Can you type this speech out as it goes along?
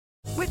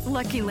With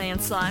Lucky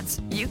Land Slots,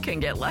 you can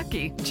get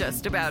lucky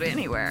just about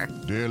anywhere.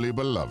 Dearly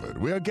beloved,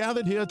 we are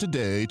gathered here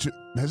today to...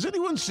 Has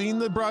anyone seen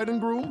the bride and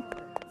groom?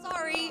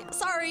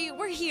 Sorry,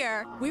 we're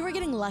here. We were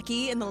getting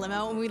lucky in the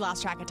limo and we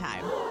lost track of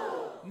time.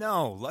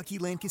 No, Lucky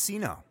Land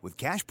Casino, with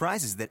cash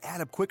prizes that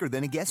add up quicker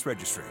than a guest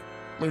registry.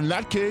 In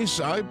that case,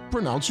 I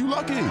pronounce you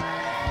lucky.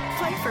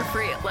 Play for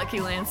free at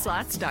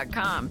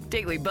LuckyLandSlots.com.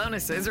 Daily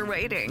bonuses are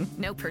waiting.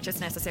 No purchase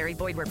necessary.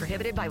 Void where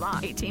prohibited by law.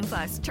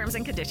 18+. Terms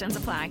and conditions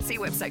apply. See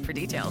website for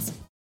details.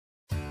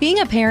 Being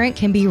a parent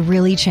can be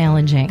really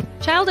challenging.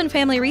 Child and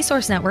Family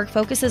Resource Network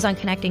focuses on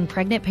connecting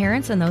pregnant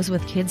parents and those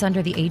with kids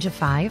under the age of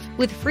 5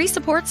 with free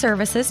support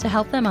services to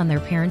help them on their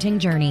parenting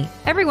journey.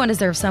 Everyone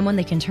deserves someone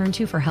they can turn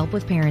to for help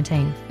with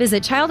parenting.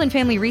 Visit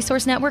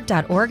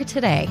childandfamilyresourcenetwork.org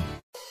today.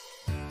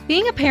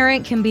 Being a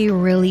parent can be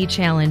really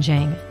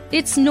challenging.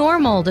 It's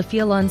normal to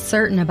feel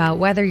uncertain about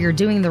whether you're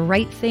doing the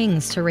right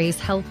things to raise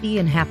healthy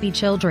and happy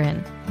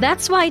children.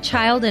 That's why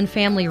Child and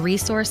Family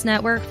Resource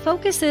Network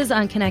focuses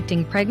on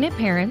connecting pregnant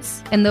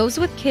parents and those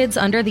with kids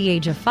under the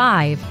age of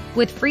 5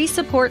 with free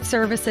support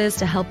services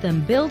to help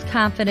them build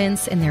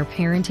confidence in their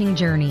parenting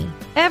journey.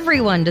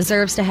 Everyone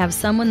deserves to have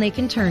someone they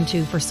can turn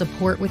to for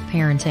support with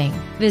parenting.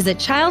 Visit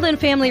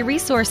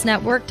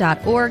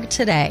childandfamilyresourcenetwork.org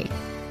today.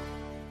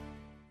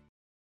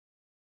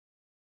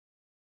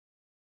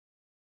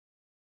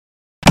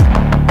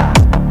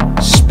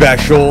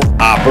 Special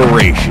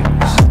Operations,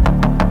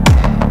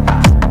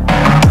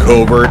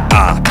 Covert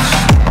Ops,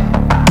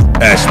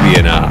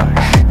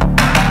 Espionage,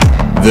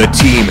 The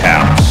Team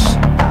House,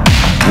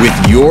 with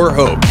your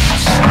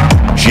hosts,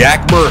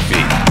 Jack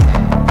Murphy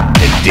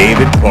and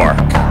David Park.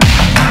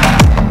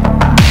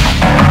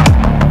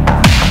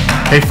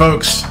 Hey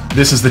folks,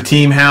 this is The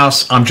Team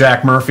House. I'm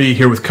Jack Murphy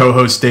here with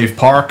co-host Dave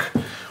Park.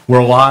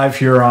 We're live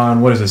here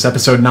on,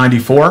 episode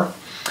 94.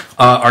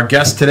 Our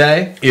guest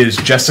today is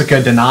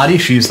Jessica Donati.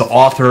 She's the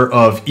author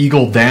of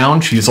Eagle Down.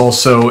 She's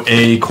also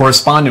a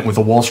correspondent with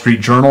the Wall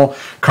Street Journal,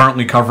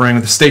 currently covering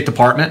the State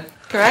Department.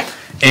 Correct.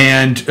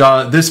 And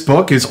this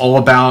book is all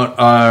about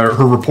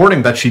her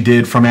reporting that she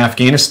did from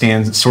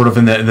Afghanistan, sort of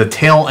in the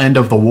tail end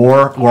of the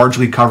war,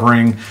 largely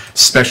covering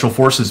Special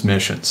Forces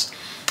missions.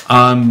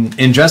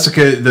 And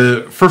Jessica,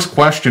 the first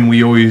question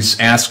we always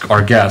ask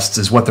our guests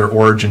is what their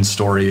origin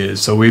story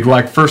is. So we'd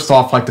first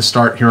off like to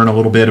start hearing a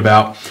little bit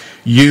about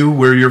you,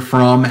 where you're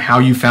from, how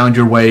you found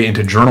your way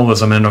into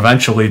journalism, and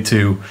eventually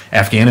to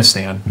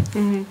Afghanistan.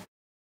 Mm-hmm.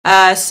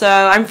 So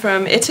I'm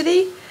from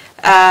Italy.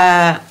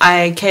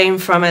 I came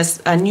from an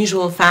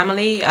unusual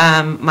family.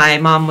 My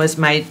mom was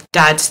my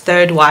dad's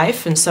third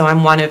wife, and so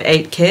I'm one of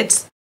 8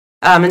 kids.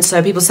 And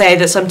so people say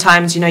that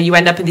sometimes, you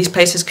end up in these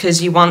places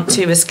because you want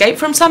to escape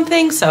from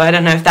something. So I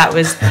don't know if that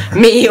was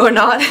me or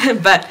not,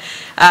 but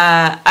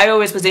I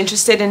always was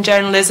interested in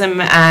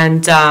journalism.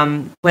 And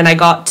when I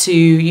got to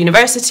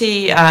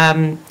university,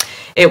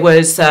 it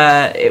was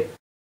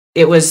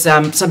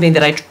something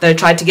that I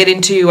tried to get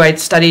into. I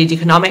studied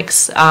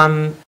economics,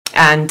 and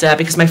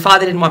because my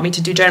father didn't want me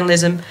to do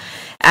journalism,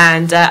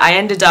 and I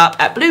ended up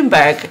at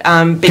Bloomberg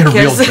because Get a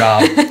real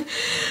job.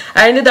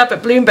 I ended up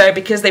at Bloomberg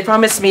because they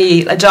promised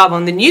me a job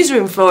on the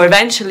newsroom floor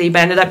eventually, but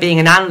ended up being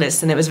an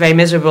analyst, and it was very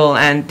miserable.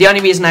 And the only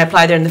reason I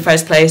applied there in the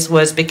first place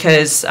was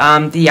because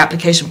the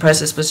application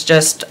process was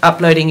just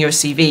uploading your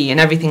CV, and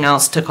everything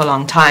else took a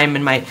long time,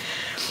 and my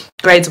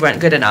grades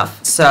weren't good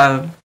enough.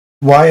 So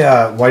why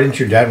didn't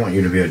your dad want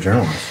you to be a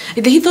journalist?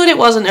 He thought it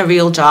wasn't a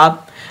real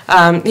job.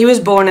 He was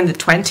born in the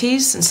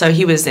 1920s, and so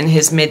he was in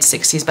his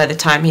mid-60s by the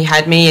time he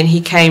had me, and he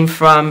came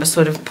from a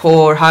sort of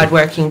poor,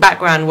 hard-working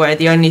background where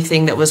the only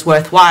thing that was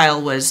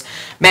worthwhile was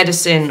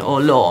medicine or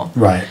law.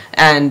 Right.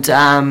 And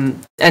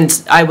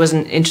I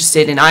wasn't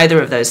interested in either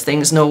of those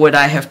things, nor would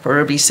I have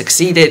probably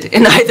succeeded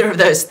in either of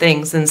those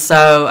things. And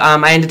so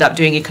I ended up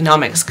doing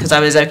economics because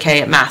I was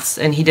okay at maths,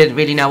 and he didn't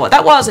really know what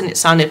that was, and it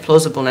sounded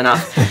plausible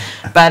enough.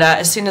 But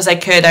as soon as I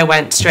could, I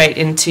went straight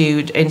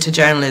into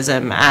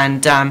journalism.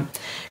 And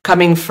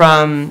coming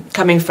from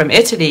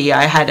Italy,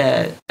 I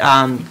had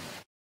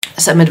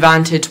some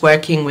advantage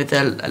working with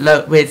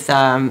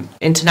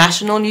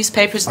international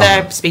newspapers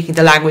there, speaking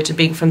the language and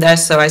being from there.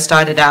 So I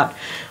started out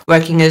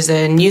working as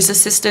a news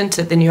assistant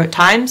at the New York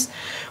Times,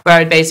 where I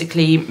would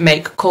basically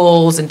make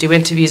calls and do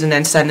interviews and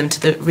then send them to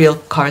the real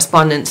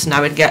correspondents, and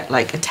I would get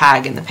a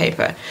tag in the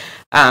paper.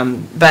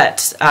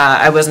 But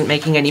I wasn't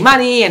making any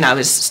money, and I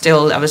was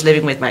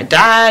living with my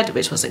dad,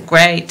 which wasn't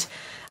great.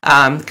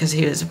 Because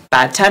he was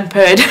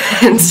bad-tempered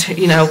and,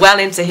 well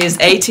into his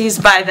 80s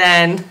by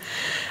then.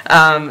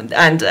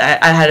 And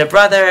I had a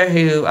brother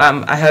who,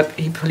 I hope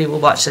he probably will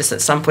watch this at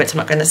some point, so I'm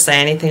not going to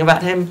say anything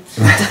about him.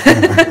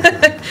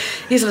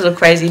 He's a little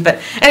crazy, but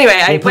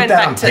anyway, I went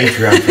back to... We'll put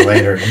that on Patreon for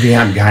later. It'll be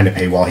behind a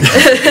paywall.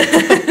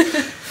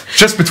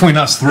 Just between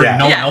us three.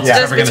 No one else is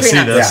ever going to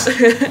see this.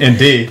 Yeah.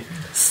 Indeed.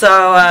 So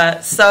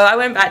I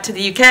went back to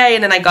the UK,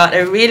 and then I got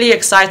a really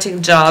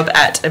exciting job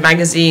at a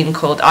magazine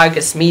called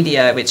Argus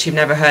Media, which you've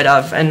never heard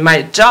of. And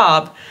my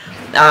job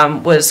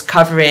was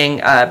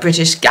covering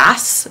British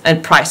gas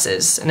and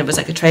prices, and it was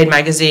like a trade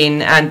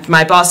magazine. And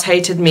my boss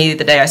hated me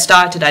the day I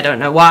started. I don't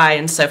know why.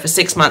 And so for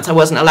 6 months, I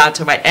wasn't allowed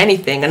to write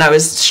anything, and I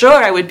was sure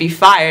I would be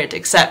fired,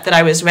 except that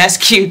I was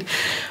rescued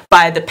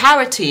by the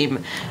power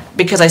team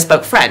because I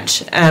spoke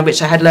French,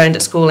 which I had learned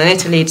at school in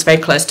Italy. It's very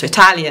close to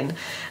Italian.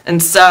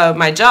 And so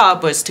my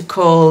job was to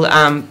call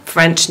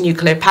French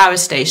nuclear power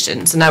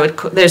stations, and I would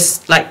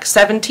there's like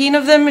 17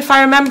 of them, if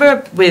I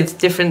remember, with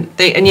different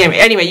things. And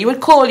anyway, you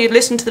would call, you'd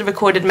listen to the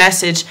recorded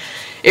message.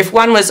 If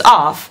one was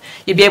off,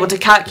 you'd be able to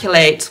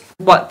calculate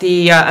what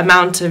the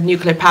amount of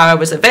nuclear power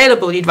was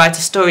available. You'd write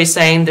a story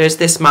saying there's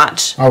this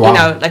much, you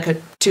know, like a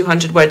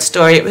 200-word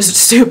story. It was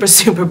super,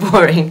 super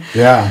boring.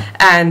 Yeah.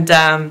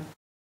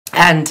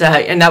 And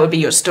that would be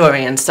your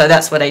story, and so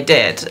that's what I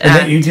did. And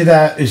then you did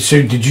that.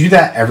 So did you do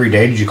that every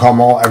day? Did you call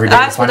them all every day?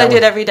 That's what I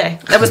did every day.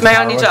 That was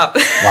my only job.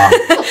 Wow.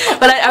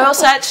 But I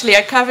also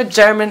I covered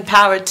German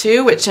power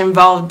too, which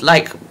involved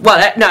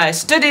I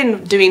stood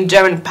in doing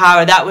German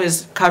power. That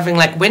was covering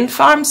like wind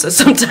farms. So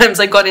sometimes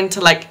I got into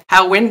like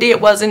how windy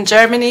it was in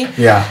Germany.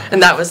 Yeah.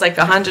 And that was like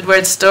a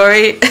 100-word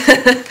story.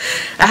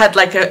 I had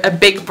like a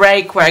big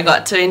break where I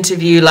got to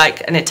interview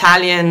like an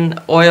Italian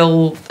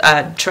oil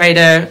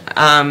trader,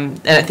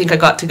 and I think I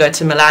got to go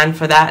to Milan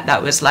for that.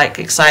 That was like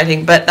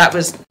exciting, but that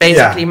was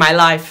basically my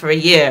life for a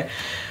year.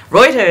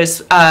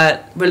 Reuters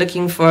were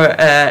looking for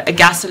a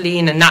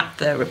gasoline and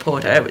naphtha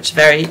reporter, which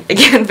very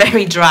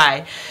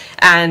dry.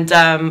 And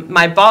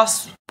my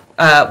boss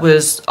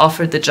was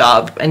offered the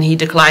job, and he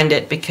declined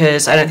it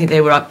because I don't think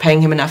they were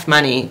paying him enough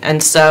money.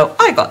 And so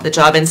I got the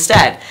job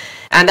instead.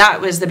 And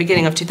that was the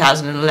beginning of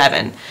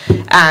 2011.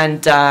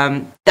 And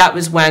that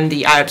was when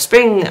the Arab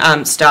Spring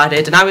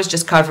started. And I was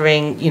just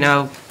covering,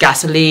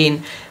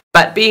 gasoline.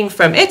 But being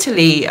from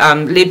Italy,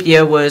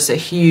 Libya was a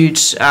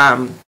huge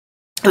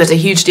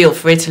deal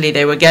for Italy.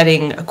 They were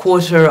getting a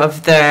quarter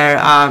of their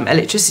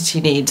electricity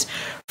needs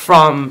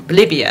from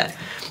Libya.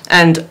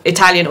 And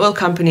Italian oil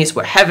companies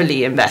were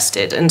heavily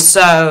invested. And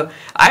so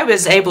I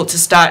was able to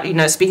start,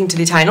 speaking to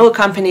the Italian oil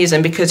companies,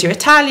 and because you're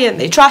Italian,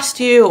 they trust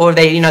you, or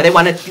they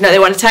want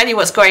to tell you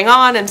what's going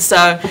on. And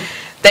so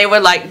they were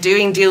like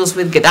doing deals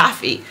with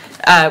Gaddafi,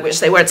 which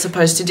they weren't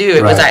supposed to do.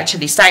 It was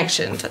actually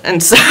sanctioned.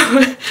 And so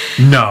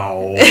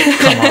no,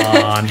 come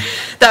on.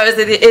 That was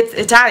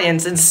the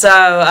Italians. And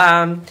so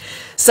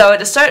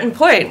at a certain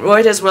point,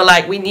 Reuters were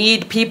like, we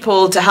need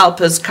people to help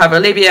us cover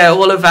Libya.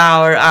 All of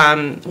our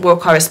war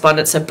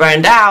correspondents are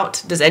burned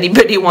out. Does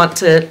anybody want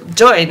to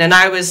join? And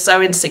I was so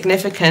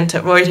insignificant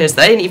at Reuters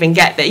that I didn't even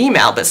get the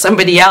email, but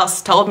somebody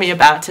else told me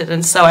about it.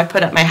 And so I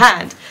put up my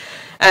hand.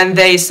 And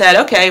they said,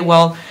 okay,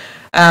 well,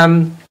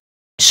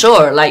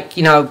 sure,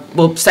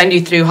 we'll send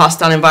you through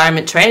hostile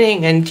environment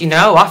training, and,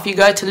 off you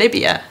go to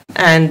Libya.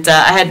 And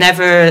I had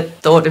never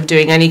thought of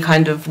doing any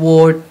kind of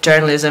war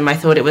journalism. I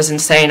thought it was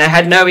insane. I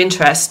had no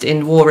interest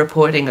in war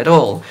reporting at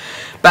all.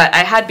 But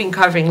I had been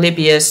covering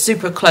Libya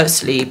super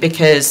closely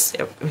because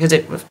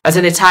as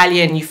an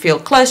Italian, you feel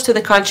close to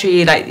the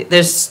country. Like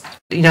there's,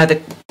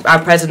 our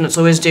president's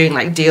always doing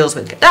like deals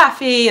with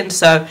Gaddafi. And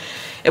so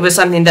it was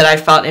something that I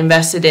felt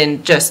invested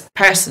in just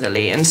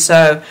personally. And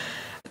so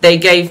they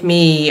gave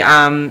me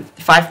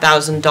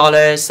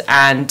 $5,000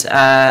 and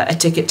a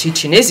ticket to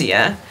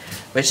Tunisia,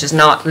 which is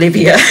not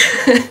Libya,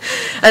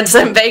 and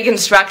some vague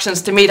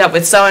instructions to meet up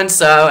with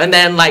so-and-so and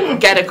then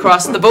get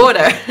across the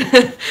border.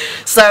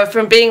 So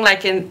from being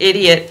like an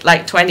idiot,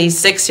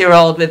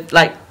 26-year-old with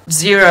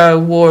zero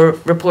war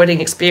reporting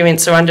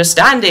experience or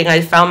understanding,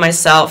 I found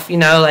myself,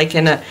 in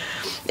a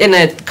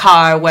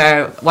car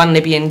where one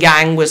Libyan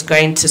gang was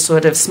going to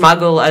sort of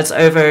smuggle us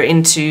over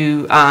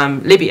into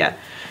Libya.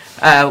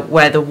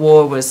 Where the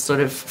war was sort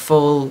of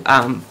full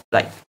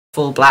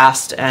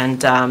blast,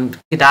 and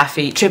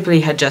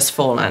Tripoli had just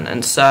fallen,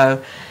 and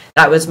so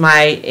that was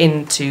my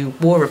into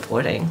war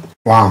reporting.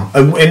 Wow!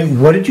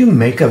 And what did you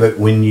make of it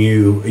when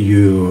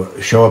you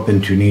show up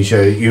in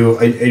Tunisia?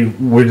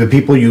 Were the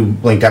people you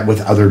linked up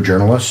with other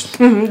journalists?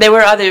 Mm-hmm. There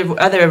were other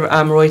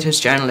Reuters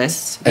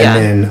journalists,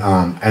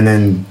 and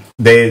then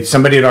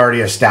somebody had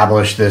already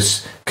established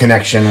this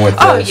connection with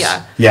this.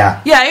 Oh,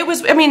 yeah.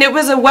 It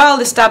was a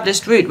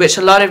well-established route, which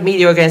a lot of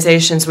media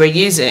organizations were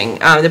using.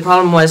 The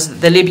problem was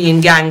the Libyan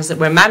gangs that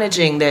were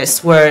managing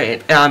this were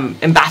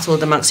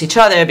embattled amongst each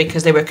other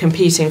because they were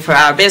competing for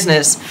our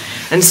business.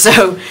 And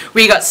so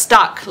we got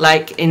stuck,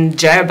 in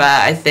Jerba,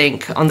 I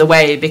think, on the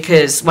way,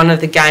 because one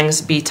of the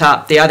gangs beat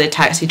up the other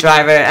taxi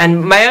driver.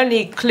 And my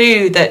only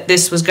clue that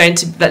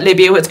that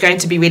Libya was going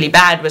to be really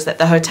bad was that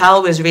the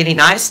hotel was really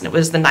nice, and it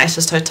was the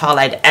nicest hotel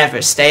I'd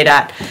ever stayed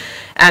at.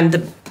 And the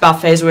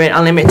buffets were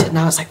unlimited, and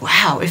I was like,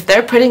 wow, if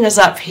they're putting us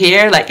up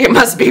here, it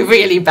must be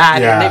really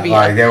bad in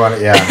Libya. They want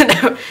it,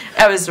 yeah.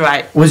 I was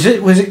right. Was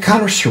it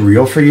kind of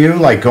surreal for you,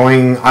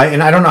 going,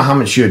 and I don't know how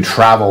much you had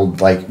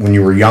traveled, when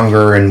you were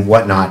younger and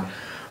whatnot,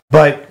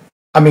 but,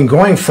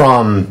 going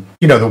from,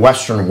 the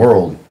Western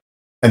world,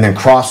 and then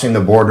crossing the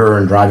border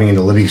and driving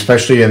into Libya,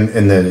 especially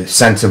in the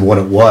sense of what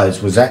it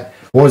was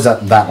What was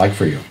that like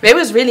for you? It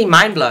was really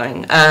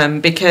mind-blowing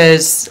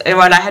because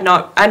I had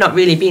not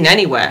really been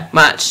anywhere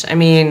much. I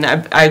mean,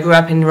 I grew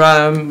up in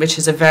Rome, which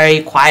is a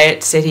very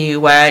quiet city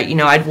where,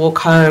 I'd walk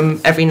home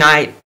every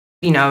night,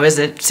 as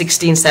a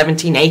 16,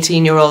 17,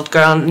 18-year-old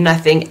girl,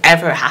 nothing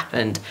ever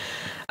happened.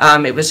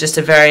 It was just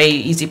a very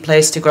easy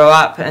place to grow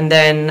up. And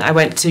then I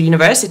went to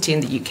university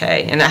in the UK,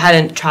 and I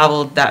hadn't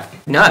traveled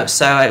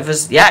so it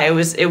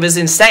was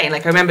insane.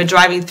 Like, I remember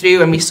driving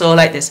through and we saw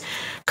like this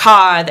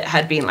car that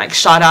had been like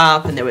shot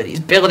up, and there were these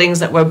buildings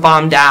that were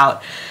bombed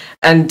out.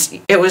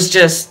 And it was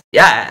just,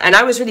 and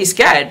I was really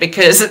scared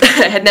because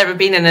I had never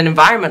been in an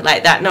environment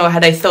like that, nor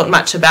had I thought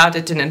much about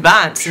it in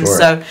advance. Sure. And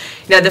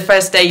so, the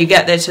first day you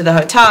get there to the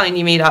hotel and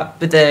you meet up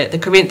with the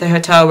Corinthe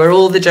Hotel, where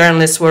all the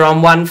journalists were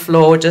on one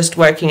floor just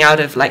working out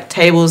of like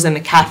tables in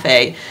the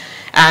cafe.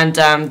 And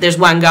there's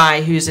one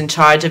guy who's in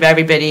charge of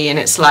everybody, and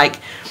it's like,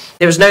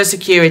 there was no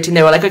security, and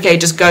they were like, okay,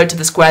 just go to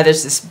the square,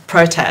 there's this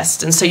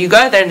protest. And so you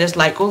go there and there's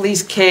like all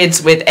these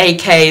kids with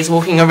AKs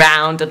walking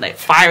around and like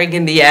firing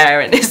in the air,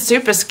 and it's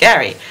super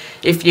scary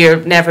if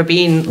you've never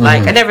been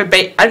like, I don't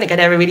think I'd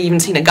ever really even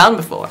seen a gun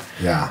before.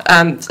 Yeah.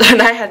 And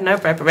I had no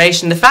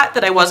preparation. The fact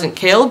that I wasn't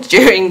killed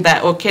during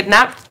that, or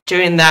kidnapped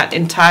during that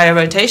entire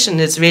rotation,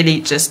 is really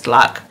just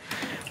luck.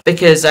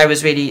 Because I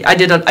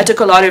took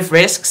a lot of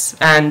risks,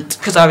 and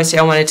because obviously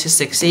I wanted to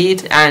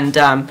succeed, and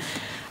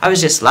I was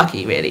just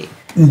lucky, really.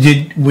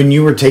 When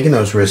you were taking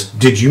those risks,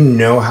 did you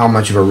know how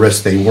much of a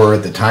risk they were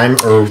at the time,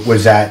 or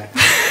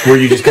were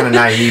you just kind of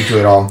naive to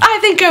it all? I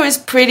think I was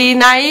pretty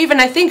naive, and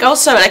I think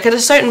also, like, at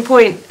a certain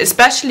point,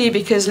 especially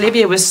because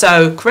Libya was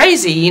so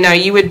crazy,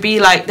 you would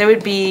be like, there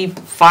would be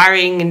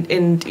firing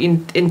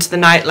into the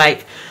night,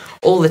 like,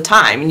 all the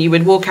time, and you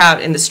would walk out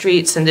in the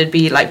streets and there'd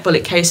be like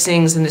bullet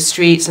casings in the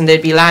streets, and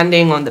they'd be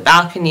landing on the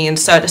balcony. And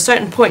so at a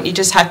certain point you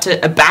just had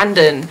to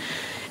abandon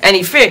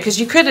any fear, because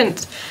you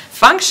couldn't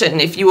function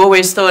if you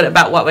always thought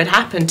about what would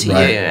happen to you.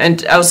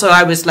 And also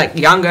I was like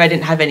younger, I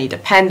didn't have any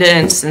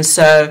dependents, and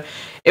so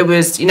it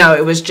was,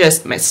 it was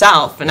just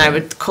myself. And I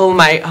would call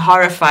my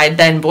horrified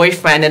then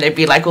boyfriend, and it'd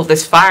be like all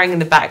this firing in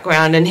the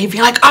background, and he'd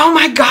be like, oh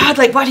my God,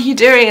 like, what are you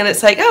doing? And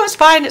it's like, oh, it's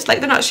fine, it's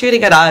like they're not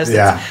shooting at us.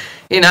 Yeah.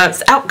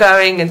 It's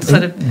outgoing and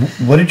sort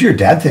of... What did your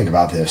dad think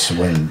about this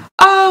when...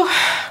 Oh,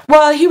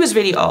 well, he was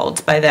really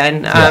old by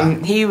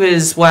then. He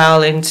was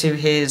well into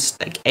his,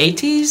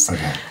 80s.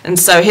 Okay. And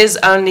so his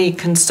only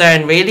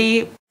concern,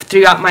 really,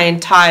 throughout my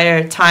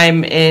entire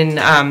time in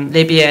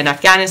Libya and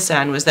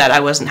Afghanistan, was that I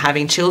wasn't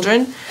having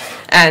children.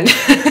 And...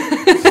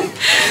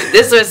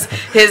 This was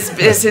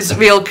his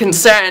real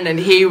concern, and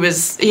he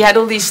had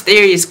all these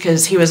theories,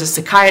 because he was a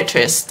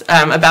psychiatrist,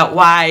 about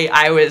why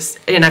I was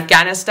in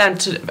Afghanistan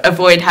to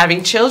avoid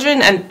having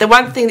children. And the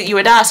one thing that you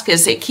would ask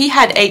is, like, he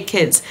had 8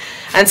 kids,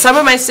 and some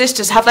of my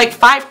sisters have like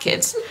 5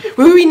 kids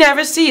who he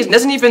never sees and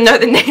doesn't even know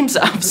the names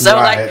of. So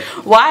like,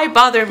 why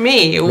bother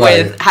me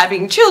with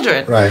having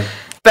children? Right.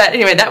 But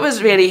anyway, that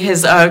was really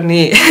his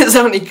only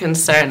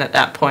concern at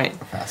that point.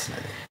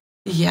 Fascinating.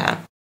 Yeah.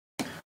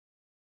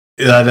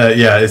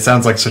 It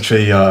sounds like such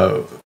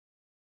a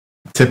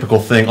typical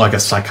thing, like a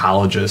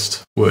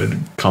psychologist would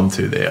come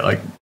to there. Like,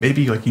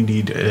 maybe like you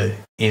need to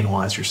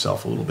analyze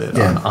yourself a little bit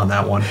on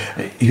that one.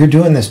 You're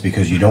doing this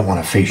because you don't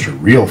want to face your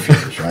real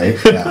fears, right?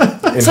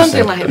 Yeah.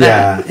 Something like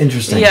that. Yeah,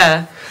 interesting.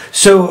 Yeah.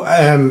 So,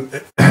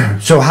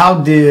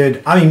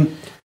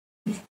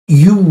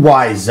 you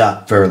wise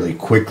up fairly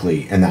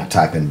quickly in that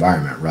type of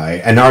environment,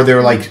 right? And are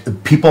there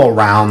like people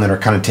around that are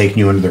kind of taking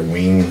you under their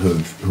wing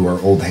who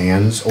are old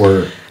hands,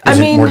 or is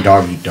it more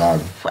dog eat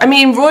dog? I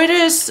mean,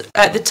 Reuters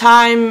at the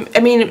time,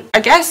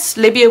 I guess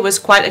Libya was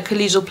quite a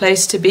collegial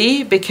place to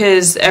be,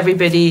 because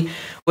everybody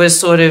was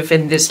sort of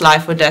in this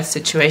life or death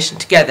situation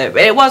together.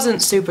 But it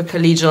wasn't super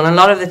collegial, and a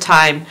lot of the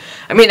time,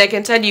 I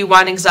can tell you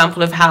one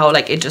example of how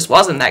like it just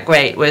wasn't that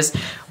great was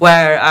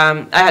where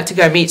I had to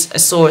go meet a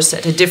source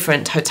at a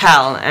different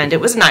hotel, and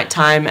it was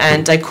nighttime,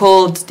 and I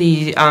called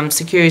the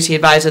security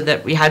advisor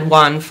that we had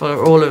one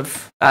for all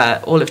of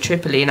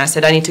Tripoli, and I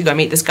said, I need to go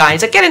meet this guy.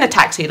 He's like, get in a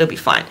taxi, it'll be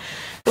fine.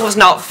 It was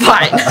not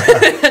fine.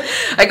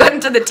 I got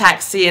into the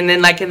taxi, and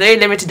then like in very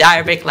limited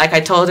Arabic, like I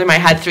told him I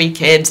had 3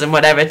 kids and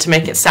whatever, to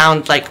make it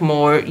sound like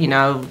more,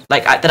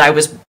 that I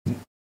was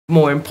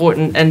more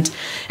important. And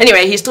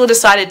anyway, he still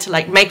decided to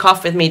like make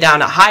off with me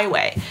down a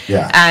highway.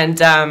 Yeah.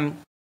 And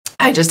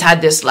I just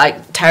had this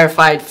like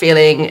terrified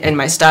feeling in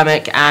my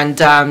stomach, and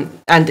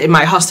in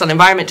my hostile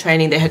environment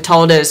training, they had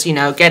told us,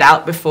 get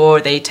out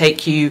before they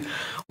take you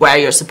where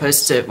you're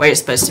supposed to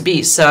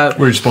be. So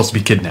where you're supposed to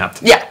be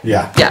kidnapped. Yeah.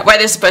 Where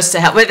they're supposed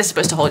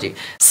to hold you.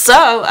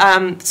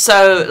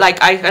 So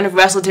like I kind of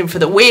wrestled him for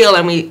the wheel,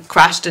 and we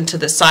crashed into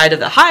the side of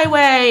the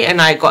highway, and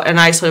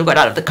I sort of got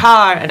out of the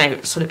car, and I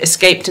sort of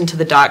escaped into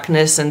the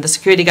darkness, and the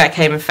security guy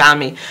came and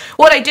found me.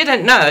 What I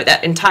didn't know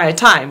that entire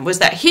time was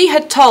that he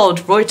had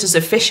told Reuters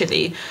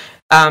officially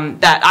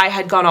that I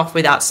had gone off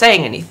without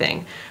saying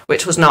anything,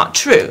 which was not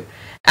true.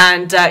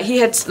 And he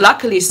had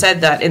luckily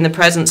said that in the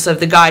presence of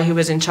the guy who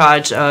was in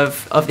charge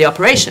of the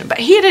operation. But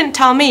he didn't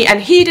tell me,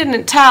 and he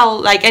didn't tell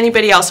like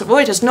anybody else at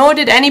Reuters, nor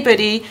did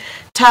anybody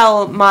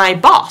tell my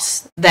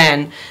boss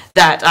then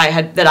that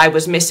I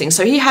was missing.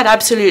 So he had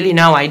absolutely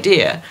no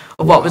idea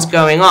of what was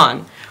going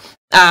on.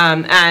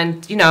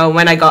 And, you know,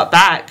 when I got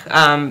back,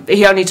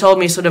 he only told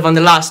me sort of on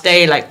the last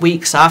day, like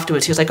weeks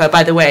afterwards, he was like, oh,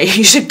 by the way,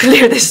 you should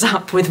clear this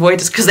up with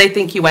Reuters because they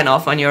think you went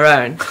off on your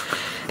own.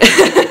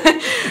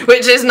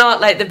 Which is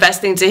not like the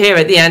best thing to hear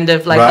at the end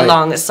of like a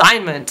long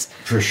assignment.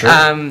 For sure.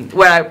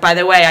 Where, by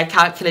the way, I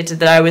calculated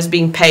that I was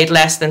being paid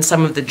less than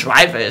some of the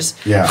drivers.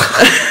 Yeah.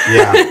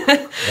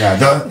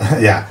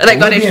 And I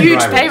got a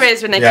huge pay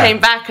raise when I came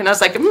back, and I was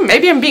like,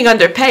 maybe I'm being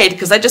underpaid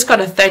because I just got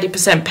a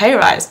 30% pay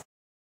rise.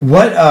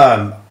 What,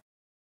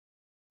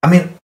 I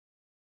mean,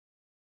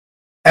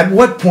 at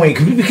what point,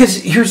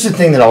 because here's the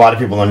thing that a lot of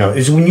people don't know,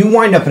 is when you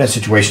wind up in a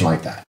situation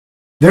like that,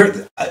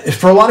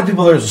 for a lot of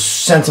people, there's a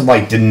sense of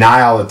like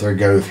denial that they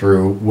go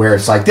through where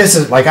it's like, this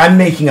is like, I'm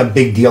making a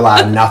big deal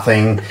out of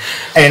nothing.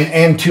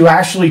 And to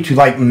actually to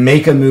like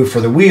make a move for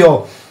the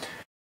wheel,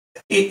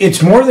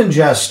 it's more than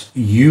just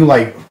you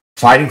like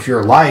fighting for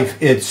your life.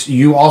 It's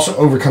you also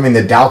overcoming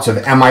the doubts of,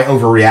 am I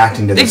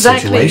overreacting to this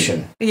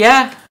situation?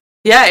 Yeah.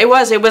 Yeah, it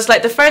was. It was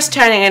like the first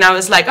turning, and I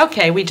was like,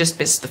 okay, we just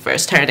missed the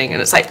first turning.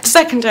 And it's like the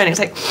second turning, it's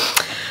like,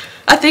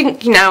 I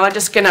think, you know, I'm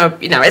just gonna,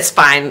 you know, it's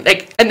fine.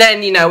 Like, and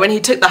then, you know, when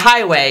he took the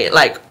highway,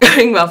 like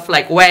going off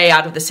like way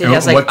out of the city, I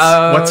was like,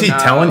 what's he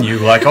telling you?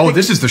 Like, oh,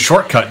 this is the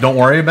shortcut. Don't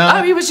worry about it.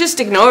 Oh, he was just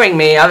ignoring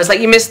me. I was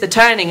like, you missed the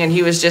turning, and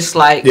he was just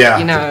like,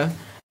 you know,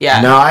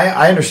 No,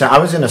 I understand. I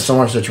was in a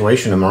similar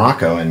situation in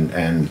Morocco,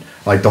 and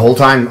like the whole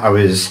time I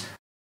was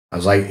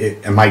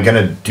like, am I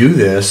going to do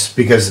this?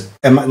 Because,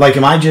 am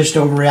I just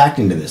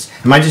overreacting to this?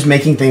 Am I just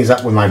making things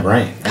up with my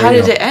brain? How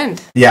did it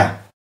end? Yeah.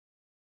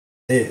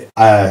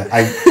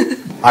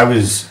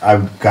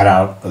 I got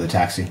out of the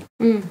taxi.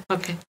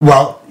 Okay.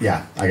 Well,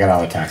 yeah, I got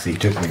out of the taxi. He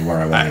took me where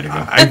I wanted to go.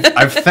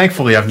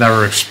 I've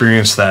never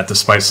experienced that,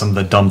 despite some of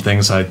the dumb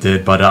things I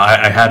did. But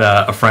I had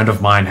a friend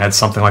of mine had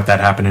something like that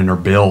happen in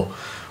Erbil,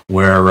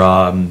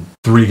 where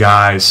 3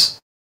 guys,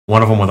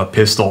 one of them with a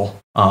pistol,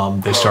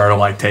 they started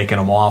like taking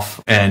him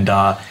off, and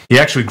he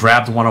actually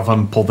grabbed one of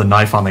them, pulled the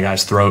knife on the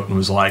guy's throat, and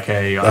was like,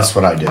 "Hey." That's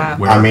what I did. Wow.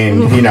 I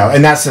mean, you know,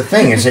 and that's the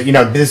thing is that, you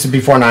know, this is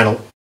before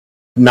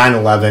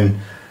 9/11.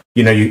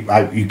 You know,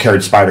 you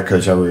carried Spider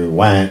coats everywhere you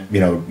went. You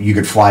know, you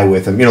could fly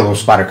with them. You know, little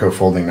Spider coat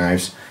folding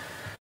knives,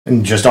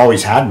 and just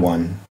always had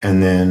one.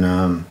 And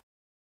then,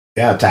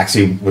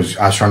 taxi was.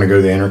 I was trying to go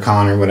to the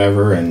Intercon or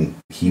whatever, and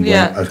he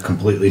went a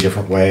completely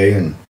different way.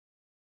 And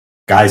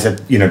guys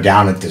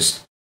down at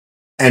this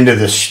end of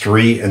the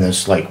street, and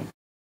this like,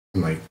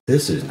 I'm like,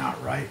 this is not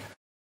right.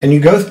 And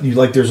you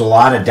like, there's a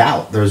lot of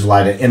doubt. There's a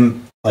lot of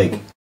like,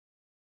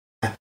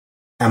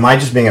 am I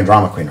just being a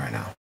drama queen right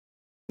now?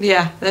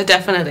 Yeah,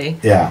 definitely.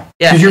 Yeah.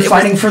 Because you're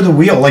fighting for the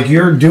wheel. Like,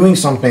 you're doing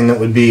something that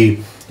would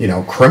be, you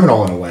know,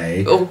 criminal in a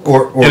way.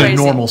 Or in a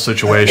normal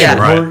situation,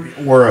 right?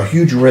 Or a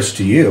huge risk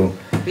to you.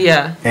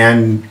 Yeah.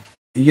 And,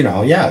 you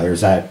know,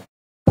 there's that,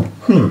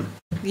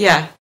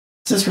 Yeah.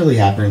 Is this really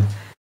happening?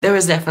 There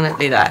was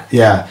definitely that.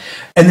 Yeah.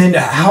 And then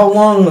how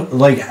long,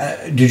 like,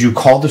 did you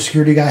call the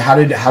security guy?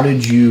 How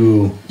did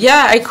you...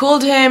 Yeah, I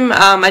called him.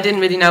 I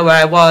didn't really know where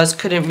I was.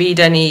 Couldn't read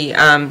any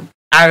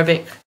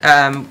Arabic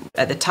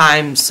at the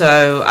time,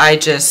 so I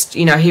just,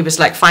 you know, he was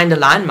like, find a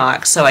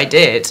landmark, so I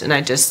did, and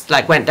I just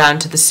like went down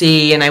to the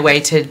sea, and I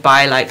waited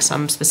by like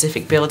some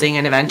specific building,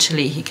 and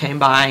eventually he came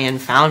by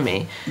and found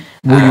me.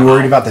 Were you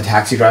worried about the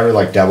taxi driver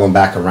like doubling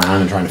back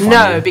around and trying to find you?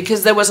 No,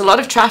 because there was a lot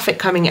of traffic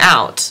coming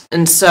out,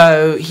 and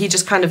so he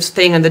just kind of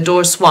thing, and the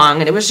door swung,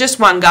 and it was just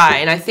one guy,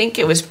 and I think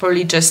it was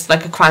probably just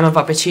like a crime of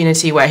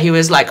opportunity where he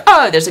was like,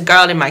 oh, there's a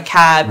girl in my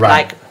cab,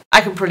 like, I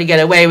can probably get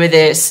away with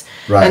this.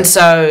 Right. And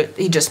so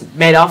he just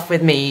made off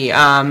with me.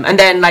 And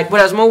then, like,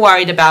 what I was more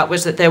worried about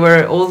was that there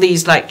were all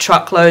these, like,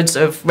 truckloads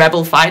of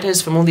rebel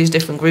fighters from all these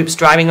different groups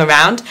driving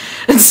around.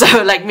 And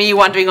so, like, me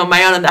wandering on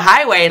my own on the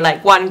highway,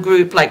 like, one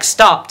group, like,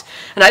 stopped.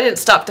 And I didn't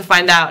stop to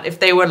find out if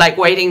they were, like,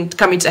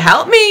 coming to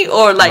help me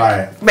or,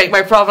 like, make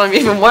my problem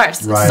even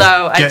worse. Right.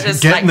 So I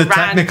just, getting the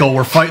ran. Technical,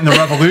 we're fighting the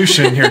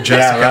revolution here,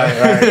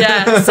 Jessica.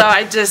 Yeah, so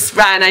I just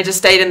ran. I just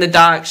stayed in the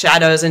dark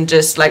shadows and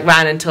just, like,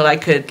 ran until I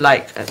could,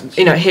 like,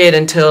 you know, hid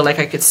until, like,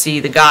 I could see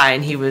the guy.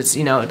 And he was,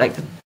 you know, like,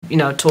 you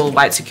know, tall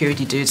white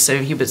security dude. So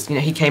he was, you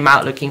know, he came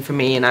out looking for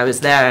me, and I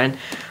was there, and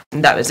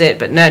that was it.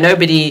 But no,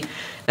 nobody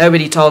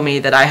told me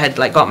that I had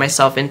like got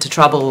myself into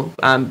trouble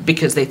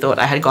because they thought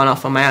I had gone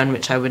off on my own,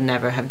 which I would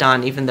never have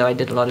done, even though I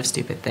did a lot of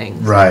stupid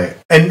things. Right.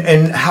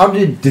 And how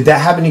did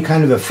that have any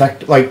kind of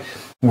effect? Like,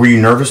 were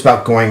you nervous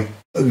about going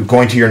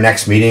to your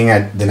next meeting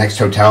at the next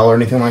hotel or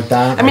anything like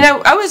that? I mean,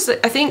 I was,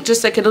 I think,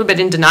 just like a little bit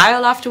in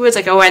denial afterwards.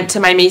 Like, I went to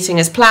my meeting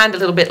as planned a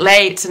little bit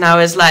late, and I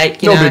was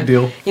like, no big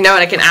deal. You know,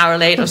 like an hour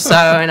late or so,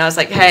 and I was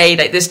like, hey,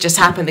 like, this just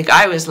happened. The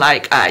guy was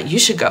like, you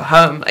should go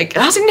home. Like,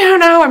 I was like,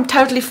 no, I'm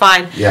totally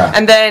fine. Yeah.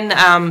 And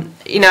then,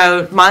 you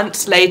know,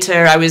 months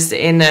later, I was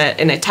in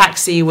a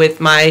taxi with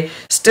my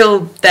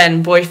still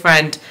then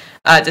boyfriend,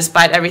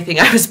 despite everything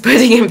I was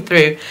putting him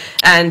through.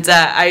 And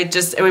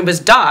it was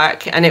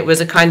dark, and it was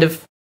a kind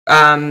of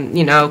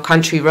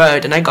country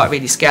road, and I got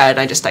really scared.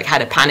 I just like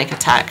had a panic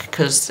attack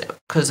because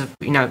of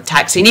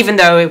taxiing, even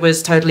though it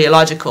was totally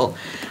illogical.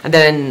 And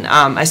then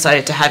I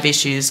started to have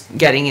issues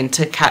getting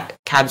into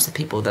cabs with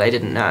people that I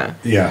didn't know.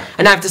 Yeah.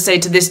 And I have to say,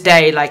 to this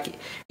day, like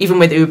even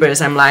with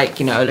Ubers, I'm like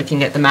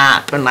looking at the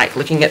map and like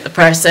looking at the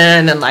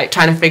person and like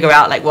trying to figure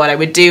out like what I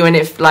would do, and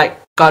if like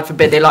God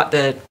forbid they lock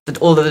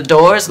all of the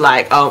doors,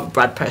 like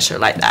blood pressure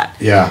like that.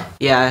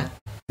 Yeah.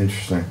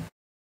 Interesting.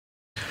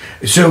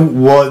 So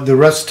what the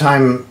rest of the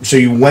time? So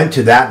you went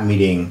to that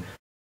meeting,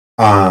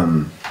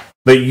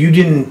 but you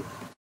didn't.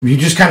 You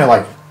just kind of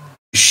like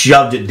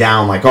shoved it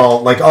down, like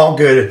all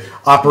good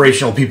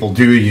operational people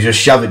do. You just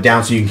shove it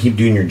down so you can keep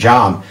doing your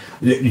job.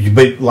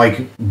 But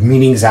like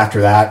meetings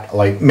after that,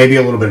 like maybe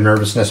a little bit of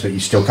nervousness, but you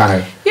still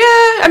kind of. Yeah,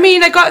 I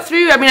mean, I got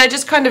through. I mean, I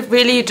just kind of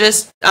really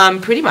just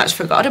pretty much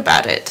forgot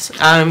about it.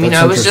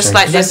 It was just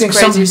like this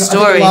crazy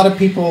story. I think a lot of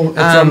people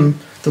from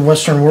the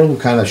Western world will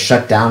kind of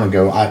shut down and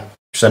go,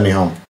 "Send me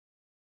home."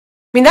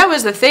 I mean, that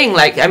was the thing.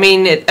 Like, I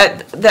mean,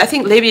 I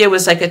think Libya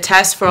was like a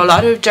test for a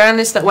lot of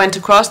journalists that went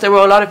across. There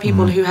were a lot of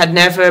people who had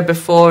never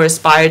before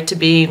aspired to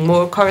be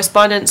war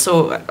correspondents,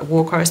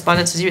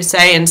 as you would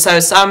say. And so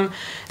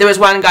there was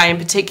one guy in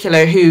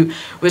particular who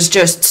was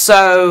just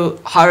so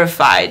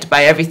horrified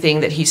by everything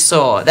that he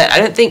saw that I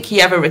don't think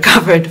he ever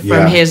recovered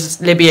from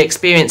his Libya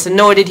experience, and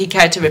nor did he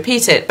care to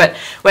repeat it. But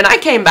when I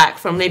came back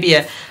from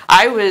Libya,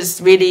 I was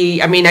really,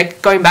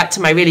 going back to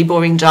my really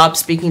boring job,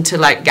 speaking to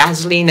like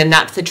gasoline and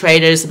naphtha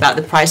traders about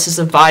the prices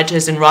of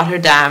barges in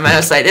Rotterdam, and I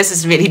was like, this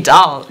is really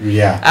dull.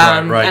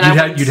 Yeah,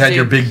 right. You'd had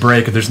your big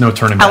break, and there's no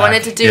turning back. I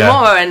wanted to do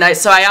more, and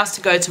so I asked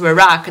to go to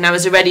Iraq, and I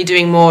was already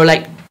doing more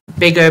like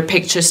bigger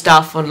picture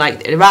stuff on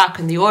like Iraq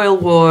and the oil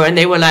war, and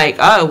they were like,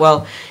 oh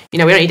well, we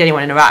don't need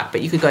anyone in Iraq,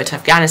 but you could go to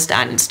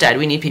Afghanistan instead.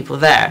 We need people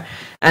there.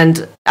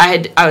 And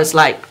I was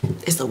like,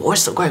 is the war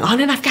still going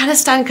on in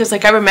Afghanistan? Because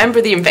like I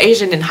remember the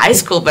invasion in high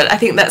school, but I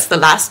think that's the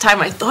last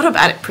time I thought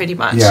about it pretty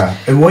much. Yeah.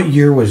 And what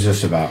year was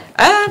this about?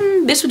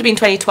 This would have been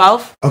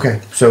 2012.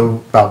 Okay.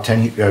 So about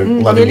 11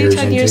 nearly years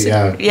 10 into years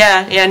ago.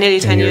 Yeah, nearly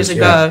 10 years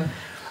ago.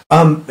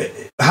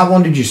 How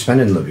long did you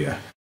spend in Libya?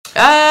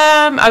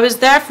 I was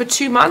there for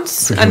 2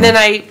 months, then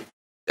I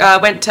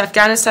went to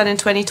Afghanistan in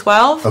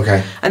 2012.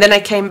 Okay. And then I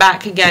came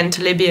back again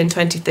to Libya in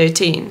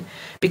 2013.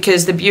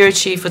 Because the bureau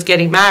chief was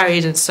getting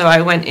married, and so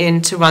I went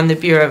in to run the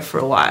bureau for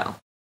a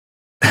while.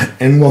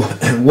 And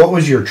what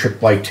was your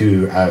trip like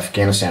to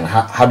Afghanistan?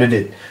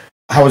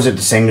 How was it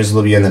the same as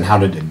Libya, and then how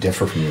did it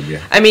differ from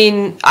Libya? I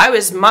mean, I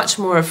was much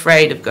more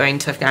afraid of going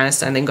to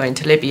Afghanistan than going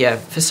to Libya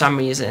for some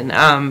reason.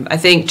 I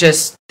think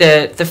just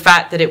the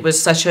fact that it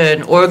was such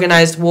an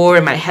organized war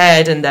in my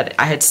head, and that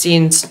I had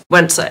seen,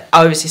 once I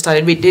obviously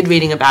started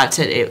reading about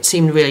it, it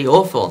seemed really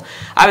awful.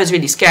 I was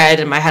really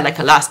scared, and I had like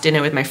a last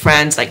dinner with my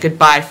friends, like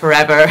goodbye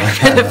forever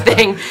kind of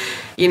thing.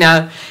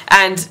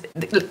 And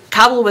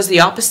Kabul was the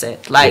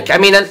opposite. Like, I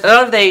mean, a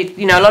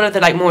lot of the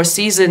like more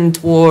seasoned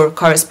war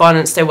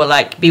correspondents, they were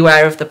like,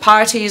 beware of the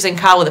parties in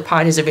Kabul. The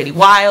parties are really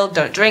wild.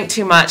 Don't drink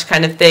too much,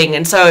 kind of thing.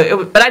 And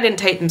so, but I didn't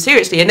take them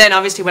seriously. And then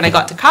obviously when I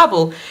got to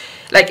Kabul,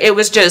 like it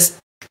was just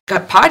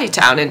party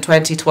town in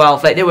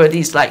 2012. Like there were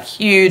these like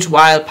huge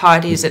wild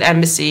parties at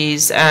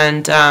embassies,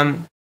 and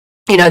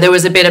there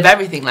was a bit of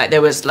everything. Like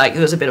there was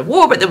a bit of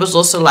war, but there was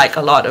also like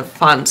a lot of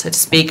fun, so to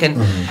speak. And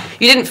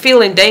you didn't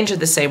feel in danger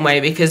the same way,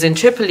 because in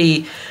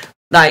Tripoli,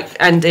 like,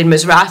 and in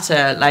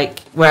Misrata, like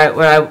where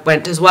I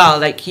went as well,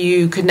 like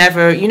you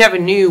never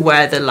knew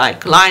where the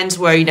like lines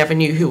were. You never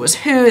knew who was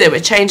who. They were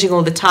changing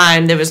all the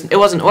time. It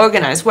wasn't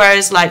organized.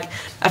 Whereas like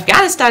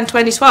Afghanistan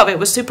 2012, it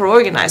was super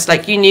organized.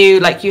 Like you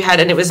knew, like you had,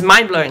 and it was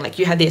mind blowing. Like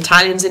you had the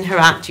Italians in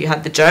Herat, you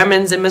had the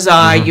Germans in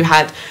Mazar, you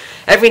had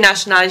every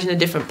nationality in a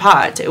different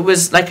part. It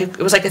was like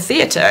a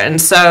theater,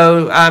 and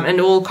so and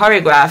all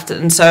choreographed,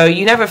 and so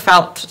you never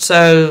felt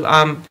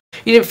so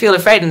you didn't feel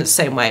afraid in the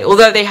same way.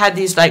 Although they had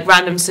these like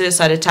random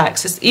suicide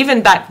attacks,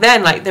 even back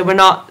then, like they were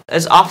not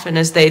as often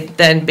as they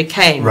then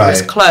became. Right. It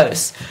was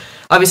close.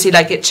 Obviously,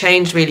 like it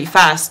changed really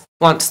fast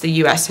once the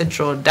US had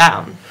drawn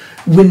down.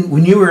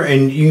 When you were,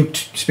 and you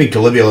speak to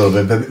Libya a little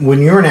bit, but when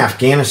you were in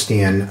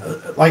Afghanistan,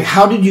 like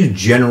how did you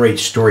generate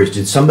stories?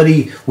 Would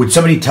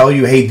somebody tell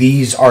you, hey,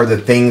 these are the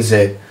things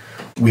that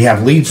we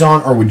have leads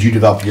on, or would you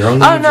develop your own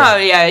leads? Oh, no,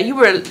 yeah, you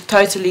were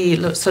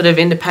totally sort of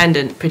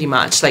independent, pretty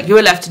much. Like, you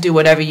were left to do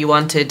whatever you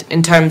wanted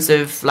in terms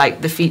of,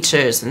 like, the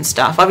features and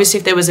stuff. Obviously,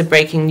 if there was a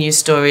breaking news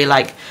story,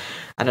 like,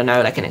 I don't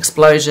know, like an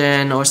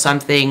explosion or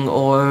something,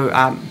 or,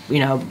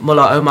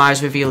 Mullah Omar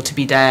is revealed to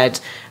be dead.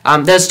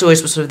 Those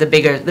stories were sort of the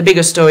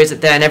bigger stories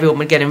that then everyone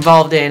would get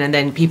involved in, and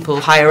then people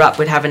higher up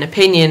would have an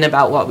opinion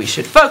about what we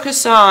should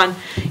focus on.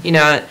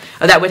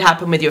 Or that would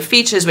happen with your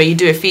features, where you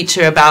do a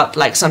feature about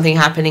like something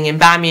happening in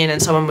Bamiyan, and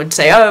someone would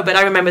say, oh, but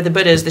I remember the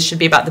Buddhas, this should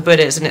be about the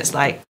Buddhas, and it's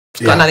like,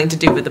 it's got nothing to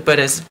do with the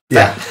Buddhas.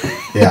 Yeah.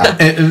 Yeah.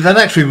 And that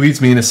actually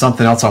leads me into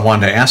something else I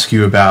wanted to ask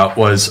you about.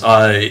 Was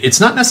it's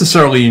not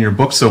necessarily in your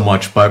book so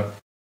much, but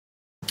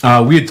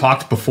we had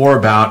talked before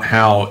about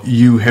how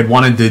you had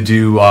wanted to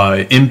do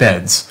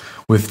embeds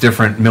with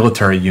different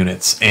military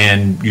units,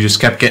 and you just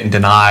kept getting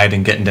denied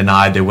and getting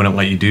denied. They wouldn't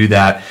let you do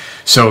that.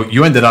 So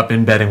you ended up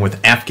embedding with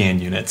Afghan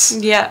units.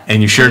 Yeah.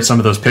 And you shared some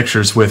of those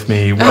pictures with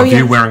me of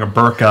you wearing a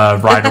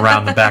burqa riding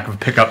around the back of a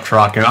pickup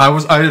truck. And I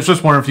was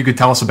just wondering if you could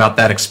tell us about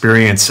that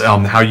experience,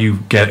 how you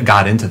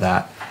got into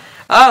that.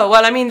 Oh,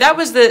 well, I mean, that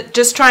was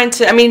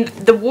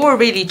the war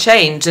really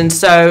changed. And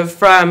so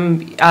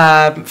from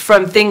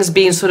things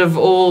being sort of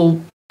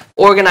all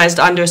organized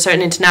under a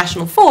certain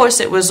international force,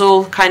 it was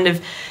all kind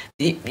of,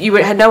 you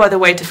had no other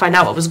way to find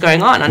out what was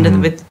going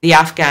on with the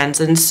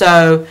Afghans. And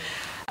so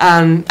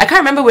I can't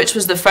remember which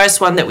was the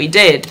first one that we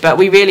did, but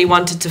we really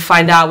wanted to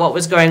find out what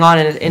was going on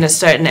in a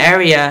certain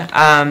area.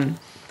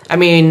 I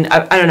mean,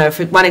 I don't know, if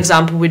one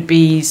example would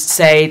be,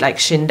 say, like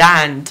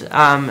Shindand.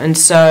 And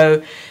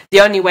so the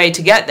only way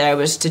to get there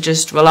was to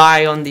just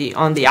rely on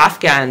the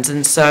Afghans.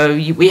 And so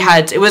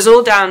it was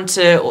all down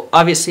to,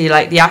 obviously,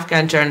 like the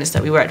Afghan journalists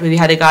that we worked with. We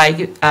had a guy,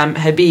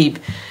 Habib,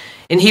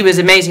 and he was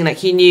amazing. Like,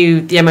 he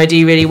knew the MOD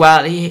really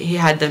well. He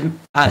had the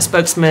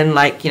spokesman,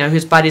 like,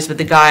 who's buddies with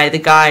the guy. The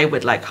guy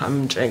would, like,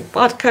 come drink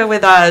vodka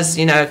with us,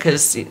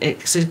 because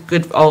it's a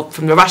good old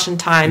from the Russian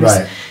times.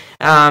 Right.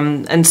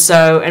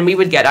 And we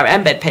would get our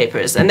embed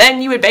papers, and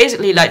then you would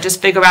basically like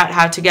just figure out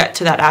how to get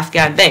to that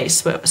Afghan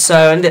base.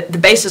 And the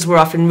bases were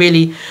often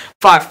really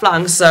far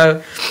flung.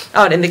 So,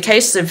 in the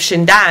case of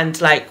Shindand,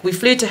 like, we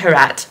flew to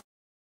Herat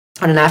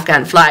on an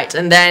Afghan flight,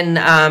 and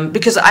then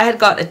because I had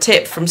got a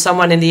tip from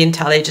someone in the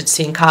intel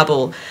agency in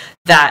Kabul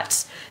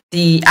that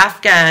the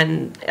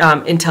Afghan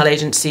intel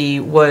agency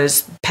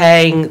was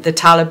paying the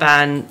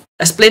Taliban,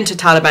 a splinter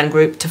Taliban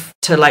group,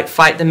 to like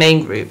fight the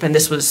main group, and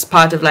this was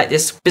part of like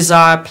this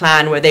bizarre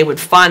plan where they would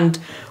fund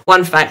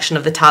one faction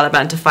of the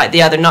Taliban to fight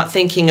the other, not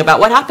thinking about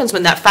what happens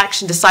when that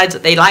faction decides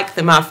that they like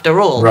them after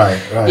all.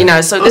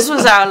 Right. So this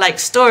was our like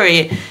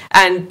story,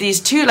 and these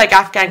two like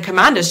Afghan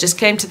commanders just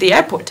came to the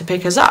airport to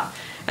pick us up.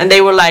 And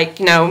they were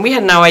like, and we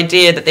had no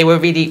idea that they were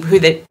really who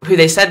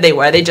they said they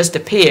were. They just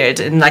appeared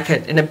in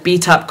a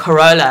beat up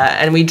Corolla,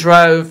 and we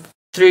drove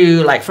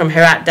through like from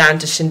Herat down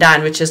to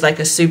Shindand, which is like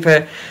a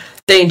super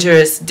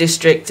dangerous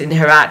district in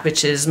Herat,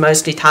 which is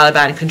mostly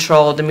Taliban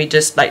controlled. And we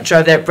just like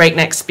drove there at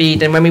breakneck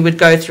speed. And when we would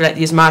go through like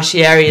these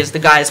marshy areas, the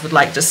guys would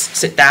like just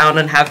sit down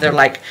and have their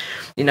like,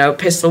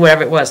 pistol,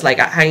 wherever it was, like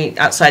hanging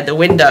outside the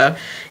window.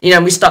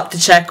 We stopped to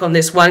check on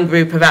this one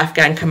group of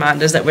Afghan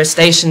commanders that were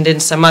stationed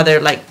in some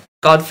other like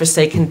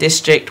godforsaken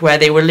district where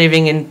they were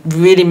living in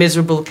really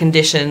miserable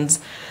conditions,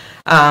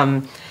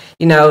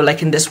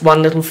 like in this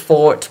one little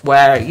fort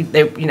where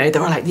they were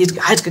like, these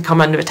guys could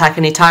come under attack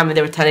any time, and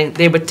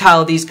they would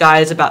tell these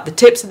guys about the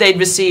tips that they'd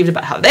received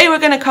about how they were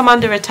going to come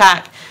under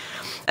attack,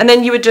 and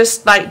then you would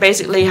just like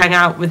basically hang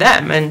out with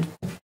them. And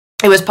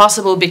it was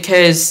possible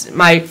because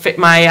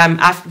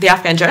the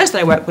Afghan journalist that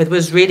I worked with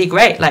was really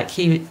great. Like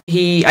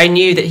I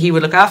knew that he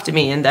would look after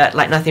me, and that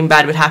like nothing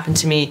bad would happen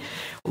to me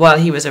while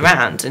he was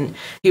around. And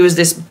he was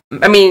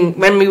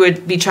when we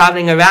would be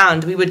traveling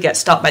around, we would get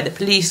stopped by the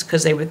police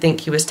because they would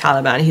think he was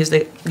Taliban. He's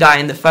the guy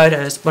in the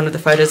photos, one of the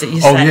photos that you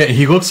sent. Oh yeah,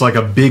 he looks like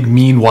a big,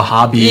 mean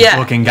Wahhabi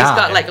looking guy. He's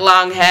got like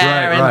long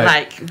hair, and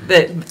like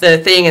the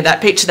thing in that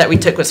picture that we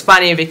took was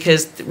funny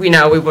because we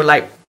were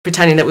like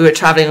pretending that we were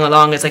traveling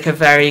along as like a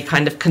very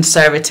kind of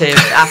conservative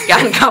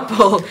Afghan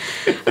couple.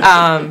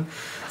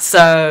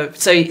 So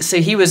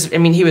he was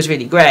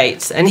really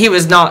great, and he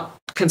was not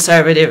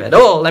conservative at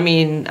all.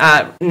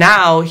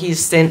 Now he's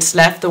since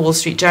left the Wall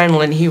Street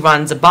Journal, and he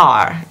runs a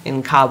bar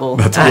in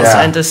Kabul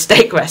and a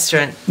steak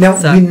restaurant.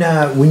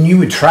 Now, when you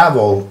would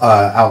travel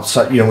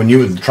outside, when you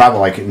would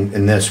travel like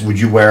in this, would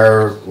you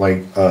wear like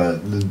a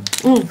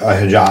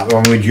hijab,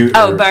 or would you?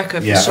 Burqa,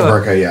 for sure.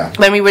 A burqa, yeah.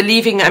 When we were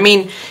leaving,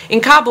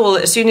 in Kabul,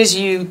 as soon as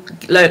you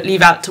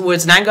leave out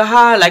towards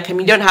Nangarhar,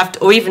 you don't have to,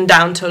 or even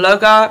down to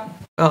Logar.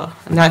 Oh,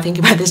 now I think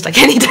about this, like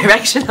any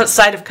direction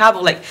outside of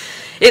Kabul,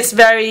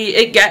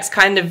 it gets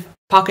kind of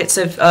pockets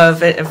of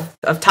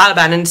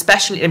Taliban, and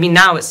especially,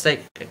 now it's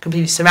like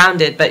completely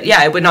surrounded, but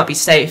yeah, it would not be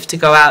safe to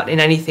go out in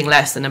anything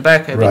less than a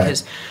burqa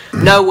because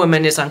no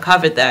woman is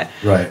uncovered there.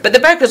 Right. But the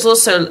burqa is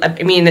also,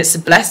 it's a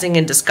blessing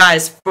in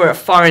disguise for a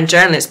foreign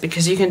journalist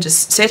because you can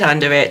just sit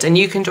under it and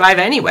you can drive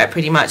anywhere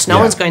pretty much. No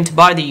one's going to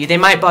bother you. They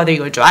might bother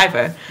your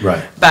driver.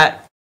 Right. But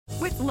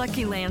with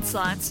Lucky Land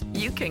Slots,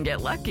 you can get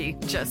lucky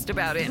just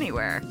about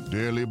anywhere.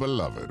 Dearly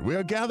beloved, we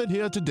are gathered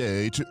here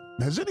today to...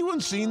 Has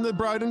anyone seen the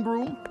bride and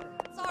groom?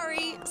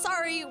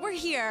 Sorry, we're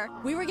here.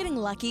 We were getting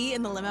lucky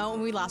in the limo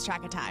and we lost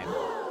track of time.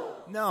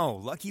 No,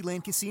 Lucky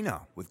Land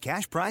Casino, with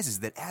cash prizes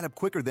that add up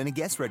quicker than a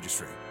guest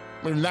registry.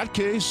 In that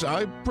case,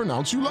 I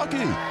pronounce you lucky.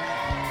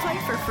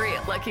 Play for free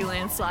at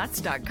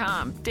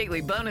LuckyLandSlots.com.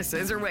 Daily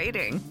bonuses are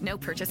waiting. No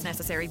purchase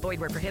necessary. Void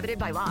where prohibited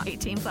by law.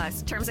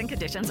 18+. Terms and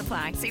conditions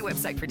apply. See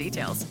website for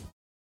details.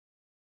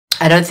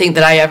 I don't think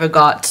that I ever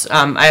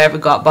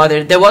got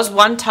bothered. There was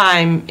one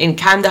time in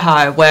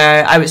Kandahar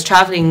where I was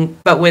traveling,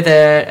 but with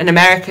an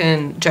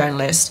American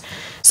journalist.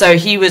 So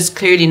he was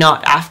clearly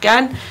not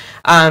Afghan,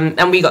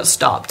 and we got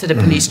stopped at a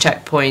police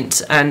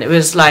checkpoint, and it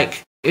was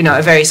like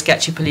a very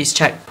sketchy police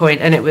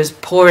checkpoint, and it was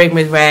pouring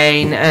with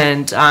rain,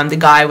 and the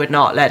guy would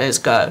not let us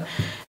go.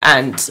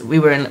 And we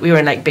were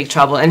in like big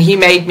trouble, and he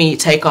made me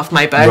take off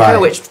my burqa,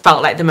 which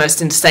felt like the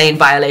most insane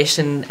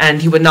violation,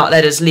 and he would not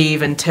let us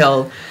leave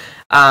until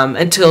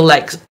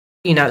like,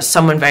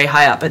 someone very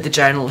high up at the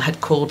Journal had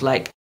called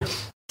like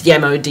the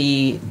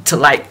MOD to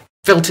like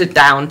filter it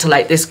down to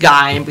like this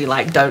guy and be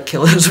like, don't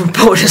kill those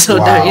reporters, or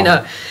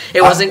don't,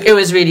 it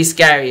was really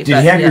scary.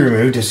 Did he have you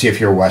removed to see if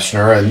you're a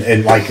Westerner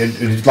and like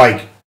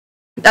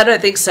I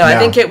don't think so. No. I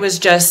think it was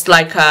just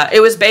like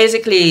it was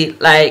basically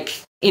like,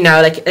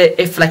 like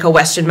if like a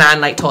Western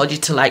man like told you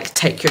to like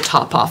take your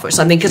top off or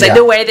something, because like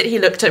the way that he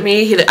looked at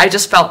me, I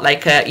just felt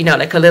like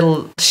like a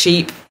little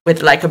sheep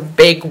with like a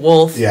big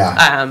wolf.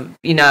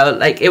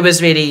 Like it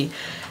was really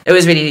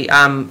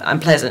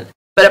unpleasant.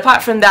 But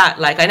apart from that,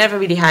 like I never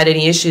really had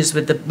any issues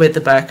with the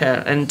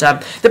burqa. And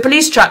the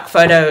police truck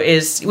photo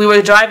is, we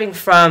were driving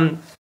from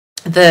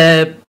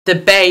the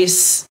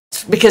base,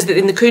 because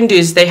in the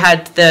Kunduz they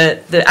had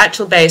the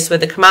actual base where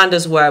the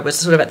commandos was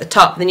sort of at the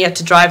top. Then you had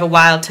to drive a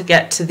while to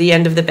get to the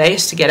end of the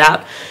base to get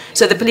out.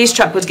 So the police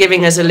truck was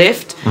giving us a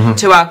lift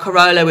to our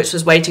Corolla, which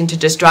was waiting to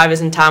just drive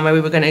us in town, where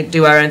we were going to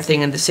do our own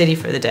thing in the city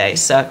for the day.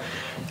 So,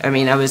 I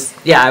mean, I was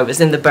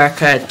in the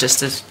burqa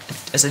just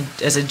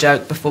as a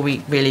joke before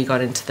we really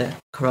got into the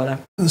Corolla.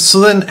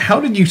 So then, how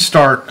did you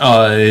start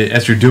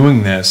as you're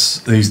doing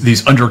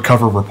these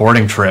undercover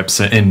reporting trips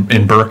in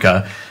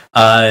burqa?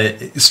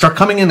 Start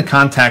coming into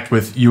contact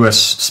with U.S.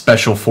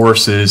 Special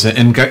Forces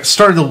and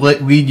started to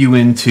lead you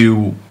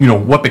into,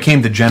 what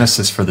became the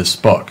genesis for this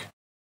book?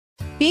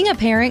 Being a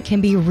parent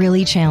can be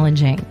really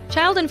challenging.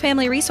 Child and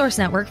Family Resource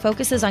Network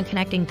focuses on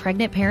connecting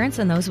pregnant parents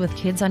and those with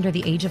kids under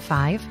the age of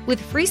 5 with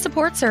free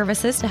support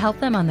services to help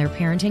them on their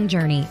parenting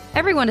journey.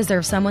 Everyone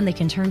deserves someone they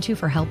can turn to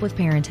for help with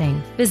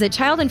parenting. Visit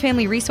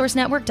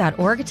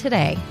childandfamilyresourcenetwork.org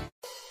today.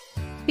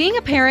 Being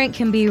a parent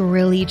can be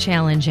really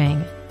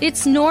challenging.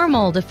 It's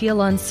normal to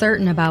feel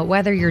uncertain about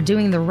whether you're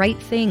doing the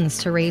right things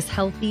to raise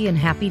healthy and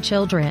happy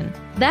children.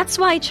 That's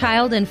why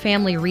Child and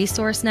Family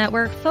Resource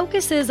Network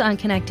focuses on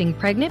connecting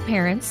pregnant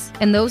parents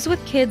and those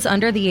with kids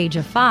under the age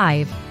of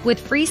 5 with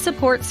free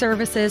support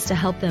services to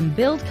help them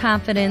build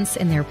confidence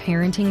in their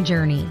parenting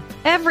journey.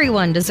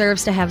 Everyone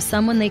deserves to have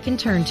someone they can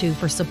turn to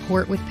for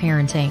support with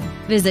parenting.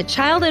 Visit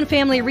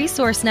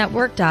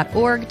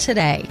childandfamilyresourcenetwork.org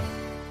today.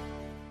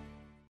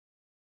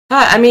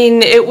 I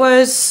mean, it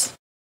was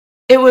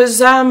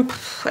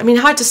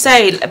hard to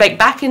say. Like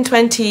back in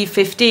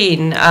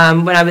 2015,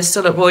 when I was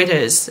still at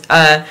Reuters,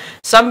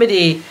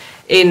 somebody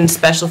in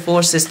Special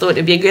Forces thought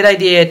it'd be a good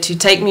idea to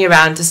take me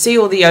around to see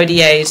all the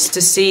ODAs,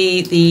 to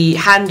see the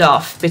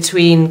handoff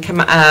between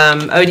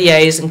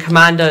ODAs and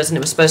commandos, and it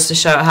was supposed to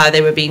show how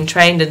they were being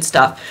trained and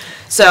stuff.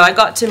 So I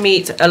got to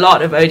meet a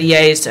lot of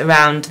ODAs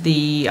around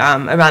the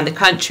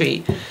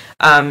country,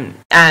 and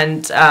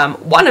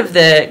one of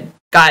the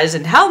guys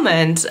in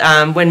Helmand,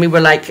 when we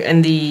were like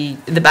in the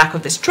back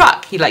of this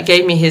truck, he like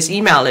gave me his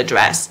email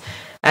address,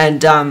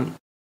 and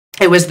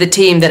it was the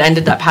team that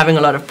ended up having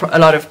a lot of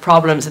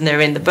problems, and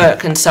they're in the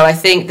book. And so I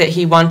think that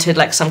he wanted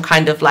like some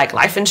kind of like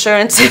life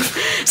insurance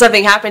if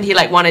something happened. He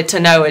like wanted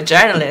to know a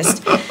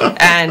journalist,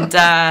 and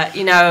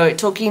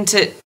talking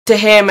to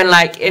him,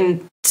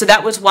 and so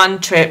that was one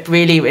trip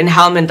really in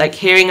Helmand, like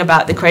hearing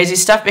about the crazy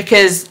stuff,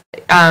 because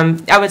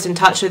I was in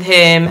touch with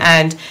him,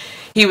 and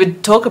he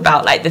would talk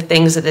about like the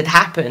things that had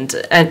happened,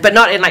 but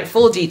not in like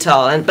full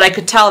detail. But I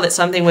could tell that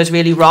something was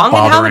really wrong.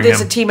 And how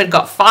there's a team had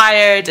got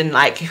fired, and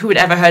like who would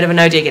ever heard of an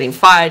ODA getting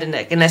fired, and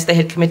like, unless they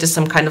had committed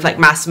some kind of like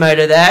mass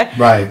murder there,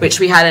 right? Which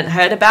we hadn't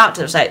heard about.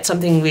 It was like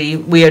something really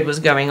weird was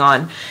going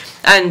on.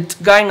 And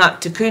going up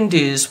to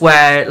Kunduz,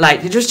 where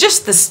like it was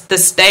just the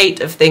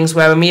state of things,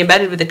 where when we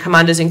embedded with the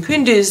commanders in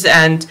Kunduz,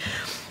 and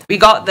we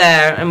got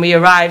there and we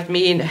arrived,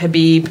 me and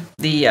Habib,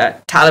 the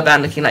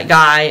Taliban-looking like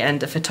guy,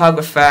 and a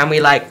photographer, and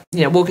we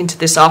walk into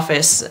this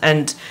office,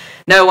 and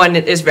no one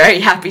is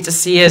very happy to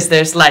see us.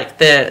 There's like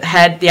the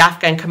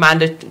Afghan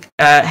commander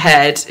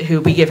head,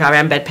 who we give our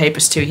embed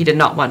papers to. He did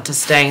not want us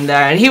staying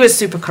there, and he was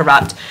super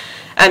corrupt.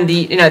 And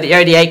the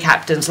ODA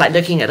captain's like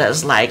looking at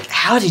us like,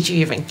 how did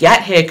you even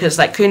get here? Because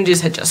like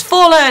Kunduz had just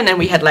fallen, and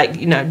we had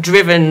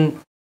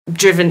driven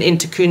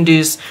into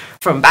Kunduz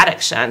from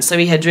Badakhshan, so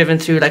we had driven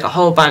through like a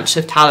whole bunch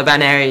of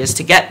Taliban areas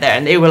to get there,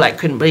 and they were like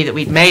couldn't believe that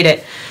we'd made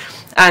it.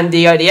 And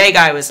the ODA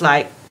guy was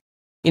like,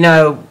 you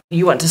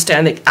want to stay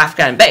on the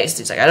Afghan base?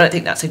 He's like, I don't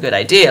think that's a good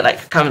idea,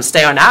 like come and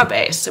stay on our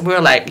base. And we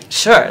were like,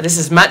 sure, this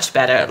is much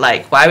better.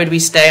 Like, why would we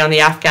stay on the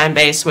Afghan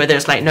base where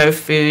there's like no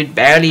food,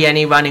 barely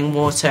any running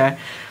water,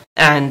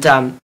 and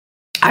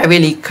I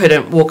really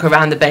couldn't walk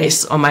around the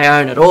base on my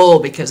own at all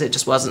because it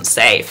just wasn't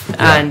safe.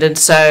 Yeah. And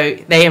so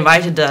they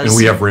invited us. And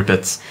we have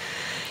ribbits.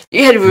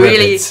 You had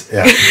really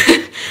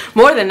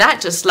more than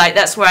that. Just like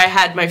that's where I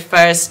had my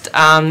first.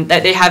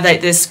 They have like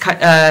this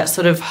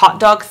sort of hot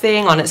dog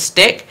thing on a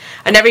stick.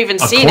 I never even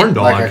seen corn it.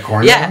 Dog. Like a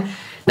corn dog?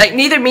 like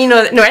neither me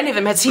nor any of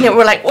them had seen it.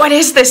 We're like, what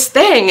is this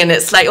thing? And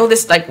it's like all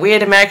this like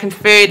weird American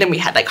food, and we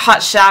had like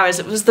hot showers.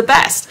 It was the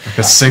best. Like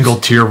a single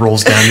tear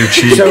rolls down your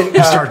cheek.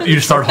 So, you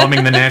start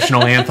humming the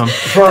national anthem.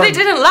 But it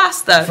didn't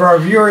last though. For our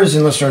viewers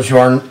and listeners who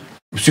aren't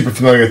super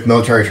familiar with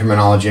military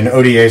terminology, and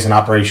ODA is an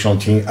operational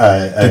team.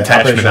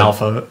 Detachment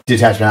Alpha.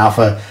 Detachment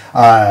Alpha.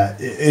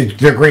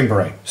 They're Green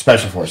Beret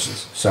Special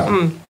Forces.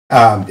 So,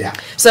 yeah.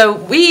 So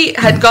we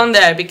had gone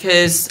there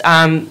because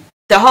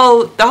the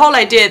whole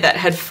idea that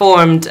had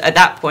formed at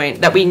that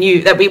point, that we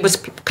knew, that was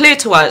clear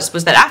to us,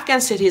 was that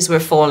Afghan cities were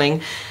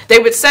falling. They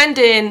would send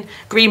in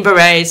Green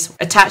Berets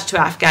attached to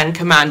Afghan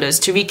commandos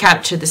to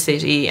recapture the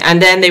city,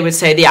 and then they would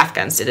say the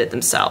Afghans did it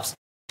themselves.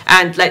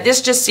 And like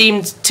this just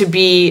seemed to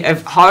be a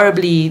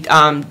horribly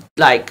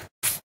like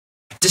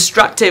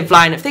destructive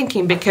line of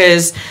thinking,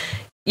 because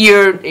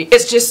you're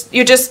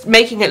just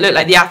making it look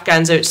like the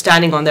Afghans are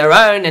standing on their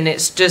own, and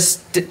it's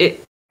just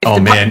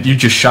you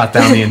just shot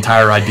down the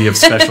entire idea of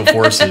special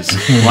forces.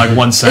 Like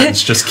one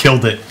sentence just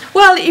killed it.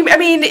 Well, I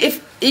mean,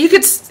 if you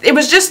could, it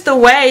was just the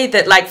way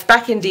that, like,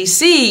 back in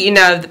DC, you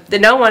know,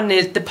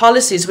 the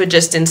policies were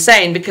just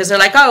insane, because they're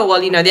like, oh,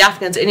 well, you know, the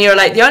Afghans, and you're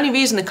like, the only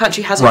reason the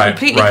country hasn't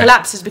completely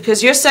collapsed is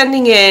because you're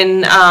sending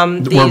in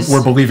these...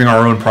 We're believing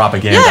our own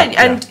propaganda.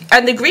 Yeah,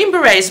 and the Green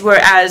Berets were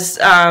as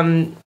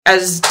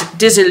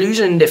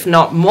disillusioned, if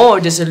not more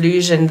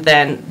disillusioned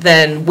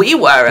than we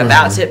were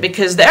about it,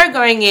 because they're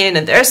going in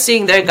and they're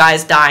seeing their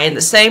guys die in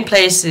the same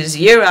places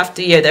year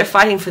after year. They're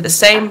fighting for the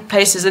same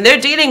places, and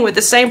they're dealing with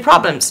the same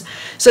problems.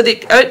 So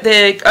the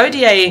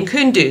ODA in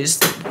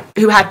Kunduz,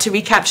 who had to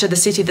recapture the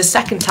city the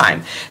second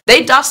time,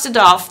 they dusted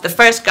off the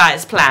first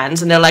guy's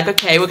plans, and they're like,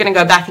 okay, we're going to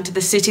go back into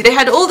the city. They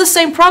had all the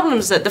same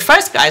problems that the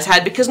first guys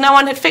had, because no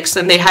one had fixed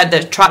them. They had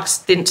the trucks,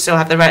 didn't still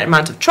have the right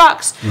amount of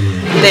trucks.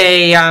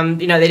 They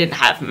they didn't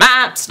have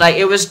maps. Like,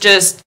 it was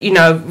just, you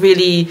know,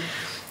 really,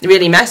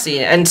 really messy.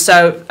 And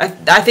so I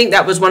think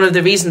that was one of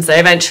the reasons they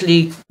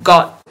eventually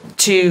got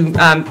to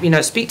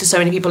speak to so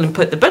many people and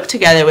put the book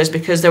together, was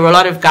because there were a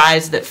lot of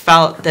guys that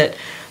felt that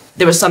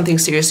there was something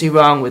seriously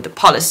wrong with the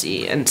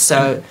policy. And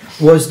so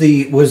was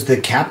the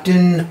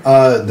captain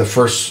the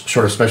first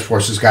sort of special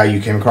forces guy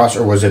you came across,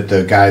 or was it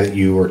the guy that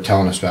you were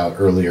telling us about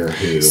earlier?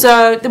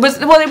 So he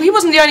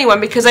wasn't the only one,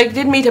 because I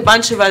did meet a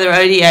bunch of other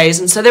ODAs,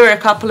 and so there were a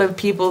couple of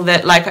people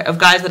of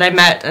guys that I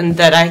met and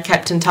that I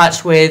kept in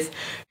touch with,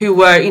 who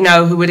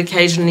would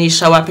occasionally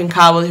show up in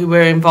Kabul, who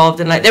were involved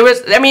in, like, there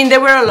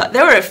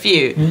were a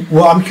few.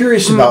 Well, I'm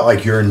curious about,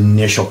 like, your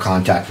initial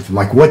contact with them.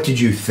 Like, what did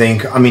you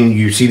think? I mean,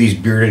 you see these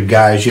bearded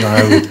guys, you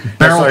know,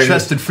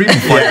 barrel-chested freedom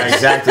fighters. Yeah,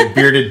 exactly,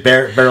 bearded,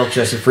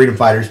 barrel-chested freedom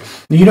fighters.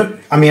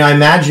 I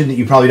imagine that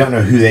you probably don't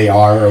know who they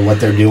are or what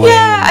they're doing.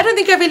 Yeah, I don't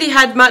think I really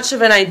had much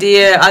of an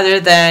idea, other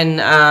than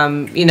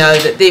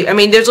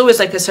there's always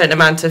like a certain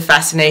amount of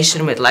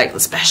fascination with, like, the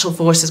special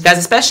forces guys,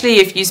 especially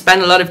if you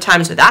spend a lot of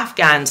times with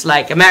Afghans,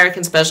 like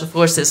American special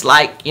forces,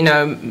 like, you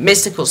know,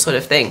 mystical sort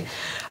of thing.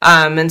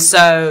 And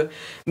so,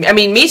 I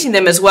mean, meeting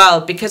them as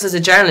well, because as a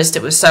journalist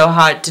it was so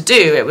hard to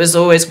do, it was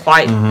always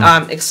quite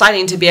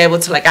exciting to be able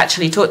to, like,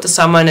 actually talk to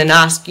someone and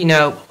ask, you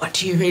know, what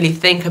do you really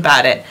think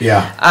about it?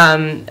 Yeah.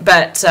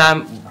 But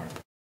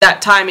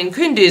that time in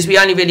Kunduz, we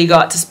only really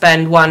got to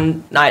spend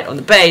one night on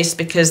the base,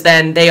 because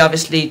then they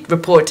obviously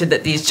reported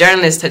that these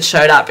journalists had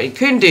showed up in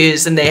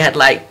Kunduz and they had,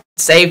 like,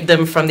 saved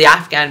them from the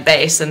Afghan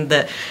base, and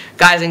the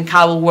guys in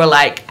Kabul were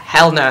like,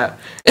 hell no.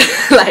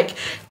 Like,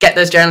 get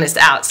those journalists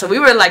out. So we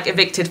were, like,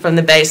 evicted from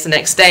the base the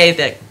next day.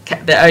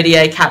 The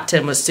ODA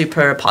captain was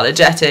super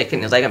apologetic,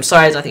 and he was like, I'm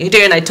sorry, there's nothing you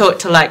do. And I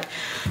talked to, like,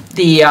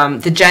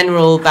 the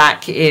general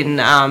back in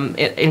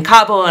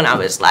Kabul, and I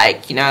was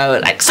like, you know,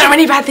 like, so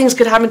many bad things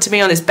could happen to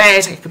me on this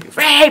base. I could be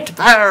raped,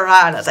 blah, blah,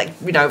 blah. And I was like,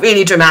 you know,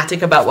 really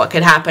dramatic about what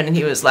could happen. And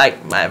he was like,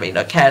 I really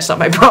don't care, it's not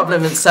my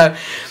problem. And so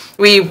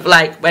we,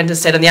 like, went and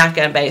stayed on the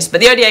Afghan base.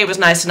 But the ODA was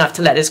nice enough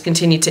to let us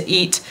continue to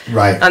eat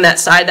on that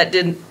side. That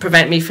didn't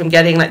prevent me from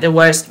getting, like, the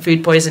worst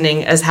food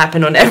poisoning as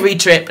happened on every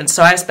trip. And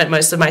so I spent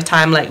most of my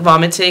time, like,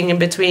 vomiting in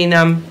between,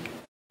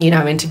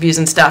 interviews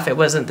and stuff. It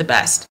wasn't the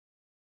best.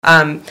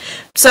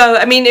 So,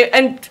 I mean,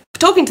 and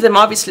talking to them,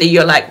 obviously,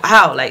 you're like,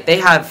 wow, like,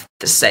 they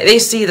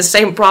see the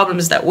same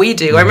problems that we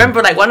do. I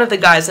remember, like, one of the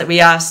guys that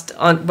we asked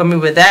when we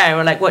were there,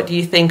 we're like, what do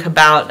you think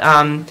about...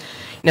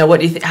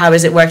 what do you how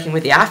is it working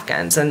with the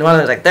Afghans? And one of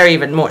them was like, they're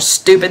even more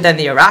stupid than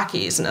the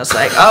Iraqis. And I was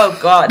like, oh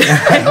God.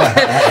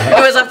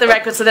 It was off the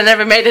record, so they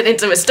never made it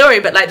into a story.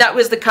 But, like, that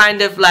was the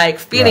kind of, like,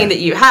 feeling that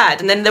you had.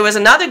 And then there was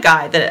another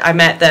guy that I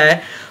met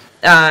there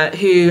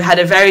who had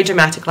a very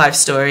dramatic life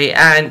story.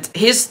 And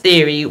his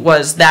theory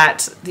was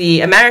that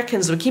the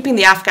Americans were keeping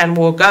the Afghan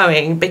war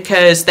going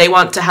because they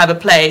want to have a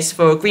place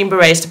for Green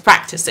Berets to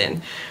practice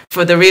in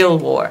for the real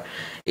war.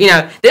 You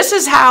know, this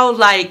is how,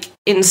 like,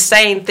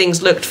 insane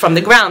things looked from the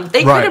ground.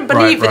 They couldn't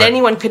believe that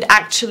anyone could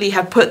actually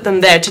have put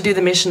them there to do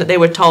the mission that they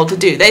were told to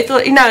do. They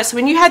thought, you know, so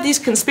when you had these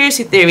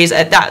conspiracy theories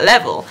at that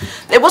level,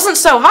 it wasn't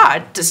so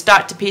hard to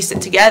start to piece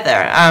it together.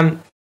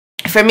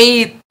 For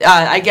me,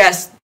 I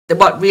guess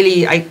what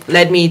really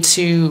led me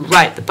to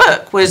write the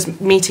book was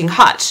meeting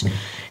Hutch,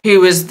 who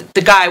was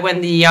the guy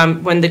when the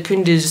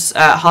Kunduz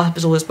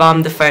hospital was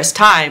bombed the first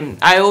time,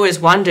 I always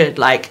wondered,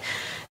 like,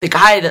 the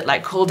guy that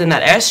like called in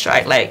that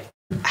airstrike, like,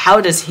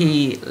 how does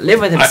he live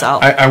with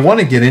himself? I want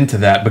to get into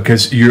that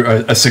because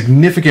a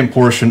significant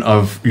portion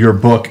of your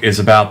book is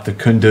about the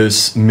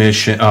Kunduz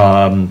mission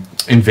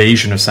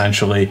invasion,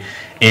 essentially,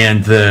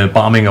 and the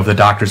bombing of the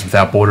Doctors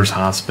Without Borders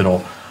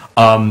hospital.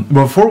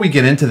 Before we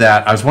get into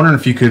that, I was wondering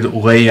if you could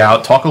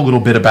talk a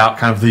little bit about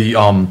kind of the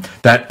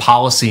that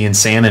policy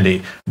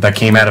insanity that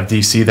came out of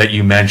D.C. that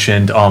you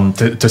mentioned,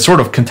 to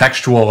sort of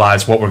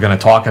contextualize what we're going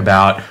to talk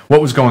about,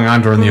 what was going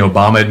on during the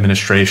Obama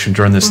administration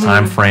during this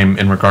time frame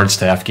in regards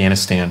to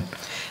Afghanistan.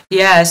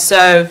 Yeah,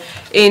 so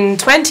in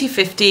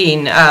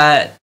 2015,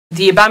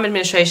 the Obama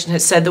administration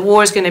had said the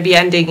war is going to be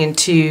ending in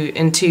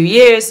 2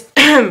 years.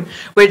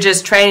 We're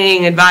just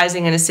training,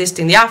 advising, and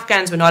assisting the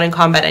Afghans. We're not in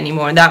combat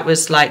anymore, and that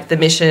was like the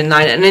mission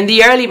line. And in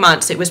the early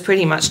months, it was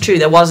pretty much true.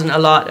 There wasn't a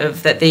lot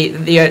of that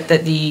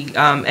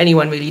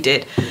anyone really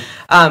did.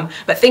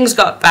 But things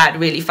got bad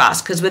really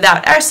fast because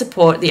without air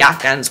support, the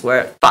Afghans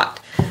were fucked.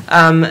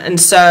 And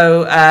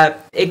so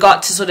it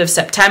got to sort of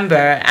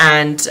September,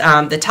 and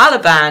the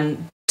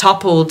Taliban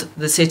toppled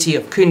the city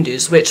of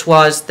Kunduz, which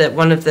was I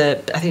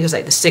think it was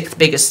like the 6th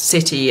biggest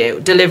city.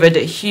 It delivered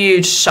a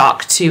huge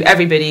shock to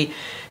everybody,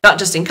 not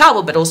just in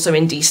Kabul, but also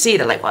in DC.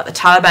 They're like, wow, the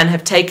Taliban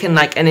have taken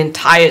like an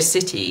entire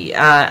city.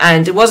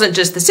 And it wasn't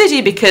just the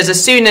city, because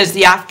as soon as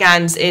the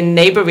Afghans in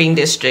neighboring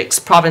districts,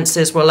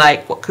 provinces were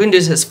like, well,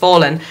 Kunduz has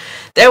fallen,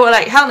 they were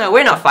like, hell no,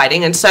 we're not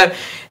fighting. And so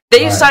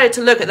they started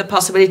to look at the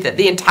possibility that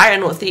the entire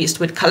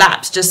Northeast would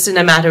collapse just in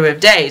a matter of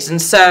days.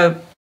 And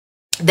so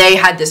they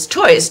had this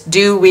choice.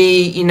 Do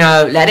we,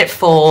 let it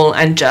fall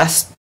and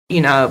just,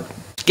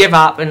 give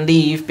up and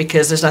leave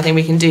because there's nothing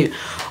we can do?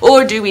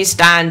 Or do we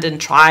stand and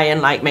try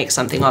and like make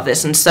something of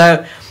this? And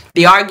so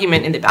the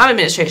argument in the Obama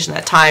administration at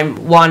that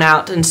time won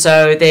out, and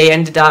so they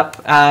ended up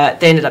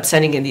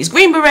sending in these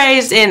Green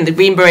Berets in. The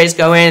Green Berets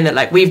go in, they're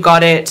like, we've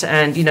got it,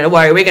 and don't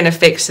worry, we're going to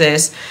fix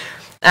this.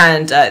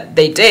 And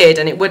they did,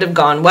 and it would have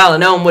gone well,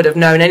 and no one would have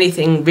known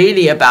anything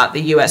really about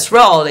the U.S.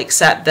 role,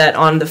 except that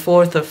on the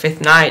 4th or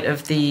 5th night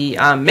of the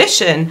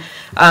mission,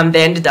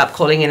 they ended up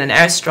calling in an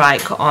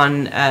airstrike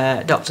on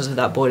Doctors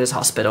Without Borders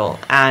hospital,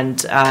 and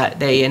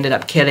they ended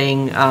up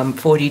killing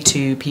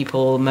 42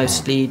 people,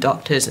 mostly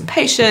doctors and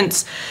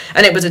patients,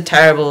 and it was a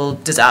terrible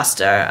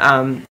disaster.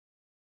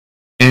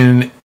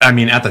 And I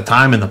mean, at the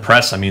time in the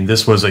press, I mean,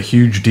 this was a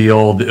huge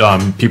deal.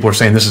 People were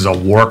saying this is a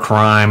war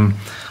crime.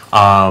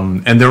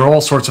 And there are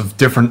all sorts of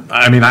different,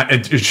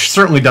 it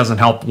certainly doesn't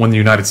help when the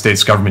United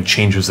States government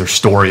changes their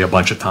story a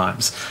bunch of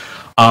times.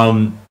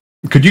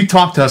 Could you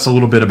talk to us a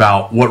little bit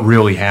about what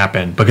really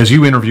happened? Because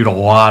you interviewed a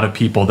lot of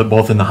people, that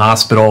both in the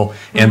hospital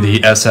and the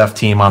SF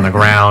team on the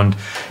ground,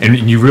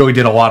 and you really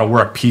did a lot of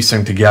work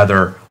piecing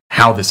together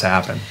how this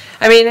happened.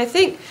 I mean, I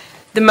think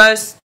the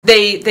most...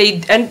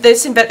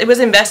 It was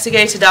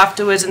investigated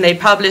afterwards, and they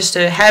published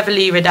a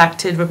heavily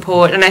redacted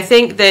report. And I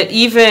think that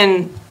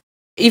even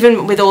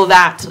with all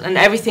that and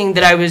everything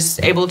that I was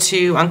able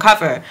to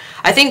uncover,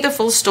 I think the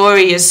full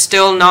story is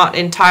still not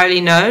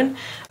entirely known,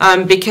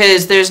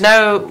 because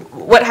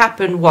what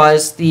happened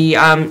was the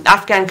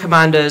Afghan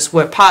commandos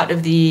were part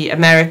of the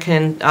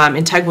American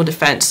integral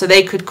defense, so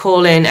they could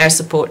call in air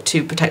support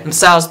to protect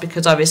themselves,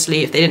 because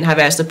obviously if they didn't have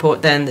air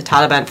support, then the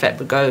Taliban threat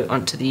would go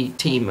onto the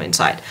team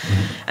inside.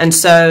 Mm-hmm. And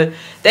so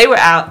they were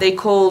out. They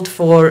called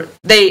for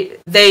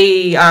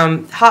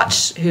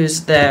Hutch, who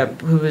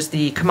was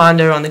the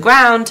commander on the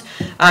ground.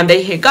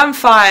 They hear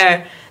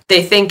gunfire.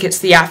 They think it's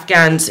the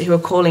Afghans who are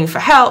calling for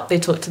help. They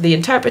talk to the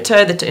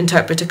interpreter. The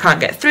interpreter can't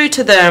get through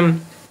to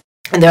them,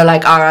 and they're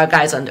like, "Are our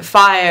guys under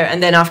fire?"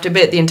 And then after a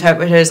bit, the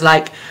interpreter is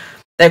like,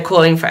 "They're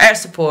calling for air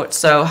support."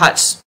 So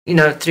Hutch,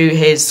 through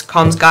his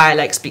comms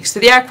guy, speaks to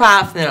the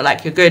aircraft, and they're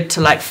like, "You're good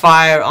to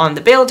fire on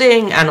the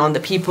building and on the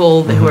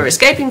people who are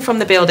escaping from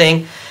the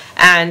building."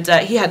 And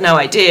he had no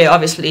idea,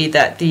 obviously,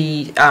 that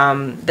the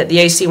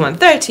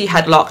AC-130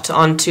 had locked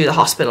onto the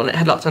hospital, and it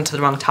had locked onto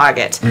the wrong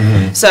target.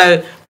 Mm-hmm.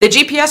 So the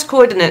GPS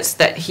coordinates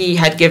that he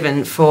had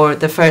given for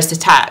the first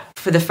attack,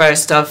 for the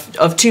first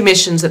of two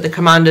missions that the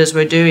commanders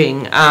were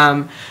doing,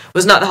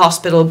 was not the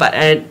hospital, but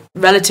a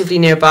relatively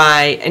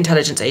nearby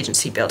intelligence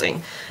agency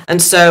building. And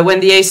so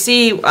when the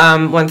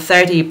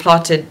AC-130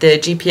 plotted the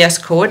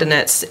GPS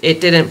coordinates,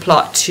 it didn't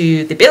plot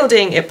to the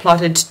building, it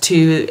plotted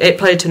to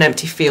an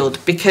empty field,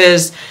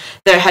 because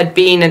there had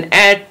been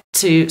a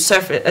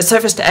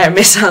surface-to-air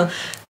missile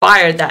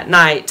fired that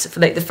night for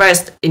the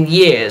first in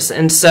years,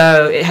 and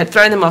so it had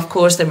thrown them off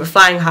course. They were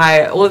flying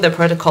high, all of their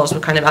protocols were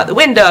kind of out the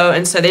window,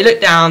 and so they look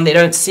down, they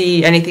don't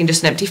see anything,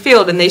 just an empty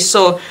field, and they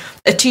saw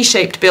a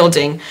T-shaped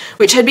building,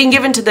 which had been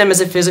given to them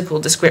as a physical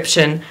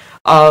description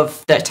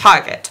of their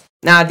target.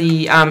 Now,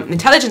 the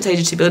intelligence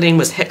agency building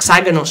was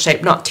hexagonal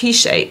shaped, not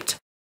T-shaped.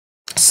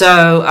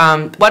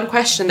 So one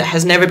question that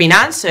has never been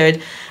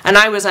answered, and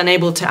I was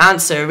unable to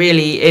answer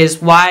really,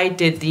 is why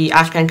did the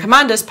Afghan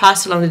commanders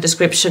pass along the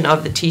description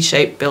of the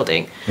T-shaped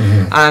building?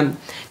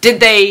 Did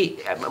they,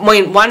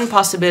 one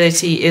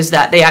possibility is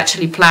that they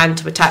actually planned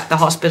to attack the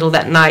hospital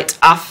that night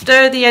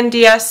after the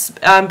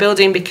NDS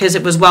building, because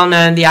it was well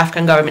known the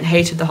Afghan government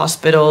hated the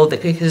hospital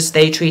because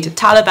they treated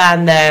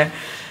Taliban there.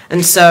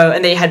 And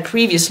they had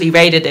previously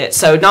raided it,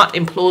 so not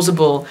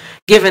implausible,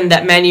 given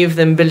that many of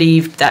them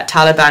believed that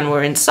Taliban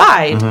were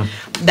inside,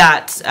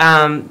 that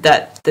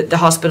the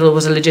hospital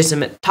was a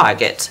legitimate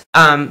target.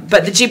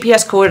 But the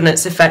GPS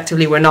coordinates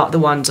effectively were not the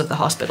ones of the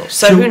hospital.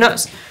 So who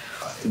knows?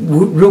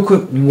 Real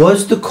quick,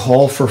 was the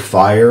call for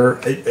fire?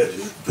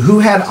 Who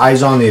had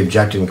eyes on the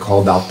objective and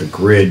called out the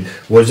grid?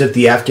 Was it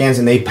the Afghans,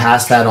 and they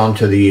passed that on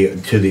to the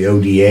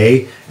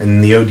ODA,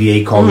 and the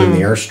ODA called in the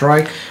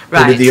airstrike?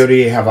 Right. Or did the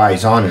ODA have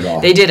eyes on it all?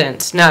 They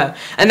didn't, no.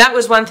 And that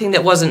was one thing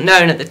that wasn't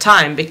known at the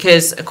time,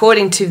 because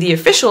according to the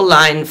official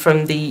line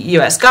from the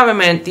U.S.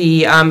 government,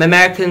 the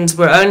Americans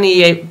were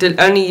only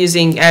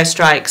using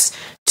airstrikes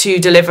to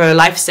deliver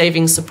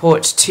life-saving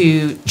support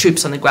to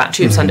troops on the ground,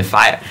 troops under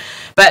fire.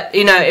 But,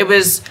 it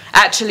was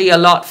actually a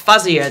lot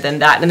fuzzier than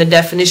that. And the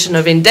definition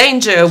of in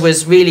danger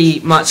was really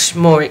much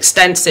more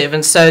extensive.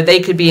 And so they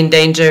could be in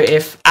danger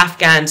if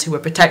Afghans who were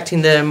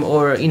protecting them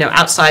or,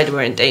 outside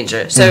were in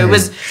danger. So it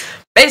was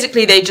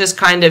basically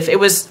it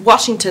was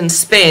Washington's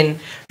spin,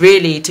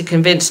 really, to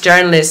convince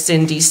journalists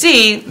in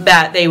D.C.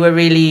 that they were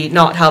really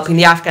not helping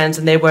the Afghans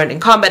and they weren't in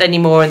combat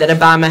anymore, and that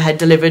Obama had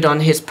delivered on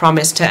his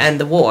promise to end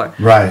the war.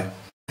 Right.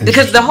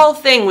 Because the whole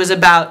thing was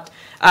about...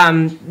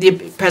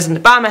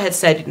 President Obama had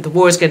said the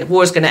war's going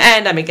to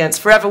end. I'm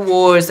against forever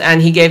wars,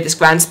 and he gave this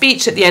grand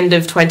speech at the end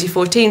of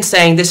 2014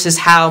 saying this is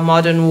how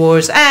modern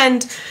wars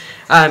end.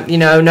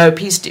 No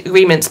peace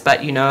agreements,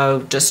 but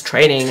just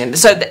training, and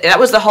so that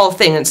was the whole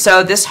thing. And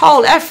so this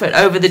whole effort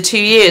over the 2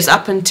 years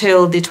up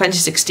until the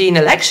 2016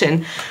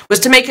 election was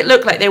to make it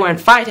look like they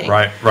weren't fighting.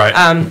 Right.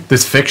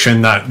 This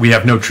fiction that we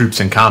have no troops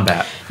in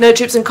combat. No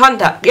troops in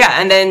contact,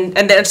 yeah, and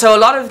then so a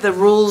lot of the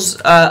rules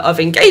of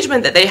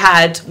engagement that they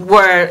had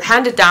were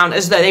handed down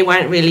as though they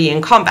weren't really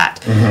in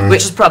combat,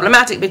 which was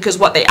problematic because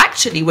what they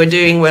actually were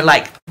doing were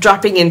like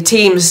dropping in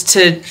teams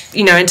to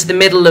into the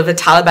middle of a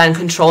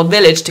Taliban-controlled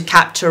village to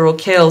capture or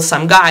kill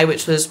some guy,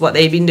 which was what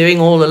they'd been doing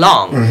all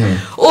along,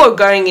 or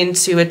going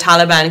into a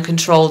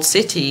Taliban-controlled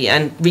city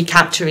and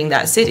recapturing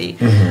that city.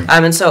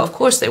 And so, of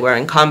course, they were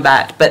in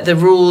combat, but the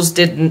rules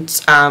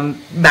didn't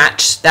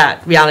match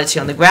that reality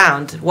on the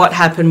ground. What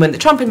happened when the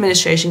Trump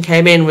administration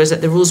came in was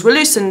that the rules were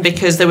loosened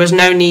because there was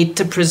no need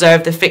to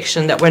preserve the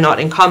fiction that we're not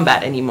in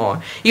combat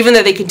anymore. Even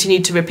though they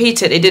continued to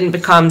repeat it, it didn't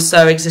become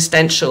so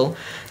existential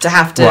to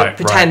have to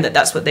pretend that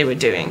that's what they were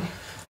doing.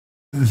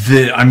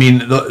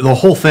 The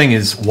whole thing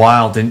is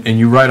wild, and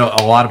you write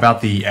a lot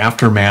about the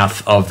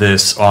aftermath of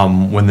this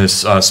when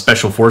this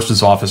Special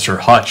Forces officer,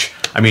 Hutch,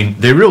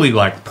 they really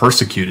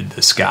persecuted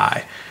this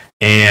guy.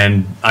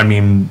 And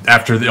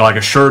after they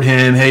assured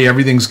him, hey,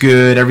 everything's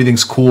good,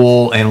 everything's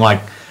cool, and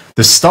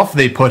the stuff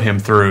they put him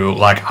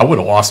through, I would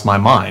have lost my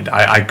mind.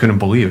 I couldn't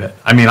believe it.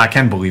 I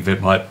can believe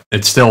it, but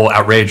it's still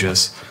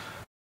outrageous.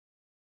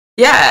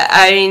 Yeah,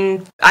 I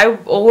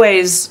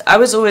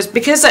was always,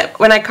 because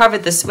when I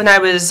covered this, when I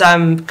was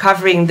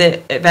covering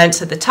the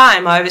events at the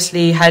time, I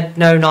obviously had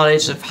no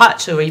knowledge of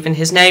Hutch or even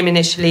his name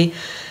initially.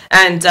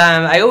 And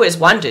I always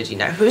wondered,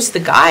 who's the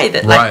guy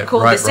that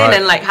called this in,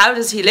 and how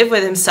does he live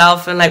with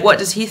himself, and what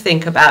does he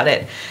think about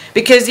it?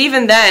 Because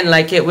even then,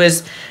 it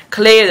was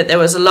clear that there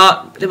was a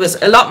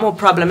lot more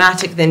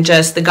problematic than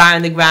just the guy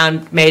on the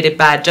ground made a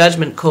bad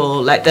judgment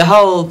call. The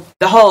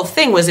whole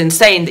thing was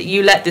insane, that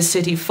you let this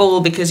city fall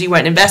because you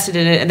weren't invested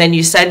in it, and then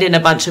you send in a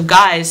bunch of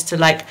guys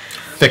to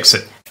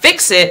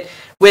fix it.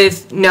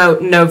 With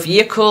no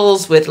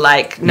vehicles, with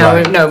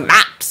no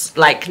maps,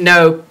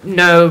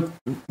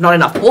 not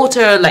enough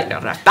water,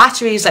 not enough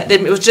batteries.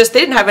 It was just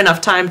they didn't have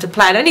enough time to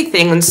plan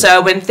anything. And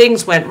so when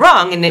things went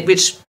wrong,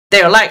 which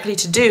they are likely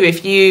to do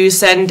if you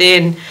send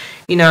in,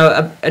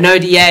 an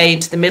ODA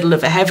into the middle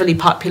of a heavily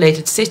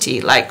populated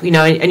city,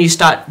 and you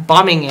start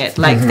bombing it,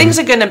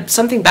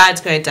 something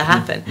bad's going to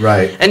happen.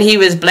 Right. And he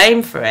was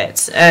blamed for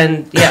it.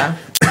 And yeah.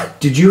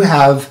 Did you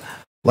have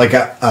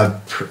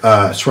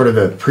a sort of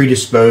a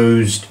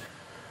predisposed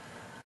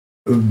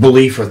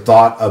belief or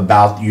thought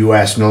about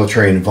U.S.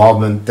 military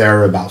involvement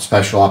there, about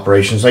special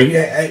operations?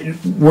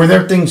 Were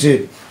there things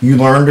that you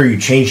learned or you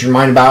changed your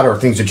mind about, or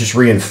things that just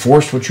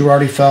reinforced what you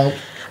already felt?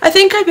 I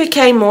think I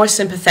became more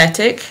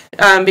sympathetic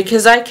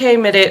because I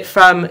came at it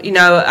from,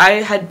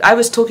 I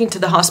was talking to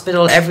the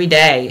hospital every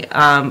day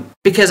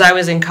because I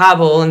was in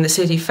Kabul and the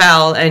city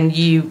fell and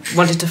you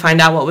wanted to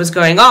find out what was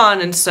going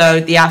on. And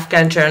so the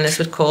Afghan journalists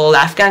would call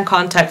Afghan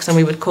contacts and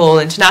we would call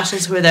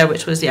internationals who were there,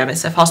 which was the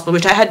MSF hospital,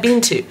 which I had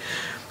been to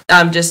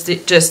just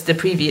the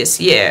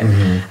previous year.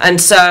 And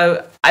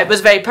so it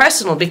was very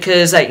personal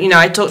because, I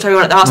talked to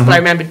everyone at the hospital. I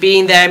remembered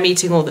being there,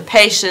 meeting all the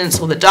patients,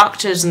 all the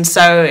doctors, and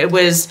so it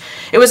was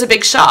a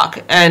big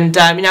shock. And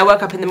I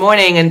woke up in the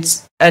morning and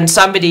and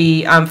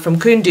somebody from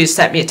Kunduz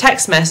sent me a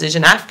text message,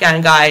 an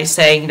Afghan guy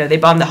saying, they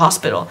bombed the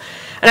hospital.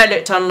 And I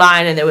looked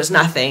online and there was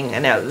nothing,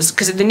 and it was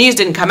because the news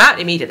didn't come out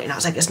immediately, and I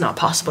was like, it's not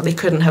possible. They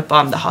couldn't have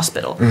bombed the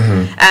hospital.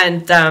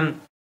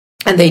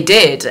 And they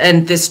did,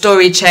 and the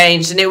story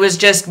changed, and it was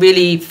just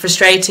really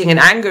frustrating and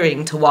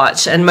angering to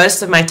watch. And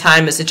most of my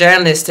time as a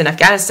journalist in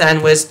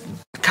Afghanistan was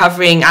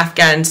covering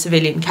Afghan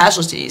civilian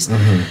casualties,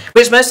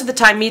 which most of the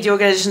time media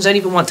organizations don't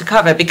even want to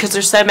cover because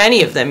there's so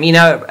many of them.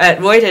 At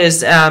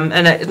Reuters,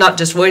 and not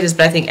just Reuters,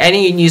 but I think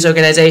any news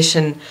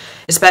organization,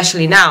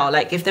 especially now,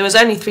 like if there was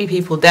only 3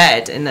 people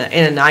dead in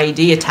an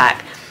IED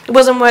attack, it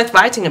wasn't worth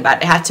writing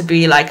about. It had to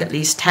be like at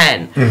least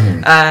 10.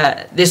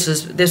 This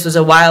was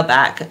a while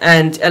back,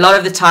 and a lot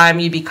of the time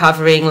you'd be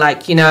covering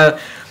like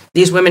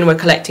these women were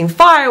collecting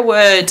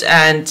firewood,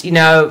 and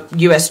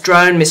U.S.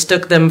 drone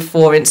mistook them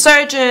for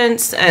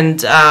insurgents, and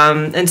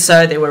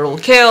so they were all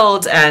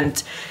killed.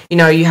 And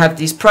you have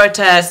these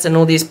protests, and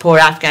all these poor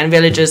Afghan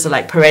villagers are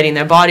like parading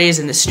their bodies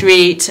in the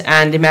street,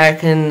 and the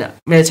American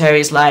military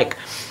is like,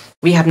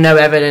 we have no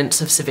evidence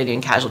of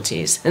civilian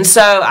casualties. And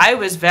so I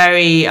was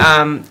very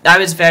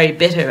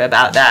bitter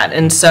about that.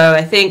 And so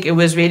I think it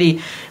was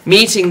really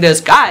meeting those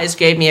guys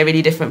gave me a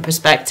really different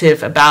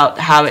perspective about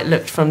how it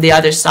looked from the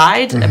other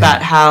side,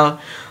 about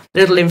how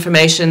little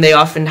information they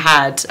often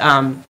had,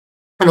 and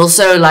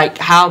also like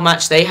how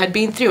much they had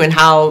been through and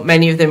how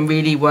many of them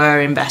really were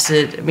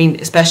invested. I mean,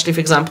 especially, for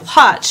example,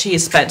 Hutch, he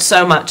has spent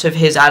so much of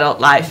his adult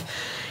life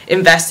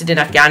invested in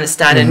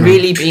Afghanistan and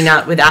really being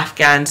out with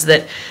Afghans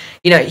that,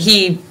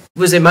 he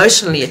was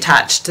emotionally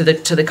attached to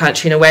the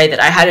country in a way that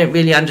I hadn't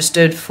really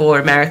understood for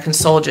American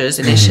soldiers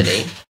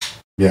initially.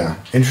 Yeah,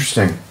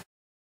 interesting.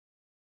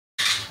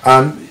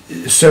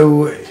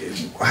 So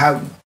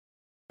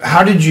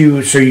how did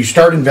you? So you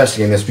start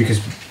investigating this because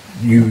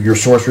your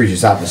source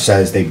reaches out and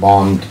says they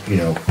bombed,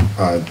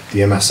 the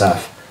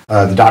MSF,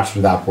 the Doctors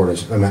Without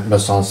Borders,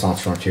 Médecins Sans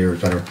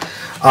Frontières, whatever.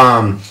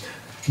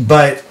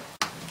 But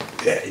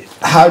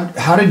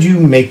how did you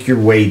make your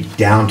way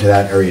down to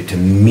that area to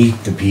meet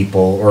the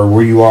people, or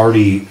were you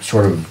already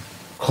sort of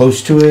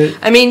close to it?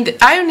 I mean,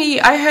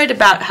 I heard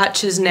about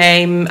Hutch's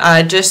name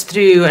just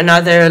through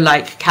another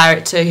like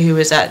character who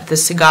was at the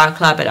cigar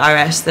club at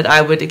RS that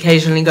I would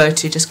occasionally go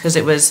to just because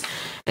it was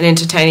an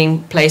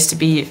entertaining place to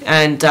be,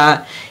 and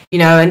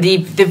and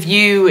the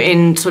view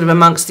in sort of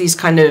amongst these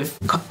kind of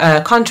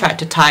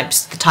contractor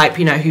types, the type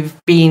who've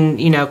been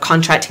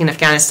contracting in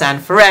Afghanistan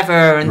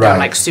forever, and they're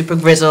like super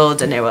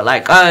grizzled, and they were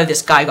like, oh,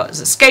 this guy got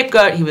as a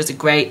scapegoat, he was a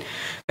great,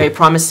 very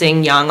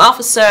promising young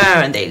officer,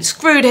 and they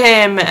screwed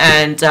him,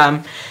 and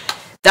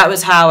that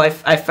was how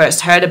I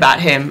first heard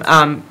about him.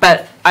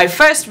 But I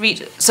first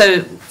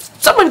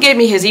someone gave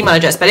me his email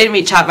address, but I didn't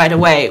reach out right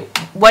away.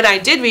 When I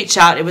did reach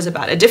out, it was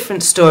about a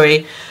different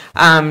story,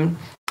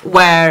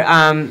 where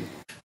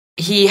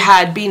he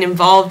had been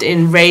involved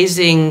in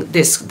raising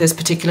this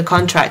particular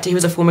contractor. He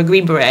was a former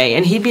Green Beret,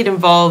 and he'd been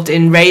involved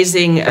in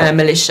raising a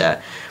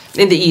militia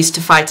in the East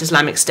to fight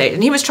Islamic State.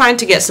 And he was trying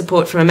to get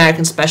support from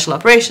American Special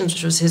Operations,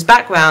 which was his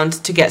background,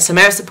 to get some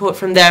air support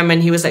from them.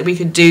 And he was like, we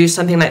could do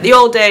something like the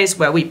old days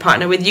where we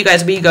partner with you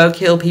guys, we go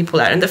kill people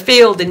out in the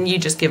field, and you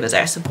just give us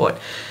air support.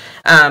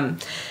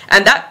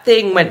 And that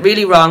thing went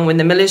really wrong when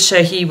the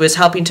militia he was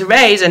helping to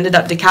raise ended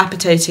up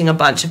decapitating a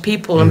bunch of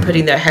people and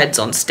putting their heads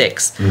on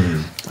sticks.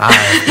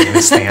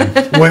 Afghanistan.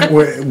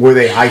 Were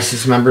they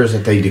ISIS members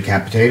that they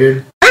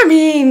decapitated? I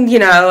mean,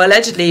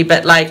 allegedly,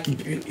 but like,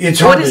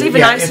 what is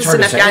even ISIS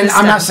in Afghanistan? And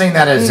I'm not saying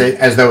that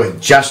as though it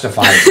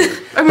justifies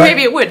it. Or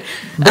maybe it would.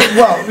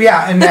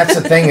 And that's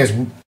the thing is,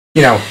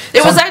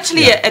 it was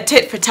actually a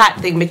tit for tat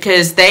thing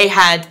because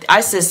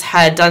ISIS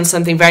had done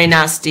something very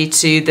nasty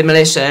to the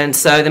militia, and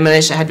so the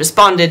militia had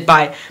responded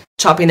by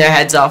chopping their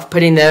heads off,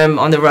 putting them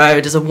on the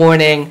road as a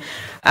warning,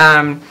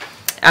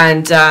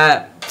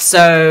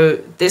 so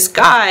this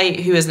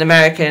guy who is an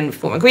American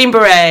former Green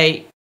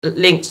Beret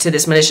linked to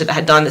this militia that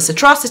had done this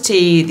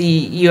atrocity, the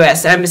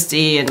U.S.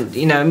 Embassy, and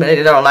they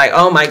were like,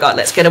 oh my god,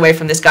 let's get away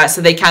from this guy.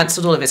 So they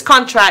cancelled all of his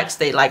contracts,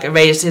 they like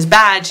erased his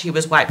badge, he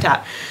was wiped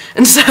out.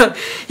 And so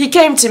he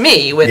came to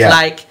me with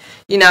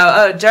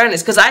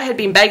journalist, because I had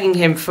been begging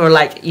him for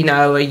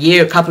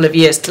a couple of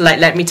years to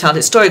let me tell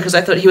his story, because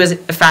I thought he was a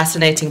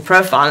fascinating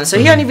profile. And so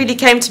he only really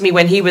came to me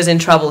when he was in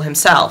trouble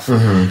himself.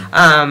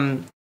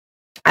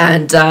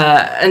 And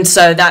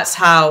so that's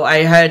how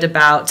I heard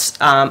about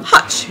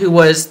Hutch, who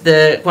was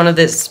one of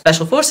the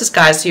special forces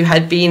guys who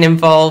had been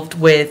involved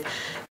with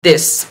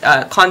this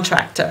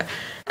contractor.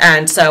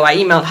 And so I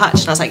emailed Hutch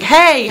and I was like,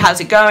 hey, how's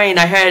it going?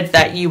 I heard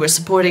that you were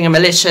supporting a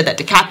militia that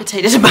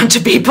decapitated a bunch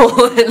of people.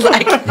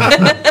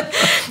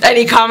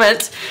 Any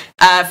comments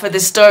for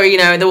this story,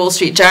 in the Wall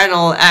Street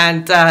Journal?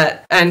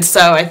 And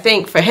so I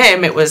think for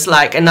him it was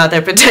like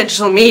another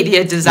potential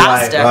media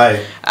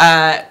disaster,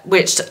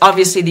 which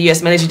obviously the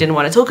US military didn't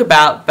want to talk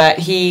about, but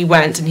he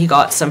went and he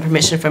got some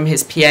permission from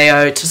his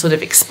PAO to sort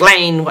of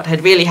explain what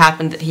had really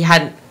happened, that he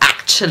hadn't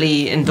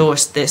actually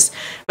endorsed this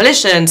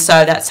militia, and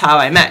so that's how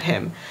I met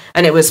him.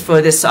 And it was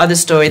for this other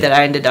story that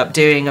I ended up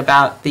doing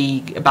about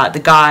the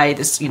guy,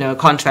 this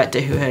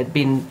contractor who had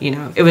been,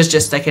 it was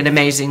just like an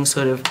amazing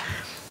sort of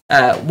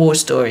war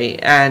story.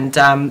 And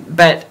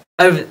but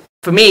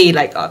for me,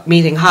 like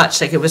meeting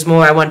Hutch, like it was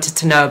more I wanted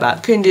to know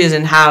about Kunduz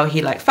and how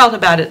he like felt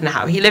about it and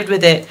how he lived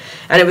with it,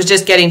 and it was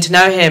just getting to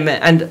know him,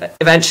 and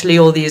eventually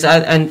all these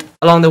and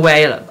along the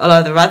way a lot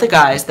of the other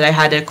guys, that I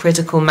had a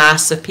critical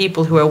mass of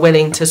people who were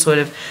willing to sort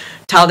of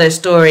tell their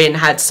story and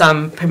had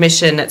some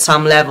permission at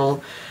some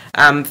level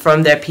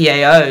from their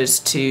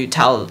PAOs to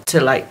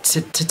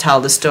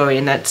tell the story,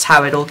 and that's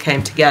how it all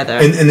came together.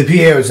 And the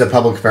PAO is the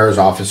public affairs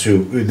office who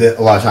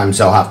a lot of times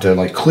they'll have to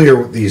like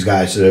clear these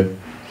guys to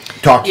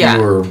talk to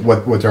you or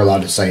what they're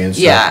allowed to say and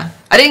stuff. Yeah.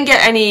 I didn't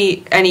get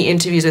any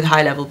interviews with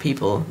high-level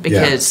people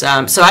because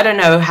so I don't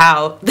know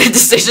how the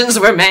decisions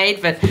were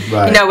made, but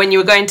when you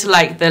were going to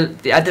like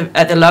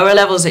at the lower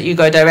levels that you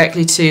go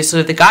directly to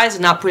sort of the guys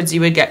and upwards,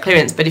 you would get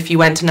clearance, but if you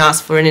went and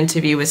asked for an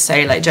interview with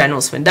say like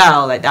General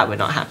Swindell, like that would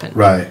not happen.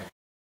 Right.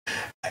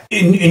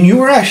 And you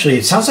were actually,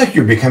 it sounds like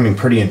you're becoming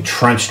pretty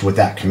entrenched with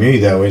that community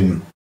though,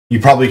 and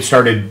you probably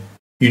started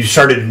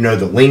to know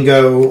the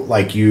lingo,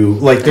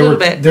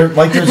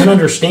 there's an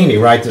understanding,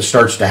 right, that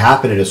starts to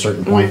happen at a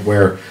certain point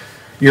where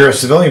you're a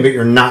civilian, but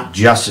you're not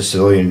just a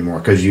civilian anymore,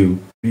 because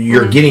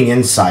you're getting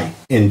insight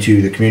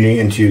into the community,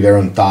 into their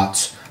own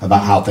thoughts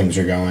about how things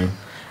are going.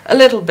 A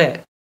little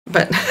bit,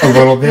 but a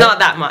little bit, not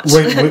that much.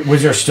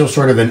 Was there still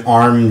sort of an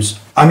arms?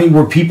 I mean,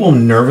 were people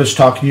nervous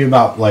talking to you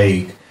about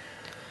like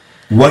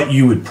what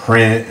you would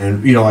print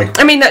and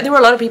I mean, there were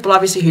a lot of people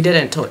obviously who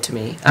didn't talk to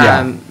me.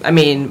 I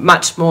mean,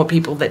 much more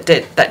people that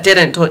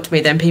didn't talk to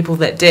me than people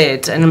that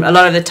did, and a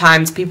lot of the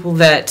times people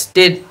that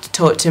did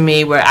talk to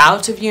me were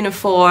out of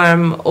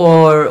uniform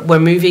or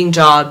were moving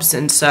jobs,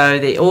 and so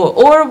they or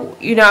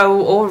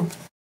for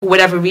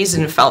whatever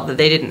reason felt that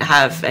they didn't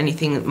have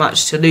anything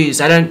much to lose.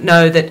 I don't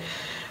know that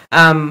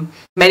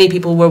many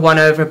people were won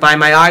over by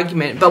my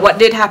argument, but what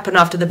did happen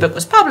after the book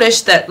was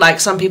published, that like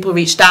some people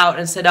reached out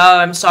and said, oh,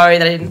 I'm sorry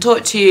that I didn't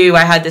talk to you,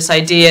 I had this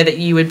idea that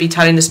you would be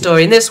telling the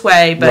story in this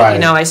way, but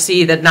I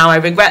see that now I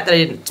regret that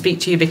I didn't speak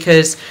to you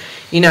because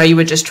you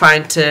were just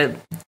trying to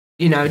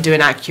do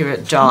an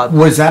accurate job.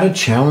 Was that a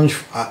challenge?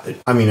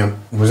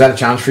 Was that a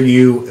challenge for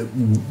you?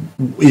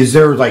 Is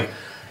there like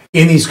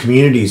in these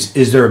communities,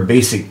 is there a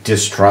basic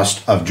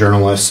distrust of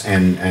journalists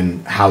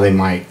and how they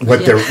might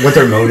what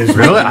their motives?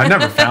 Really, I've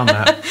never found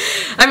that.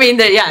 I mean,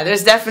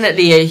 there's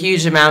definitely a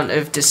huge amount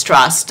of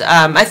distrust.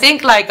 I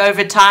think like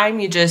over time,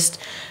 you just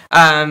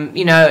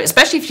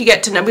especially if you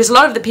get to know, because a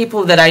lot of the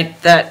people that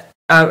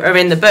are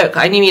in the book,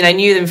 I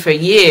knew them for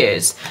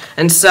years,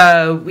 and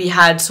so we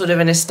had sort of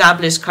an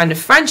established kind of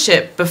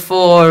friendship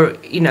before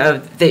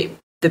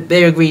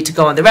they agreed to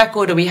go on the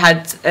record, or we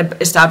had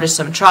established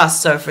some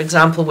trust. So, for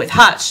example, with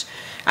Hutch,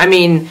 I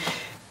mean,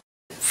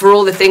 for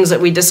all the things that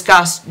we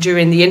discussed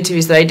during the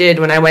interviews that I did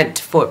when I went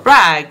to Fort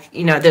Bragg,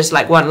 there's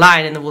like one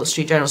line in the Wall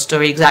Street Journal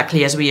story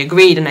exactly as we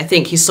agreed, and I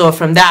think he saw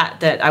from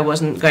that I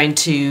wasn't going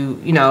to,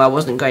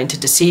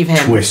 deceive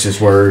him, twist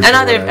his words, and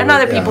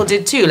other people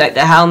did too, like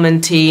the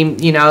Hellman team.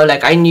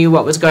 Like I knew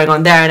what was going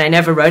on there, and I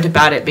never wrote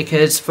about it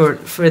because for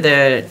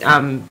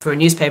a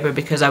newspaper,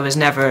 because it was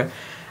never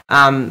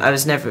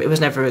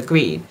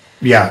agreed.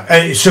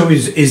 Yeah. So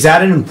is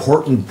that an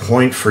important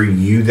point for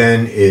you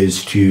then,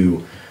 is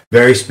to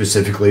very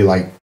specifically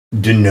like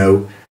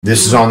denote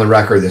this is on the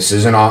record, this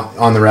isn't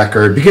on the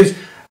record? Because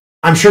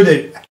I'm sure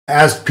that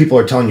as people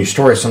are telling you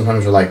stories,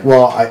 sometimes they're like,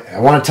 well, I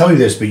want to tell you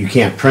this, but you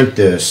can't print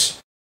this,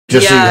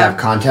 just so you have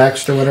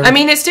context or whatever. I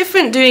mean, it's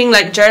different doing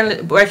like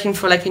working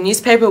for like a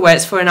newspaper where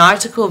it's for an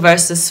article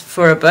versus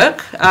for a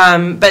book.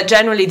 But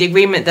generally the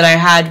agreement that I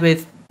had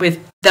with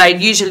that I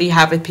usually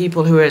have with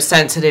people who are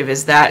sensitive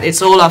is that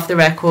it's all off the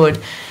record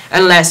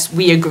unless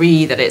we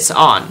agree that it's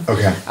on.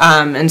 Okay.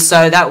 And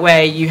so that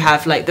way you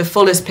have like the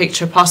fullest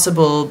picture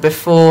possible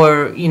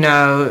before,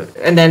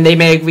 and then they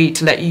may agree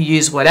to let you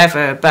use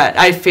whatever, but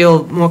I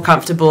feel more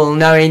comfortable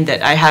knowing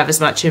that I have as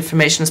much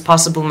information as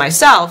possible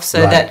myself,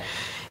 so that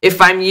if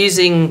I'm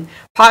using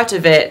part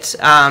of it,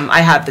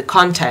 I have the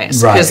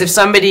context. Because if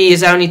somebody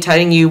is only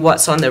telling you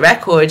what's on the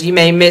record, you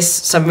may miss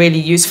some really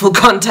useful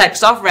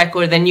context off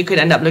record, then you could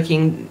end up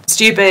looking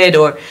stupid,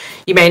 or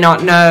you may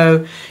not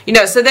know,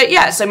 so that,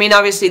 yes, I mean,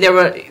 obviously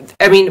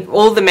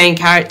all the main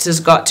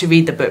characters got to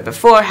read the book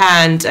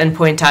beforehand and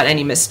point out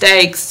any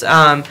mistakes,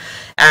 and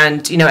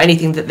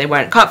anything that they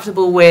weren't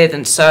comfortable with,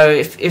 and so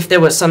if there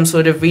was some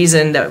sort of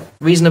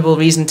reasonable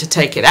reason to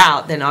take it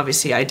out, then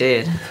obviously I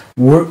did.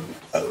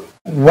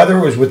 Whether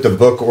it was with the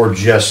book or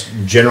just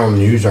general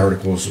news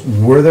articles,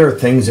 were there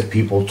things that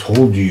people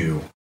told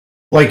you,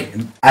 like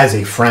as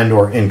a friend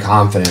or in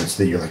confidence,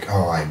 that you're like,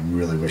 oh, I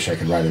really wish I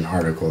could write an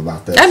article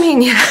about this? I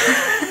mean, yeah,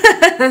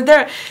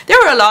 there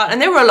were a lot,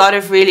 and there were a lot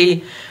of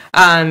really,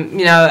 some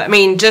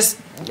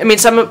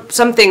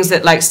things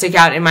that like stick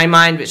out in my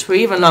mind, which were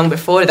even long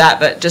before that.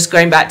 But just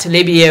going back to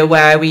Libya,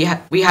 where we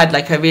had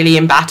like a really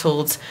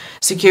embattled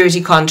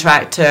security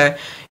contractor,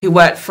 who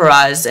worked for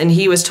us, and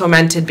he was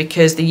tormented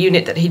because the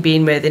unit that he'd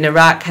been with in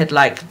Iraq had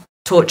like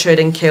tortured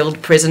and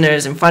killed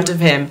prisoners in front of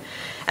him.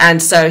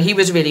 And so he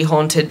was really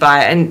haunted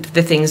by it and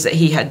the things that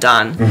he had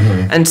done.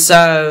 And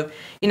so,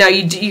 you know,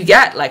 you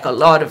get like a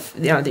lot of,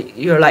 you know,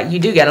 you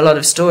do get a lot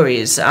of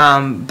stories.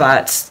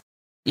 But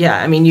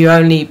yeah, I mean,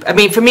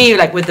 for me,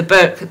 like with the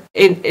book,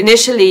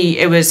 initially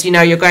it was, you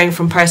know, you're going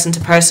from person to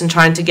person,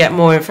 trying to get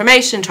more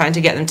information, trying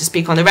to get them to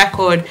speak on the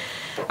record.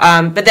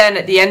 But then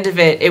at the end of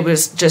it, it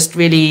was just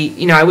really,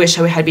 you know, I wish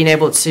I had been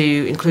able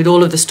to include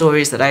all of the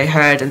stories that I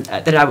heard and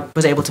that I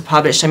was able to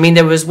publish. I mean,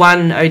 there was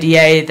one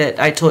ODA that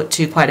I talked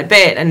to quite a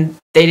bit, and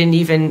they didn't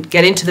even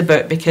get into the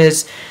book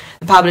because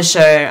the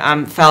publisher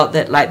felt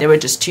that like there were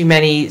just too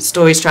many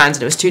story strands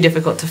and it was too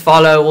difficult to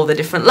follow all the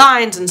different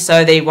lines, and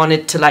so they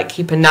wanted to like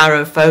keep a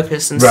narrow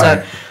focus. And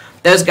so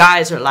those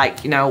guys were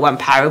like, you know, one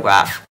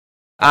paragraph.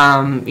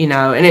 You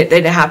know, and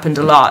it happened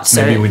a lot.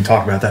 So maybe we can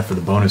talk about that for the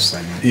bonus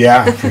segment.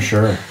 Yeah, for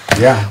sure.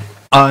 Yeah.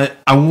 I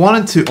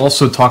wanted to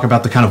also talk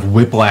about the kind of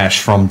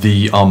whiplash from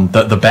the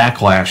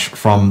backlash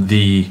from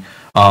the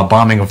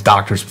bombing of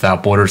Doctors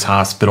Without Borders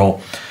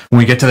Hospital. When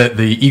we get to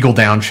the Eagle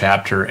Down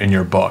chapter in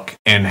your book,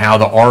 and how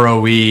the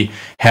ROE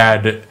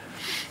had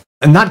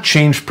not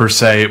changed per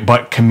se,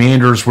 but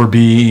commanders were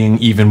being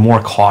even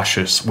more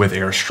cautious with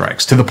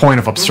airstrikes to the point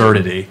of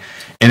absurdity.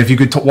 And if you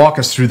could walk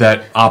us through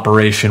that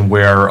operation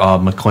where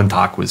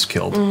McClintock was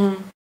killed.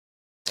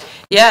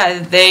 Yeah,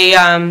 they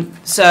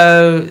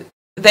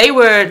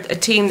were a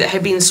team that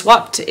had been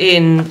swapped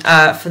in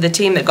for the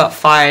team that got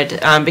fired,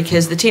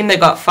 because the team that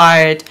got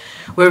fired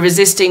were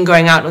resisting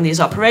going out on these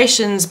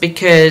operations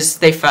because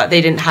they felt they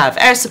didn't have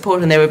air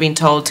support, and they were being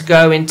told to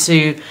go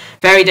into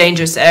very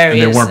dangerous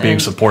areas. And they weren't being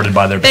supported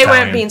by their battalion. They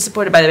weren't being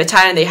supported by the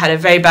battalion. They had a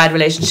very bad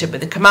relationship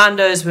with the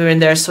commandos. We were in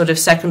their sort of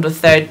second or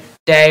third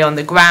day on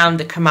the ground.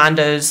 The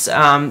commandos,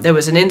 there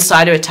was an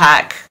insider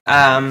attack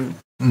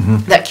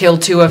that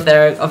killed two of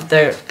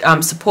their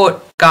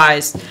support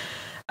guys.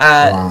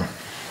 Wow.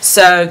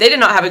 So they did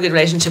not have a good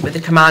relationship with the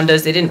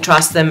commandos. They didn't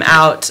trust them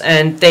out,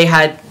 and they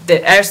had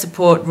the air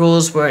support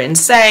rules were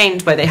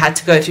insane, where they had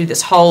to go through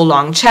this whole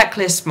long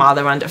checklist while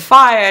they're under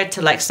fire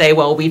to like say,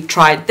 well, we've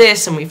tried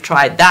this and we've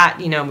tried that,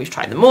 you know, and we've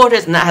tried the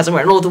mortars and that hasn't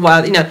worked, and all the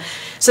while, you know.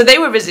 So they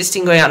were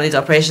resisting going out on these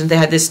operations. They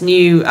had this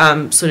new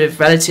sort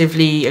of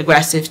relatively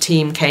aggressive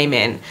team came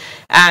in,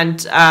 and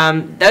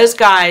those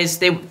guys,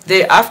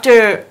 they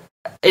after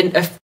in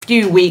a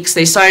few weeks,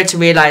 they started to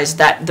realize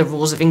that the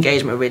rules of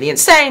engagement were really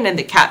insane, and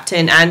the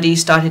captain, Andy,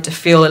 started to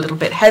feel a little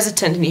bit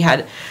hesitant, and he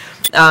had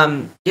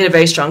a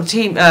very strong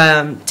team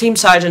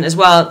sergeant as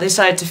well. They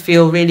started to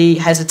feel really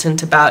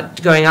hesitant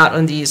about going out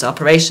on these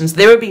operations.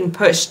 They were being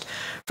pushed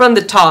from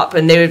the top,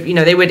 and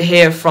they would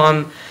hear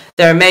from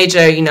their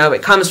major, you know,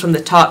 it comes from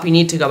the top, you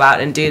need to go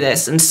out and do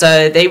this. And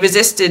so they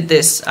resisted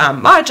this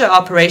Marja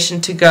operation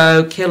to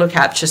go kill or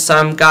capture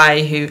some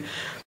guy who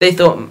they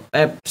thought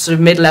a sort of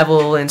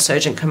mid-level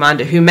insurgent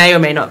commander who may or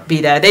may not be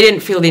there. They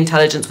didn't feel the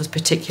intelligence was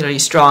particularly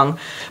strong.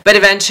 But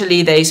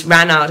eventually they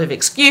ran out of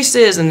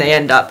excuses, and they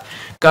end up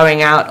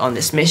going out on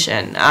this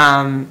mission.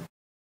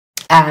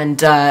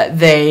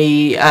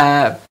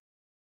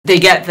 They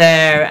get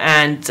there,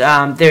 and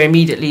they're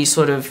immediately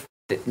sort of,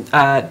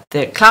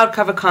 the cloud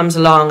cover comes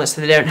along,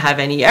 so they don't have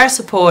any air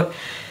support.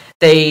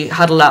 They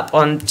huddle up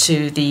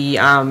onto the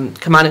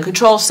command and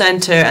control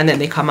center, and then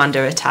they come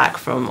under attack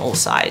from all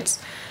sides.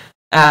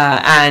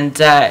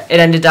 It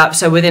ended up,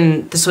 so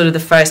within the sort of the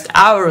first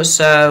hour or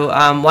so,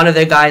 one of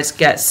their guys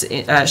gets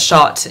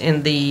shot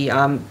in the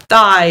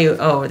thigh.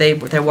 Oh,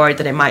 they're worried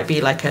that it might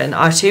be like an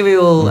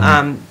arterial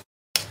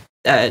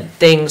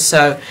thing.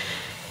 So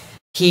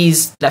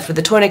he's left with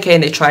a tourniquet,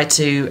 and they try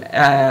to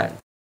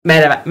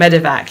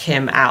medevac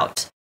him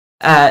out.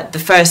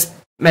 The first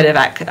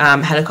medevac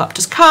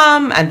helicopters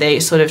come, and they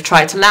sort of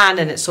try to land,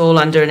 and it's all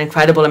under an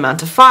incredible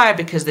amount of fire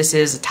because this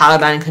is a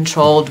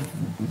Taliban-controlled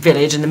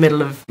village in the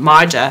middle of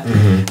Marja,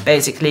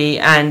 basically,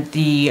 and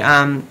the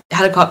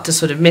helicopter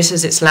sort of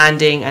misses its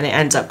landing, and it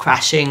ends up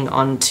crashing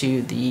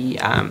onto the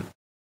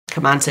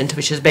command center,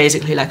 which is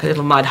basically like a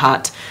little mud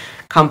hut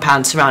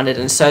compound surrounded.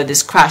 And so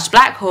this crashed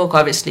Black Hawk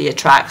obviously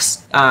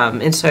attracts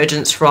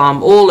insurgents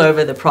from all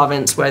over the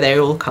province, where they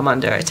all come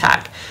under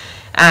attack,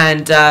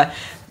 and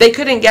they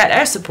couldn't get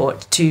air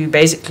support to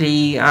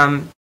basically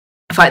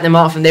fight them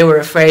off, and they were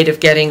afraid of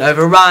getting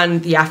overrun.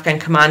 The Afghan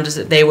commanders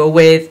that they were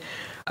with,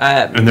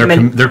 and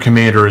their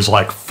commander is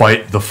like,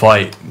 fight the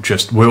fight,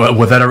 just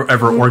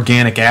whatever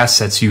organic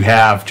assets you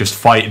have, just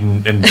fight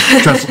and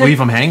just leave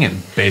them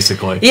hanging,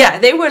 basically. Yeah,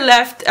 they were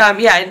left,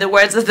 in the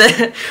words of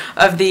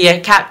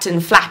the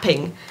captain,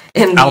 flapping.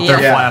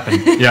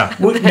 Flapping, yeah.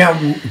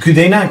 Now, could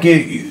they not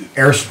get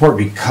air support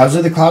because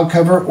of the cloud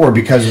cover, or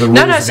because of the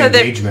rules of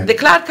engagement? The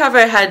cloud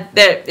cover had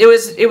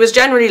it was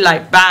generally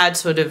like bad,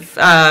 sort of.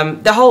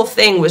 The whole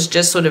thing was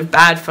just sort of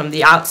bad from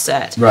the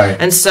outset, right?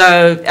 And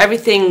so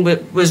everything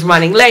was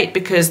running late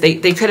because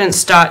they couldn't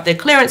start their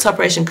clearance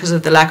operation because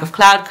of the lack of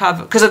cloud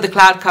cover, because of the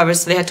cloud cover.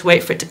 So they had to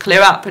wait for it to clear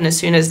up, and as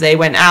soon as they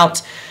went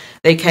out,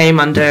 they came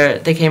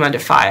under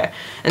fire.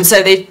 And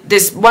so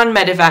this one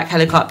medevac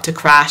helicopter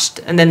crashed,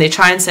 and then they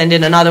try and send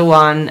in another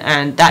one,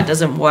 and that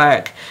doesn't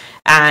work.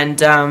 And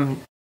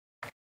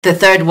the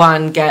third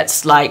one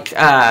gets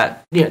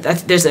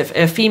there's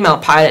a female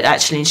pilot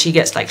actually, and she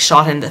gets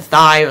shot in the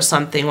thigh or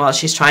something while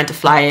she's trying to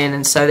fly in,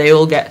 and so they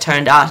all get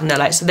turned out,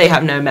 and so they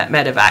have no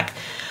medevac.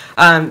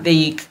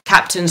 The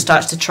captain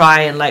starts to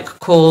try and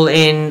call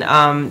in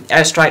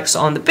airstrikes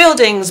on the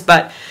buildings,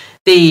 but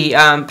the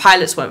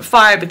pilots won't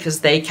fire because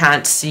they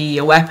can't see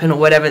a weapon or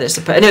whatever they're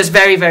supposed. And it was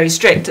very, very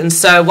strict. And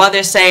so while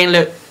they're saying,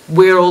 "Look,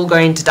 we're all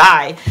going to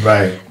die,"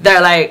 right?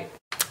 They're like,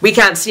 "We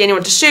can't see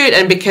anyone to shoot."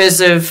 And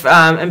because of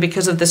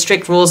the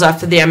strict rules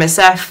after the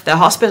MSF, the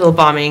hospital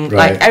bombing,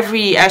 right,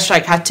 every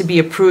airstrike had to be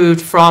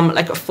approved from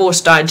a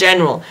 4-star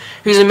general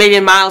who's a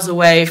million miles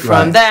away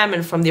from them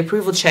and from the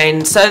approval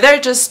chain. So they're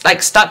just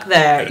stuck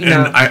there. You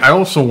know. I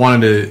also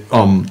wanted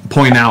to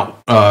point out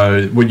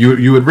what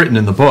you had written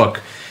in the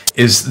book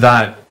is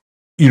that,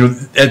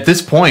 at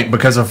this point,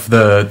 because of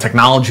the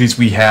technologies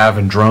we have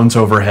and drones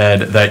overhead,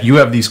 that you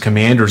have these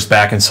commanders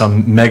back in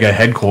some mega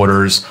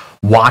headquarters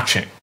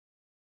watching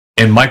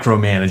and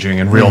micromanaging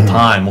in real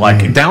time,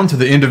 down to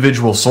the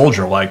individual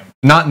soldier,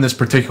 not in this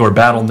particular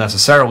battle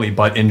necessarily,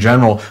 but in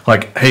general,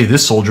 hey,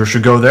 this soldier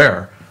should go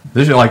there.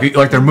 This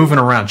like they're moving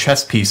around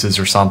chess pieces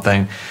or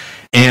something.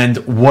 And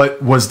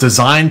what was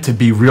designed to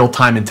be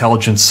real-time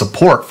intelligence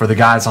support for the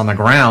guys on the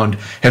ground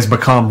has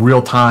become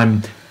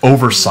real-time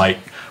oversight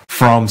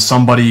from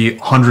somebody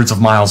hundreds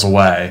of miles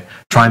away,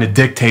 trying to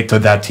dictate to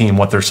that team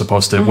what they're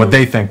supposed to, what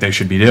they think they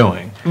should be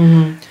doing.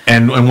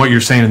 And what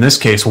you're saying in this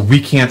case, we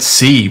can't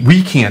see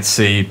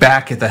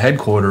back at the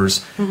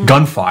headquarters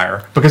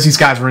gunfire because these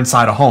guys were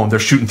inside a home. They're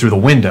shooting through the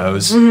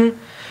windows. And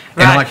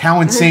how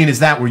insane is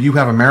that, where you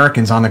have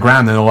Americans on the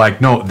ground and they're like,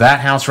 no,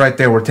 that house right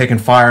there, we're taking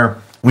fire.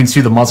 We can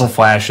see the muzzle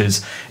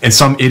flashes, and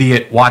some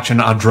idiot watching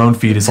on drone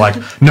feed is like,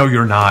 no,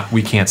 you're not.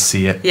 We can't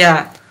see it.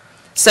 Yeah.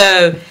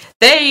 So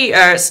they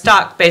are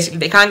stuck, basically.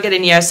 They can't get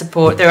any air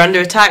support. They're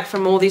under attack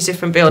from all these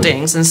different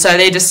buildings. And so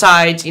they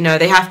decide,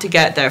 they have to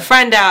get their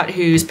friend out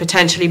who's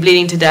potentially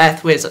bleeding to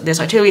death with this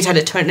artillery. He's had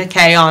a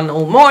tourniquet on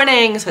all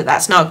morning, so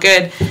that's not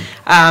good.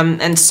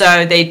 And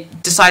so they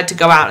decide to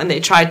go out, and they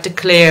tried to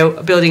clear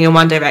a building in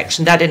one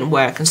direction. That didn't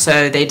work. And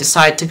so they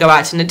decide to go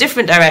out in a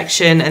different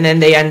direction, and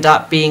then they end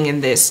up being in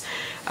this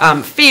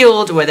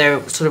field where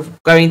they're sort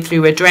of going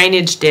through a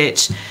drainage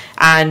ditch,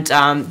 and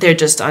they're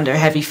just under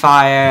heavy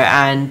fire.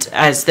 And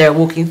as they're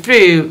walking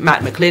through,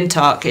 Matt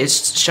McClintock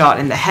is shot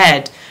in the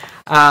head,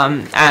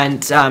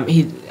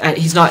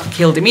 he's not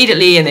killed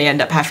immediately, and they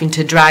end up having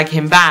to drag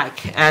him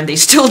back, and they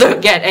still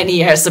don't get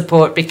any air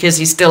support because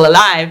he's still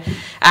alive.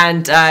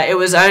 And it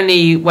was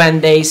only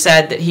when they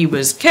said that he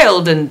was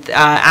killed, and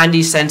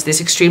Andy sends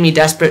this extremely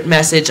desperate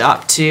message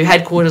up to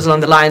headquarters along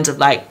the lines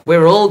of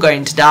we're all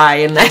going to die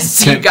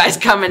unless you guys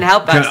come and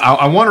help us.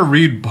 I want to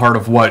read part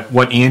of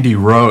what Andy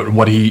wrote,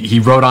 what he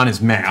wrote on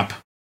his map,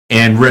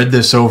 and read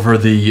this over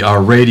the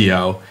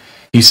radio.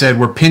 He said,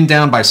 "We're pinned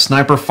down by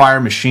sniper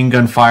fire, machine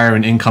gun fire,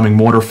 and incoming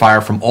mortar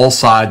fire from all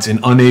sides and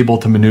unable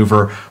to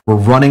maneuver. We're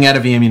running out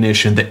of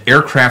ammunition. The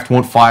aircraft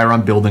won't fire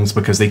on buildings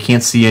because they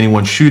can't see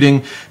anyone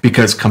shooting,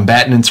 because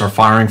combatants are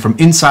firing from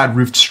inside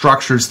roofed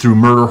structures through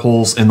murder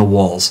holes in the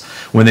walls.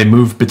 When they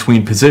move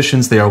between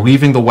positions, they are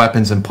leaving the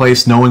weapons in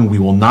place, knowing we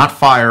will not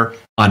fire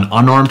on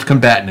unarmed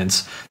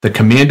combatants. The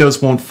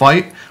commandos won't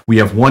fight. We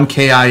have one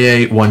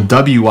KIA, one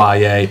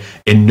WIA,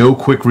 and no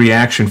quick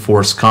reaction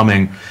force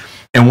coming."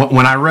 And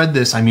when I read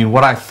this,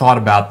 what I thought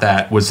about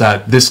that was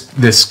that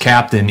this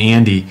captain,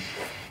 Andy,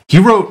 he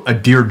wrote a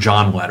Dear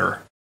John letter.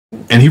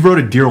 And he wrote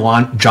a Dear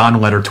John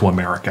letter to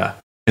America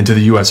and to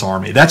the U.S.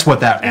 Army. That's what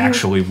that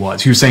actually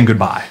was. He was saying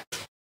goodbye.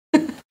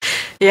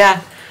 Yeah.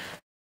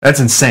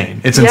 That's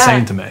insane. It's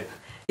insane to me.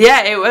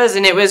 Yeah, it was,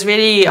 and it was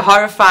really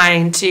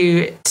horrifying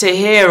to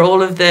hear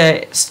all of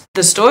the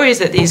stories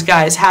that these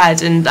guys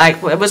had, and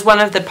it was one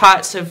of the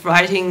parts of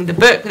writing the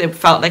book that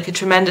felt like a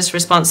tremendous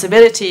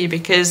responsibility,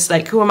 because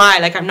who am I?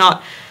 I'm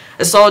not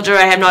a soldier,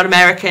 I am not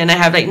American, I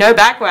have no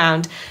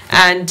background,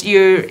 and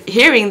you're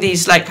hearing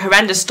these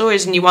horrendous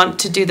stories, and you want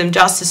to do them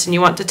justice, and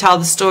you want to tell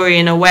the story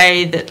in a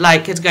way that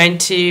is going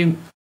to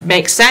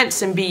make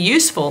sense and be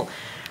useful,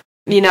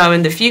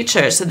 in the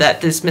future, so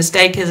that this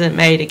mistake isn't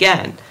made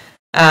again.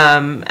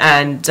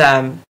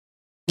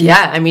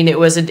 It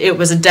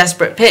was a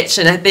desperate pitch,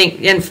 and I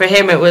think, and for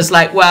him it was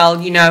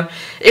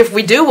if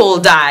we do all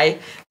die,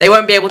 they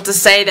won't be able to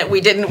say that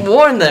we didn't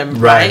warn them,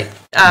 right?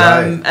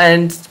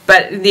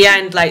 But in the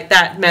end,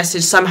 that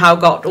message somehow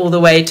got all the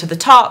way to the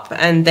top,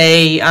 and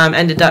they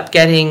ended up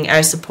getting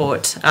air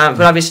support.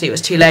 But obviously it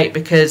was too late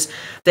because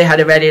they had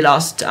already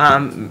lost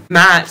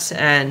Matt,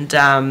 and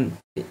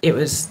it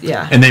was,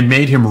 And they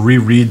made him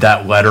reread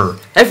that letter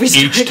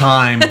each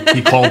time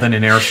he called in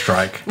an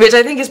airstrike. Which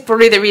I think is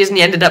probably the reason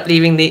he ended up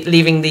leaving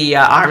the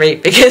army,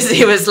 because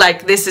he was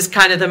this is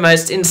kind of the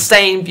most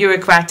insane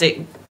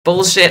bureaucratic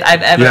bullshit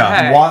I've ever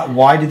heard.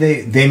 Why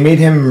did they made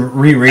him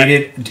reread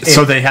it?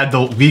 So they had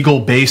the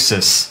legal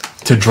basis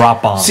to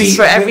drop bombs.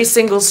 For every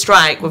single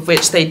strike, of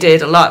which they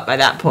did a lot by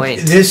that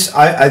point.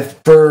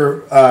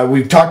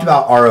 We've talked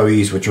about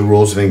ROEs, which are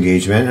rules of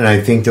engagement, and I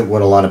think that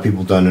what a lot of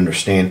people don't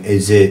understand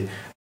is that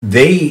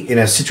they, in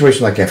a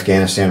situation like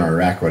Afghanistan or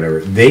Iraq or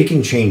whatever, they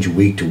can change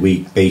week to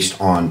week based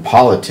on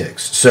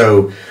politics.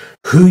 So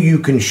who you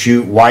can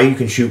shoot, why you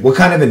can shoot, what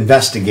kind of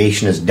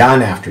investigation is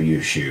done after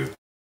you shoot,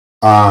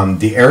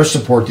 the air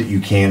support that you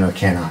can or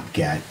cannot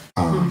get.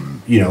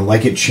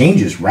 It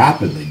changes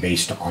rapidly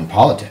based on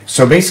politics.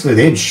 So basically,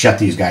 they'd shut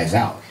these guys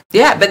out.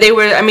 Yeah, but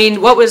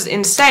what was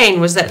insane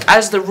was that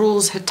as the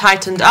rules had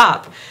tightened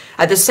up,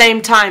 at the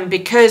same time,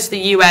 because the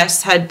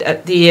U.S.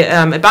 the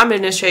Obama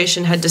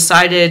administration had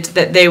decided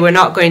that they were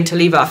not going to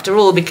leave after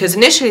all, because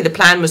initially the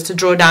plan was to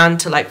draw down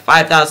to like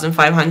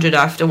 5,500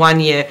 after 1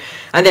 year,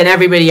 and then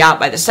everybody out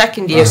by the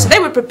second year. So they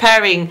were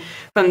preparing.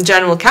 From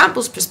General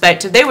Campbell's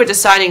perspective, they were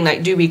deciding,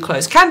 like, do we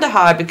close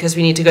Kandahar because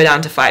we need to go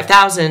down to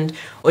 5,000,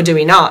 or do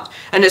we not?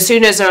 And as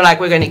soon as they're like,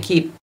 we're going to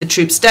keep the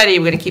troops steady,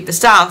 we're going to keep the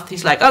South,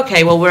 he's like,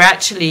 okay, well, we're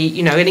actually,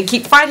 going to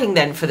keep fighting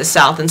then for the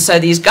South. And so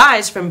these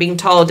guys, from being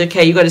told,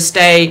 okay, you got to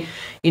stay,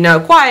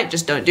 quiet,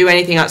 just don't do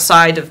anything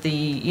outside of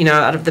the,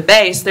 out of the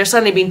base, they're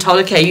suddenly being told,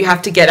 okay, you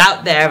have to get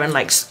out there and,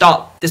 like,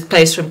 stop this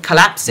place from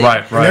collapsing.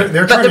 Right.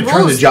 They're trying to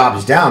turn the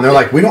jobs down. They're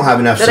like, we don't have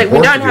enough support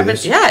we don't have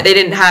it. Yeah, they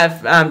didn't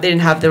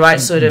have the right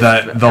sort of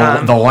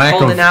the lack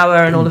golden hour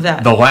and all of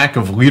that. The lack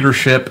of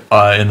leadership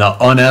and the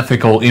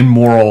unethical,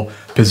 immoral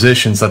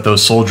positions that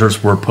those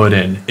soldiers were put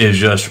in is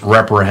just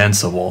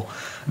reprehensible.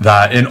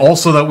 And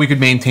also that we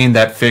could maintain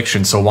that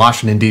fiction, so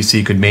Washington,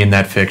 D.C. could maintain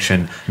that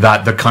fiction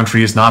that the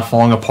country is not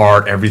falling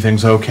apart,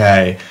 everything's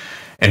okay.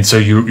 And so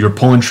you're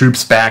pulling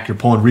troops back, you're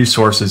pulling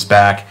resources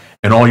back,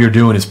 and all you're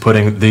doing is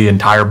putting the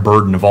entire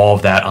burden of all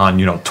of that on,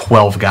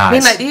 12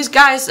 guys. These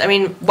guys,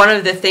 one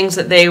of the things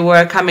that they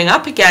were coming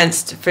up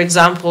against, for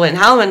example, in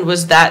Helmand,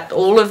 was that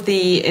all of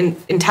the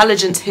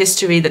intelligence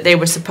history that they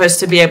were supposed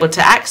to be able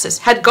to access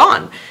had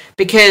gone.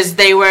 Because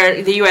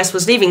the US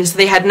was leaving, so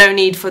they had no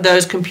need for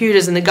those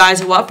computers and the guys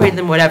who operated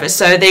them, whatever.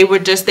 So they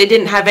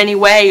didn't have any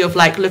way of,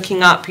 like,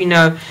 looking up,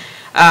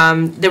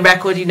 the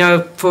record,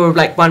 for,